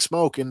in the big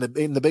smoke in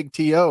the big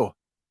TO?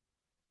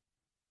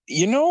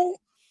 You know,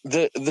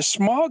 the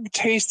smog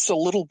tastes a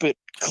little bit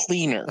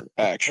cleaner,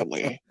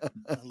 actually.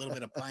 A little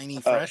bit of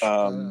piney fresh.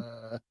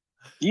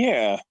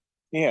 Yeah,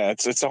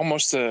 it's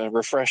almost a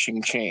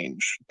refreshing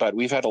change. But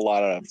we've had a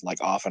lot of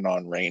off and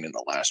on rain in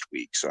the last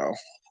week, so.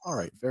 All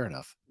right, fair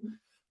enough.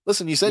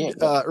 Listen, you said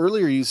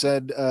earlier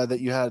that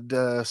you had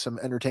some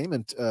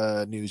entertainment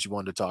news you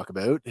wanted to talk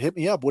about. Hit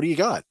me up. What do you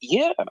got?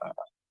 Yeah,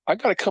 I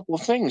got a couple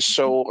of things.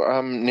 So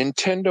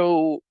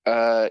Nintendo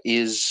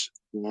is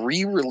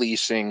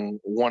re-releasing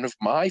one of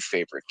my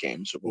favorite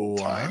games of all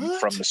time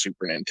from the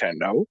Super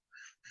Nintendo.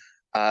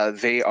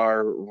 They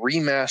are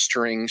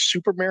remastering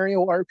Super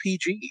Mario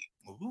RPG.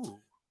 Ooh.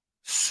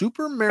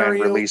 Super Mario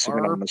and releasing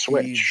RPG. It on the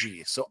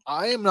Switch. So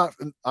I'm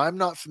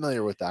not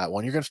familiar with that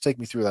one. You're going to take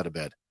me through that a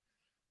bit.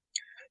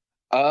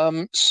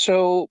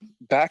 So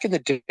back in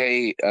the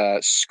day,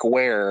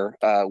 Square,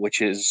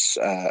 which is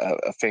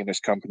a famous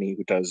company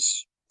who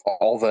does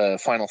all the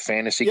Final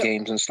Fantasy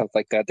games and stuff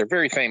like that, they're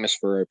very famous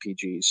for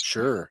RPGs.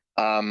 Sure.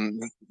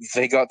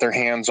 They got their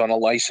hands on a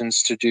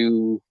license to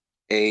do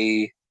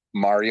a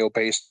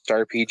Mario-based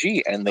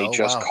RPG, and they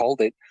called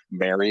it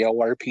Mario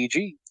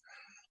RPG.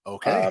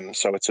 Okay.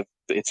 So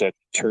it's a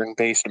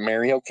turn-based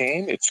Mario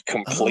game. It's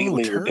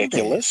completely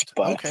ridiculous,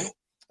 but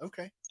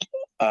okay.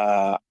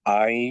 I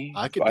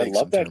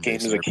love that game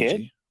as a RPG.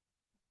 kid.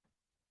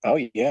 Oh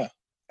yeah,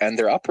 and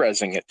they're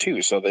up-resing it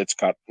too, so it's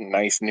got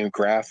nice new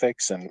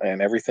graphics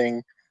and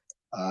everything.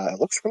 It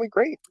looks really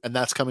great. And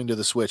that's coming to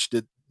the Switch.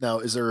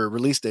 Is there a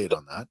release date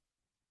on that?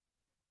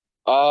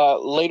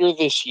 Later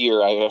this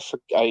year.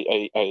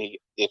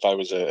 If I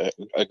was a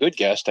good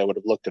guest, I would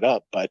have looked it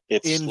up, but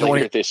it's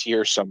later this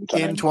year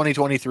sometime in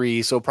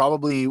 2023. So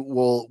probably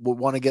we'll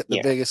want to get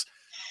the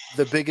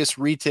biggest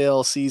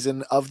retail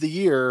season of the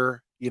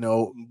year.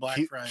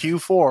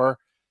 Q4.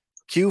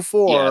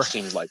 Yeah,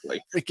 seems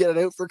likely. Get it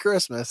out for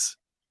Christmas.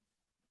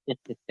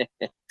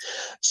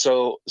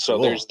 So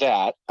cool. There's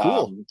that.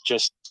 Cool.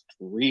 Just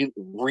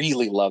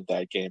really love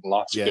that game.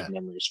 Lots of good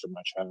memories from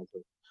my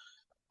childhood.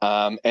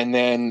 And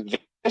then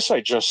this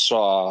I just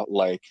saw,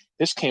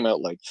 this came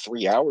out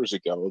 3 hours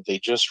ago. They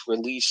just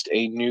released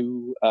a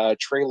new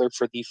trailer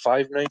for the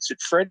Five Nights at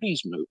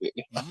Freddy's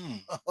movie.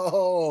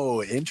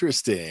 Oh,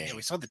 interesting. Yeah,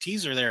 we saw the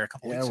teaser there a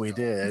couple weeks ago. Yeah, we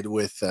did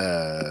with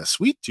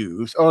Sweet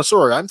Tooth. Oh,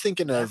 sorry, I'm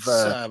thinking of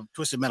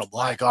Twisted Metal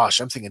Black. My gosh,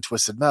 I'm thinking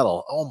Twisted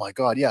Metal. Oh my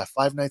God, yeah,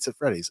 Five Nights at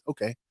Freddy's.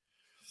 Okay.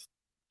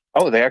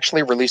 Oh, they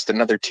actually released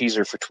another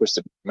teaser for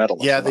Twisted Metal.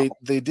 Yeah,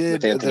 they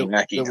did. With Anthony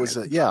Mackie.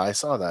 I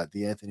saw that,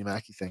 the Anthony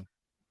Mackie thing.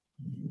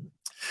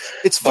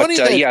 It's funny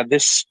But that yeah,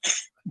 this.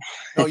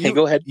 no, you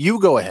Go ahead. You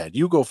go ahead.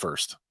 You go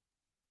first.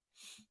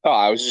 Oh,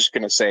 I was just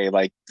gonna say,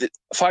 like,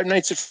 Five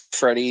Nights at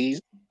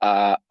Freddy's.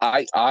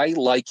 I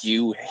like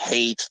you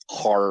hate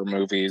horror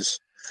movies,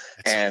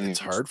 and It's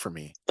hard for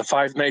me. the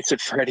Five Nights at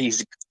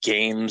Freddy's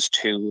games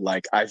too.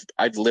 Like,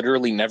 I've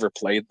literally never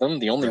played them.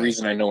 The only Right.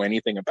 reason I know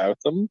anything about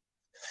them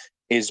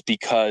is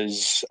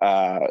because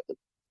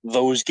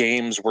those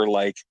games were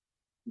like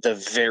the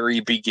very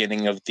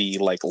beginning of the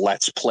like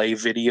Let's Play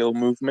video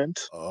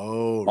movement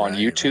Oh, on right,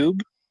 YouTube.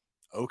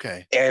 right.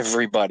 Okay.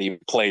 Everybody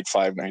played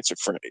Five Nights at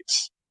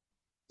Freddy's.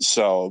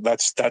 So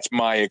that's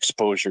my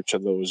exposure to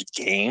those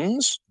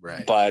games.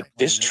 Right. But right.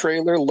 this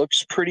trailer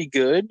looks pretty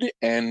good,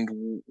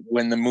 and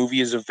when the movie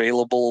is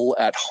available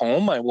at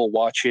home, I will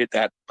watch it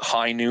at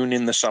high noon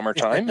in the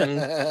summertime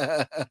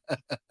and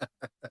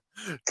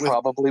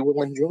probably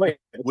will enjoy it.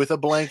 With a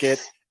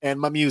blanket and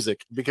my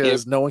music,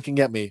 because no one can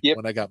get me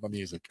when I got my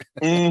music.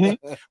 Mhm.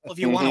 Well, if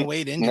you want to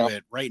wade into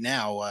it right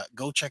now,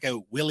 go check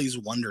out Willy's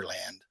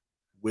Wonderland.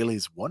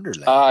 Willy's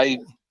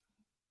Wonderland.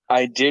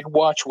 I did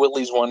watch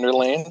Willy's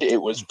Wonderland.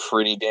 It was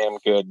pretty damn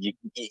good. You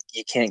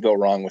can't go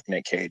wrong with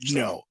Nick Cage.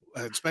 No,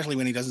 especially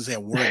when he doesn't say a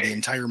word the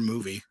entire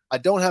movie. I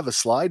don't have a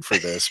slide for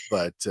this,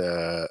 but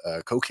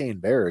Cocaine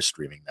Bear is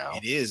streaming now.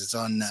 It is. It's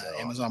on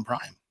Amazon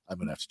Prime. I'm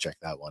gonna have to check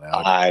that one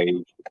out.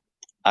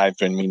 I've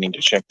been meaning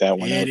to check that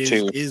one out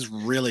too. It is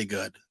really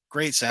good.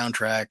 Great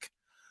soundtrack.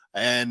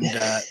 And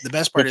the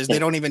best part is they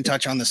don't even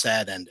touch on the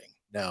sad ending.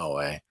 No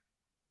way.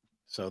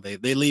 So they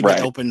leave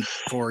it open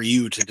for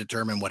you to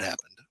determine what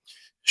happened.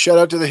 Shout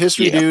out to the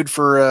History Dude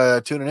for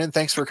tuning in.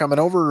 Thanks for coming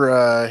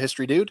over,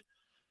 History Dude.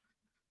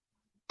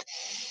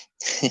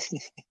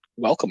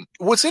 Welcome.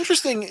 What's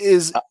interesting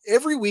is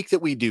every week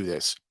that we do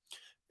this,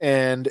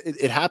 and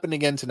it happened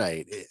again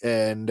tonight,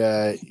 and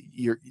the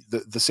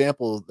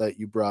sample that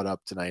you brought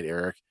up tonight,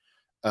 Eric,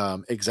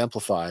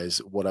 exemplifies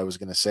what I was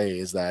going to say,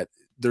 is that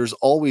there's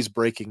always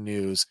breaking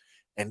news.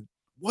 And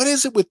what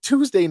is it with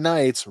Tuesday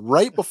nights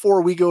right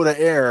before we go to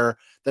air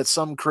that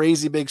some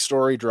crazy big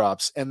story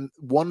drops? And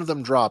one of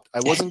them dropped. I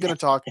wasn't going to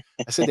talk.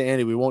 I said to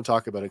Andy, we won't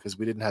talk about it because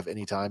we didn't have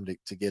any time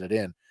to get it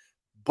in.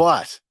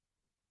 But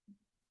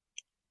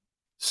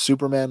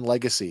Superman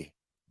Legacy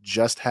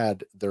just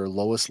had their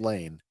Lois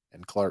Lane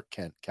and Clark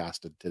Kent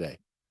casted today.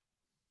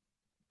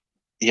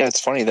 Yeah,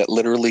 it's funny that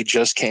literally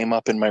just came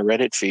up in my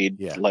Reddit feed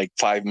like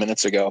 5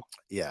 minutes ago.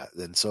 Yeah,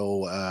 and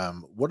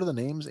so what are the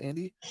names,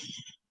 Andy?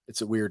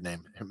 It's a weird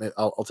name.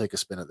 I'll take a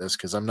spin at this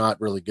because I'm not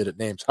really good at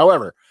names.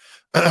 However,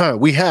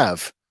 we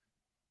have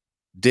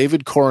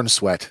David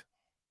Cornsweet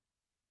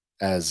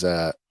as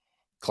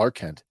Clark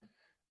Kent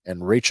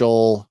and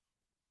Rachel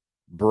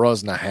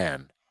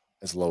Brosnahan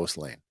as Lois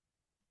Lane.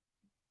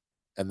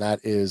 And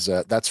that is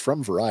that's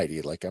from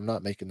Variety. Like, I'm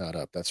not making that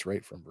up. That's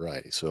right from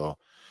Variety. So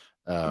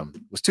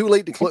it was too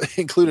late to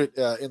include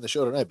it in the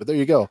show tonight, but there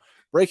you go.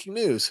 Breaking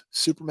news: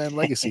 Superman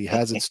Legacy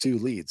has its two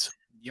leads.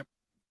 Yep.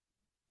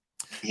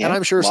 Yeah, and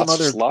I'm sure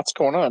lots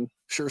going on.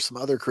 Sure, some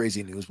other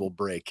crazy news will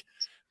break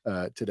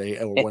today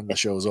or when the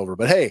show's over.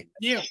 But hey,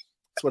 that's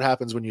what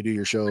happens when you do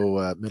your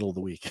show middle of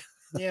the week.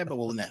 Yeah, but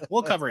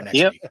we'll cover it next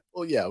week.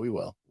 Well, yeah, we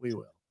will.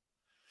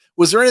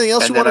 Was there anything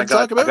else you wanted to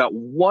talk about? I got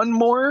one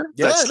more.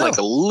 That's like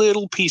a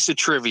little piece of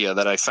trivia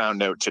that I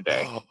found out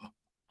today. Oh,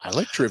 I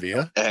like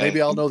trivia.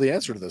 Maybe I'll know the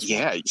answer to this.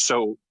 Yeah. One.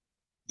 So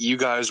you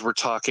guys were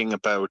talking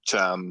about.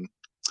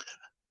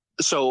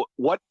 So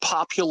what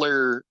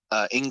popular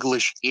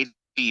English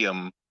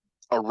idiom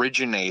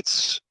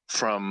originates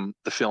from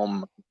the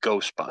film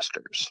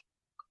Ghostbusters?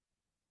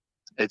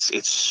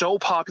 It's so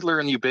popular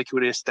and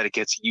ubiquitous that it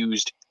gets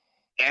used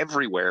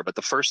everywhere, but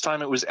the first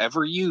time it was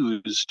ever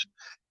used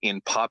in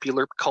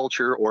popular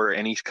culture or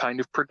any kind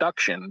of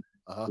production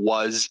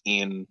was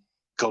in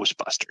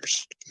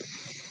Ghostbusters.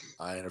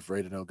 I ain't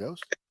afraid of no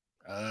ghost.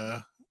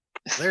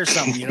 There's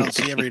something you don't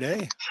see every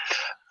day.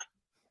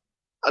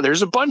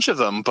 There's a bunch of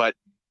them, but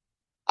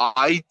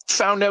I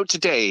found out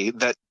today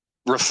that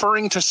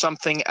referring to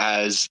something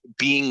as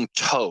being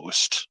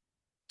toast.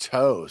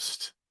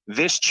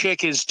 This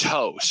chick is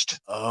toast.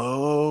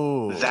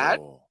 Oh. That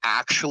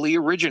actually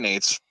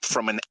originates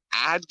from an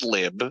ad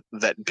lib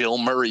that Bill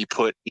Murray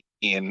put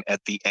in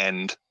at the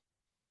end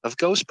of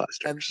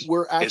Ghostbusters. And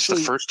it's the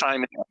first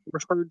time it's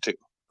referred to.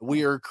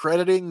 We are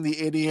crediting the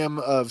idiom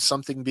of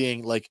something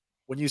being like,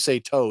 when you say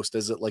toast,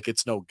 is it like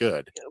it's no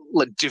good?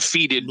 Like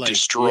defeated,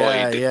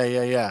 destroyed.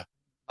 Yeah.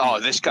 Oh,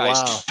 this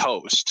guy's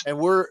toast. And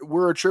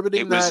we're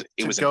attributing that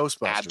to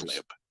Ghostbusters. Ad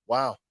lib.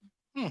 Wow.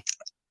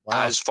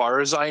 Wow. As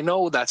far as I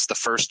know, that's the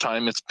first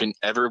time it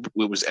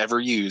was ever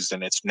used,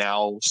 and it's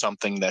now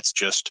something that's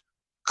just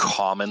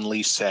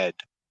commonly said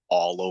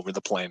all over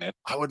the planet.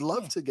 I would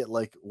love to get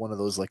like one of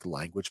those like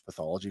language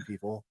pathology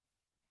people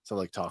to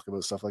like talk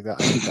about stuff like that.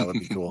 I think that would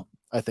be cool.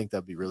 I think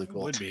that'd be really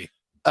cool. It would be.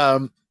 I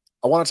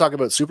want to talk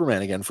about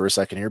Superman again for a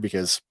second here,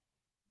 because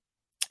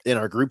in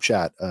our group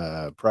chat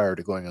prior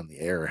to going on the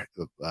air,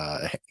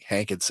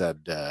 Hank had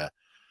said,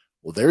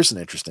 well, there's an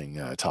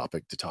interesting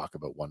topic to talk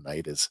about one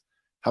night is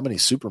how many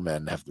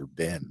Supermen have there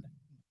been?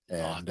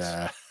 And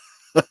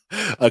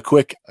a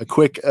quick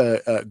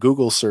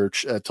Google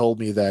search told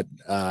me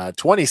that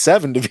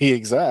 27 to be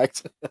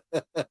exact.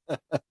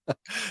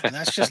 And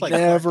that's just like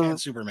Never- Clark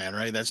Kent Superman,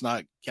 right? That's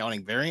not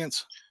counting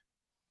variants.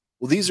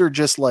 Well, these are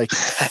just like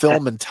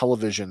film and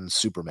television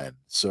Supermen.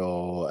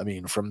 So, I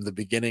mean, from the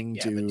beginning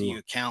Yeah, to but do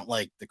you count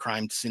like the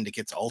Crime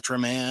Syndicate's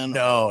Ultraman?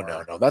 no,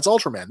 or- no, that's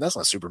Ultraman. That's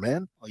not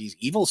Superman. Well, he's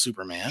evil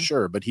Superman.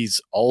 Sure, but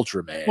he's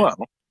Ultraman. Well,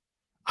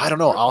 I don't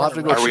know. I'll have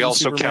to go. are we Russian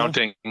also Superman?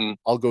 counting?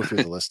 I'll go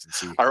through the list and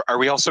see. Are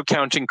we also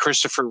counting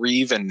Christopher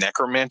Reeve and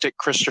necromantic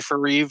Christopher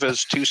Reeve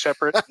as two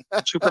separate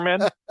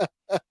Supermen?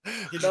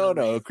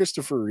 No,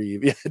 Christopher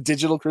Reeve. Yeah,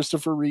 digital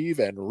Christopher Reeve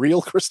and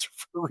real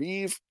Christopher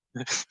Reeve.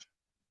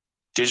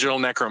 Digital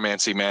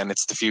necromancy, man.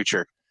 It's the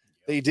future.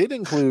 They did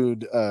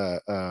include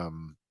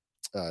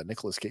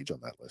Nicolas Cage on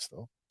that list,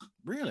 though.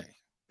 Really?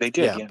 They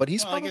did. Yeah, but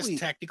he's Well, I probably guess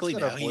technically he's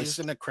got a now voice. he's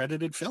an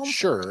accredited film.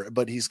 Sure,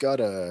 but he's got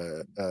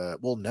a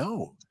well,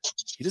 no,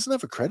 he doesn't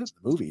have a credit in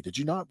the movie. Did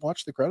you not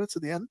watch the credits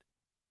at the end?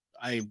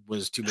 I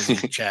was too busy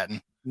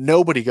chatting.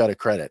 Nobody got a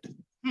credit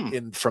Hmm.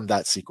 in from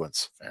that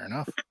sequence. Fair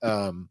enough.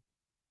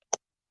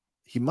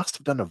 He must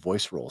have done a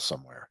voice role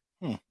somewhere.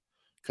 Hmm.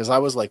 Because I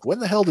was like, when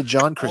the hell did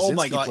John Krasinski Oh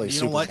my god! play You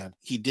know Superman? what?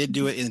 He did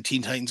do it in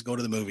Teen Titans Go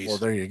to the Movies. Well,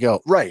 there you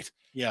go. Right.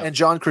 Yeah. And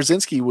John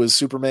Krasinski was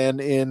Superman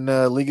in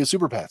League of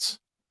Super Pets.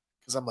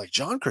 Because I'm like,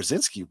 John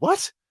Krasinski,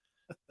 what?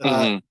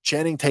 Mhm.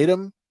 Channing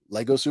Tatum,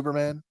 Lego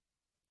Superman.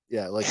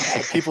 Yeah, like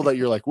people that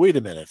you're like, wait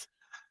a minute,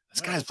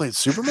 this guy's played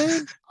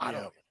Superman. I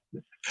don't.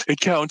 It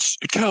counts.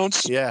 It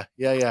counts. Yeah.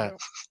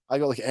 I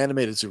got like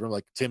animated Superman,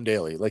 like Tim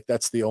Daly. Like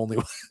that's the only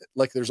one.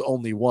 Like there's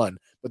only one,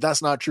 but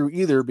that's not true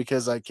either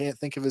because I can't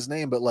think of his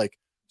name. But like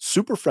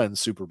Super Friend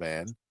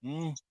Superman,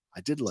 Mm.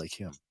 I did like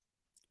him.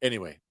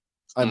 Anyway,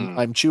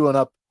 I'm chewing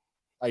up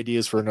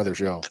ideas for another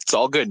show. It's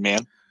all good,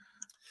 man.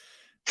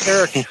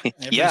 Eric, Every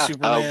Yeah,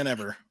 Superman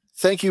ever.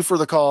 thank you for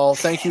the call.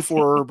 Thank you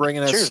for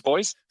bringing us Cheers,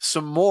 boys.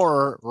 some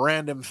more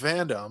random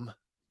fandom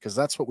because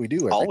that's what we do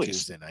every Always.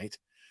 Tuesday night.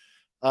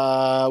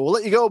 We'll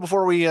let you go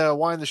before we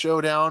wind the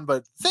show down,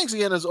 but thanks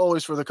again as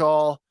always for the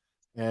call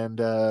and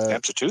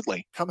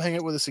Absolutely. come hang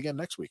out with us again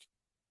next week.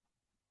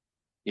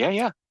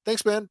 Yeah.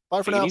 Thanks, man.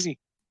 Bye for Take it now. easy.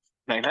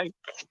 Night night.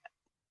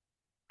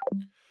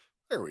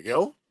 There we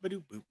go.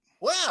 Ba-doop boop.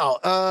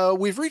 Wow,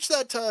 we've reached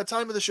that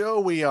time of the show.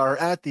 We are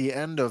at the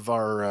end of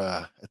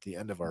our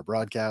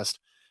broadcast.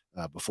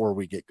 Before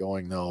we get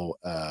going, though,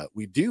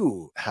 we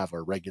do have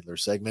our regular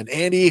segment.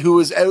 Andy, who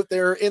is out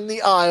there in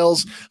the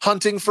aisles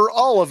hunting for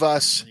all of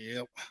us,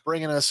 Yep.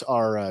 bringing us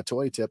our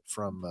toy tip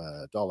from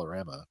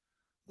Dollarama.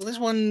 Well, this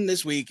one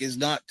this week is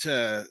not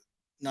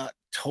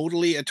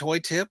totally a toy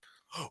tip,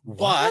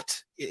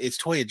 but it's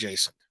toy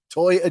adjacent.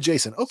 Toy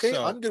adjacent. Okay,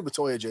 So- I'm good with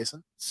toy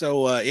adjacent.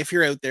 So if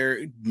you're out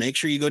there, make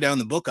sure you go down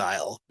the book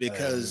aisle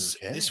because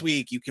Okay. this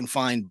week you can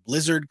find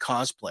Blizzard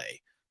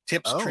cosplay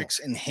tips, Oh. tricks,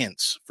 and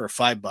hints for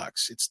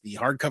 $5. It's the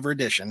hardcover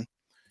edition.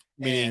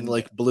 Meaning And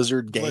like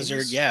Blizzard games.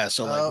 Blizzard, yeah.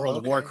 So like Oh, World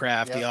of okay.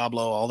 Warcraft, Yeah.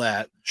 Diablo, all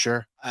that.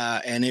 Sure.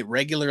 And it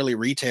regularly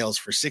retails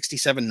for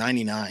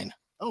 $67.99.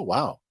 Oh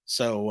wow.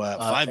 So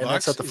 $5. And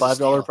that's at the is a $5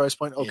 steal. price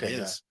point. It Okay.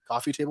 Yeah. is.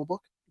 Coffee table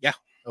book. Yeah.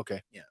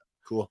 Okay. Yeah.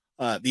 Cool.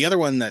 The other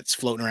one that's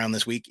floating around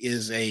this week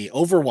is a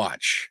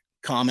Overwatch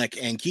comic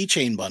and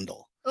keychain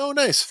bundle Oh,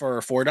 nice.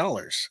 for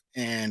 $4.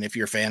 And if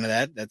you're a fan of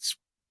that, that's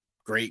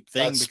great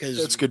thing because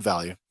that's good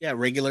value. Yeah,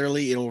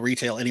 regularly it'll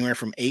retail anywhere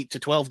from $8 to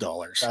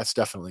 $12. That's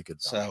definitely good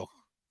value. So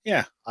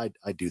yeah, I'd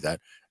do that.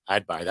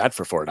 I'd buy that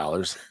for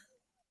 $4.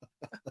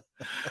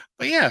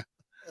 but yeah,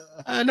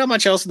 not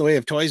much else in the way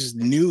of toys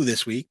new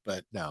this week,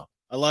 but No.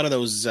 a lot of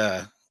those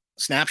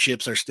snap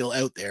ships are still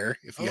out there.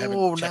 If you haven't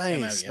Oh, checked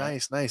them out nice,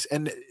 yet. nice.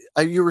 And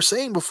you were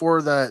saying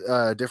before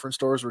that different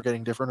stores were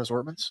getting different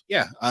assortments.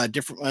 Yeah,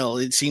 different. Well,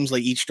 it seems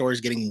like each store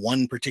is getting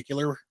one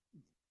particular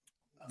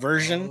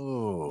version.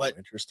 Oh, but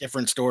interesting.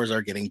 Different stores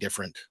are getting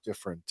different.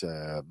 Different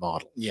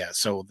model. Yeah,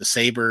 so the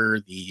Saber,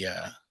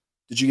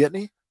 Did you get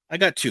any? I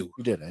got two.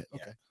 You did it.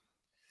 Yeah. Okay.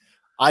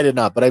 I did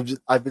not, but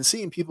I've been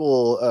seeing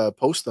people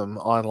post them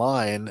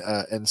online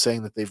and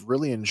saying that they've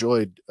really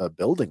enjoyed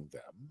building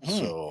them. Hmm.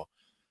 So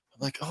I'm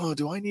like, oh,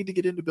 do I need to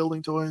get into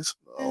building toys?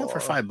 For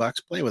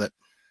 $5, play with it.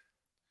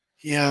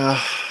 Yeah.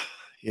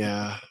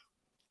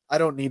 I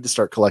don't need to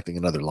start collecting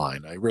another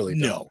line. I really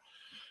don't. No.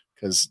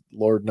 Because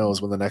Lord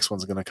knows when the next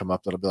one's going to come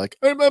up that'll be like,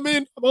 I'm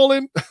in. I'm all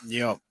in.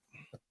 Yep.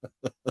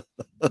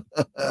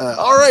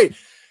 All right.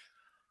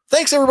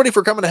 Thanks everybody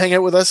for coming to hang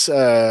out with us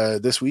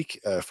this week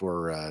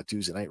for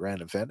Tuesday Night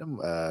Random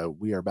Fandom.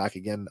 We are back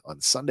again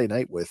on Sunday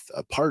night with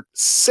part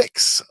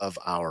 6 of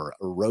our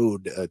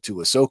Road to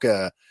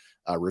Ahsoka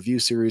review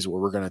series,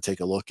 where we're going to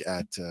take a look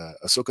at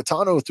Ahsoka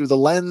Tano through the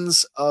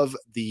lens of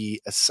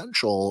the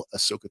essential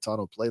Ahsoka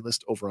Tano playlist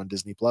over on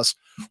Disney Plus.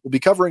 We'll be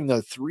covering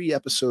the 3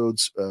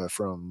 episodes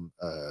from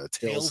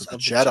Tales of the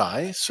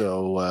Jedi.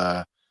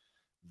 So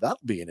that'll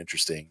be an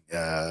interesting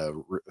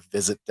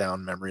visit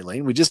down memory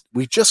lane. We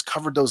just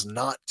covered those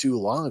not too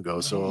long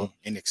ago, so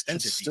in should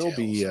extensive still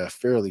be details.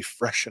 fairly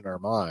fresh in our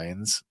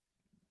minds.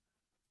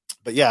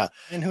 But yeah.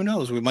 And who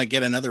knows? We might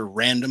get another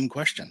random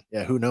question.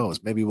 Yeah, who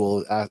knows? Maybe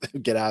we'll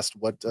get asked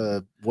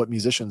what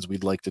musicians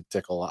we'd like to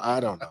tickle. I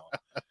don't know.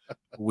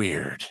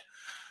 Weird.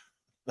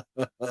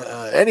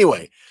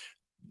 Anyway,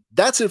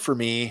 that's it for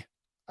me.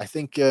 I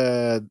think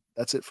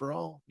that's it for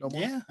all. No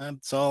more? Yeah,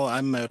 that's all.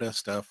 I'm out of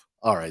stuff.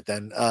 All right,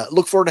 then.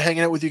 Look forward to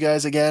hanging out with you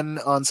guys again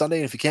on Sunday.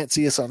 And if you can't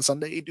see us on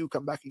Sunday, do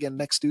come back again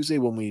next Tuesday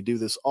when we do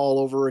this all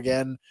over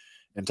again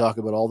and talk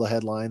about all the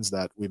headlines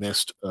that we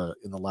missed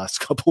in the last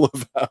couple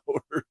of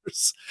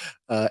hours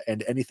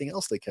and anything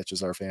else that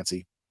catches our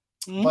fancy.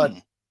 But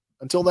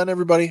until then,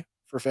 everybody,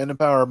 for Fandom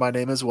Power, my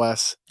name is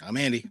Wes. I'm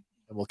Andy.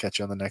 And we'll catch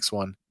you on the next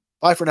one.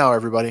 Bye for now,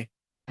 everybody.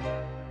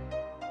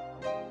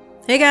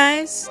 Hey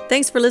guys,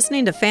 thanks for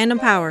listening to Fandom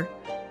Power.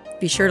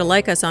 Be sure to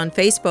like us on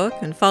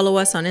Facebook and follow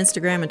us on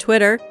Instagram and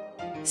Twitter.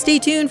 Stay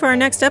tuned for our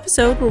next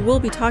episode where we'll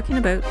be talking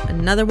about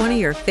another one of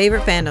your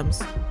favorite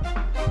fandoms.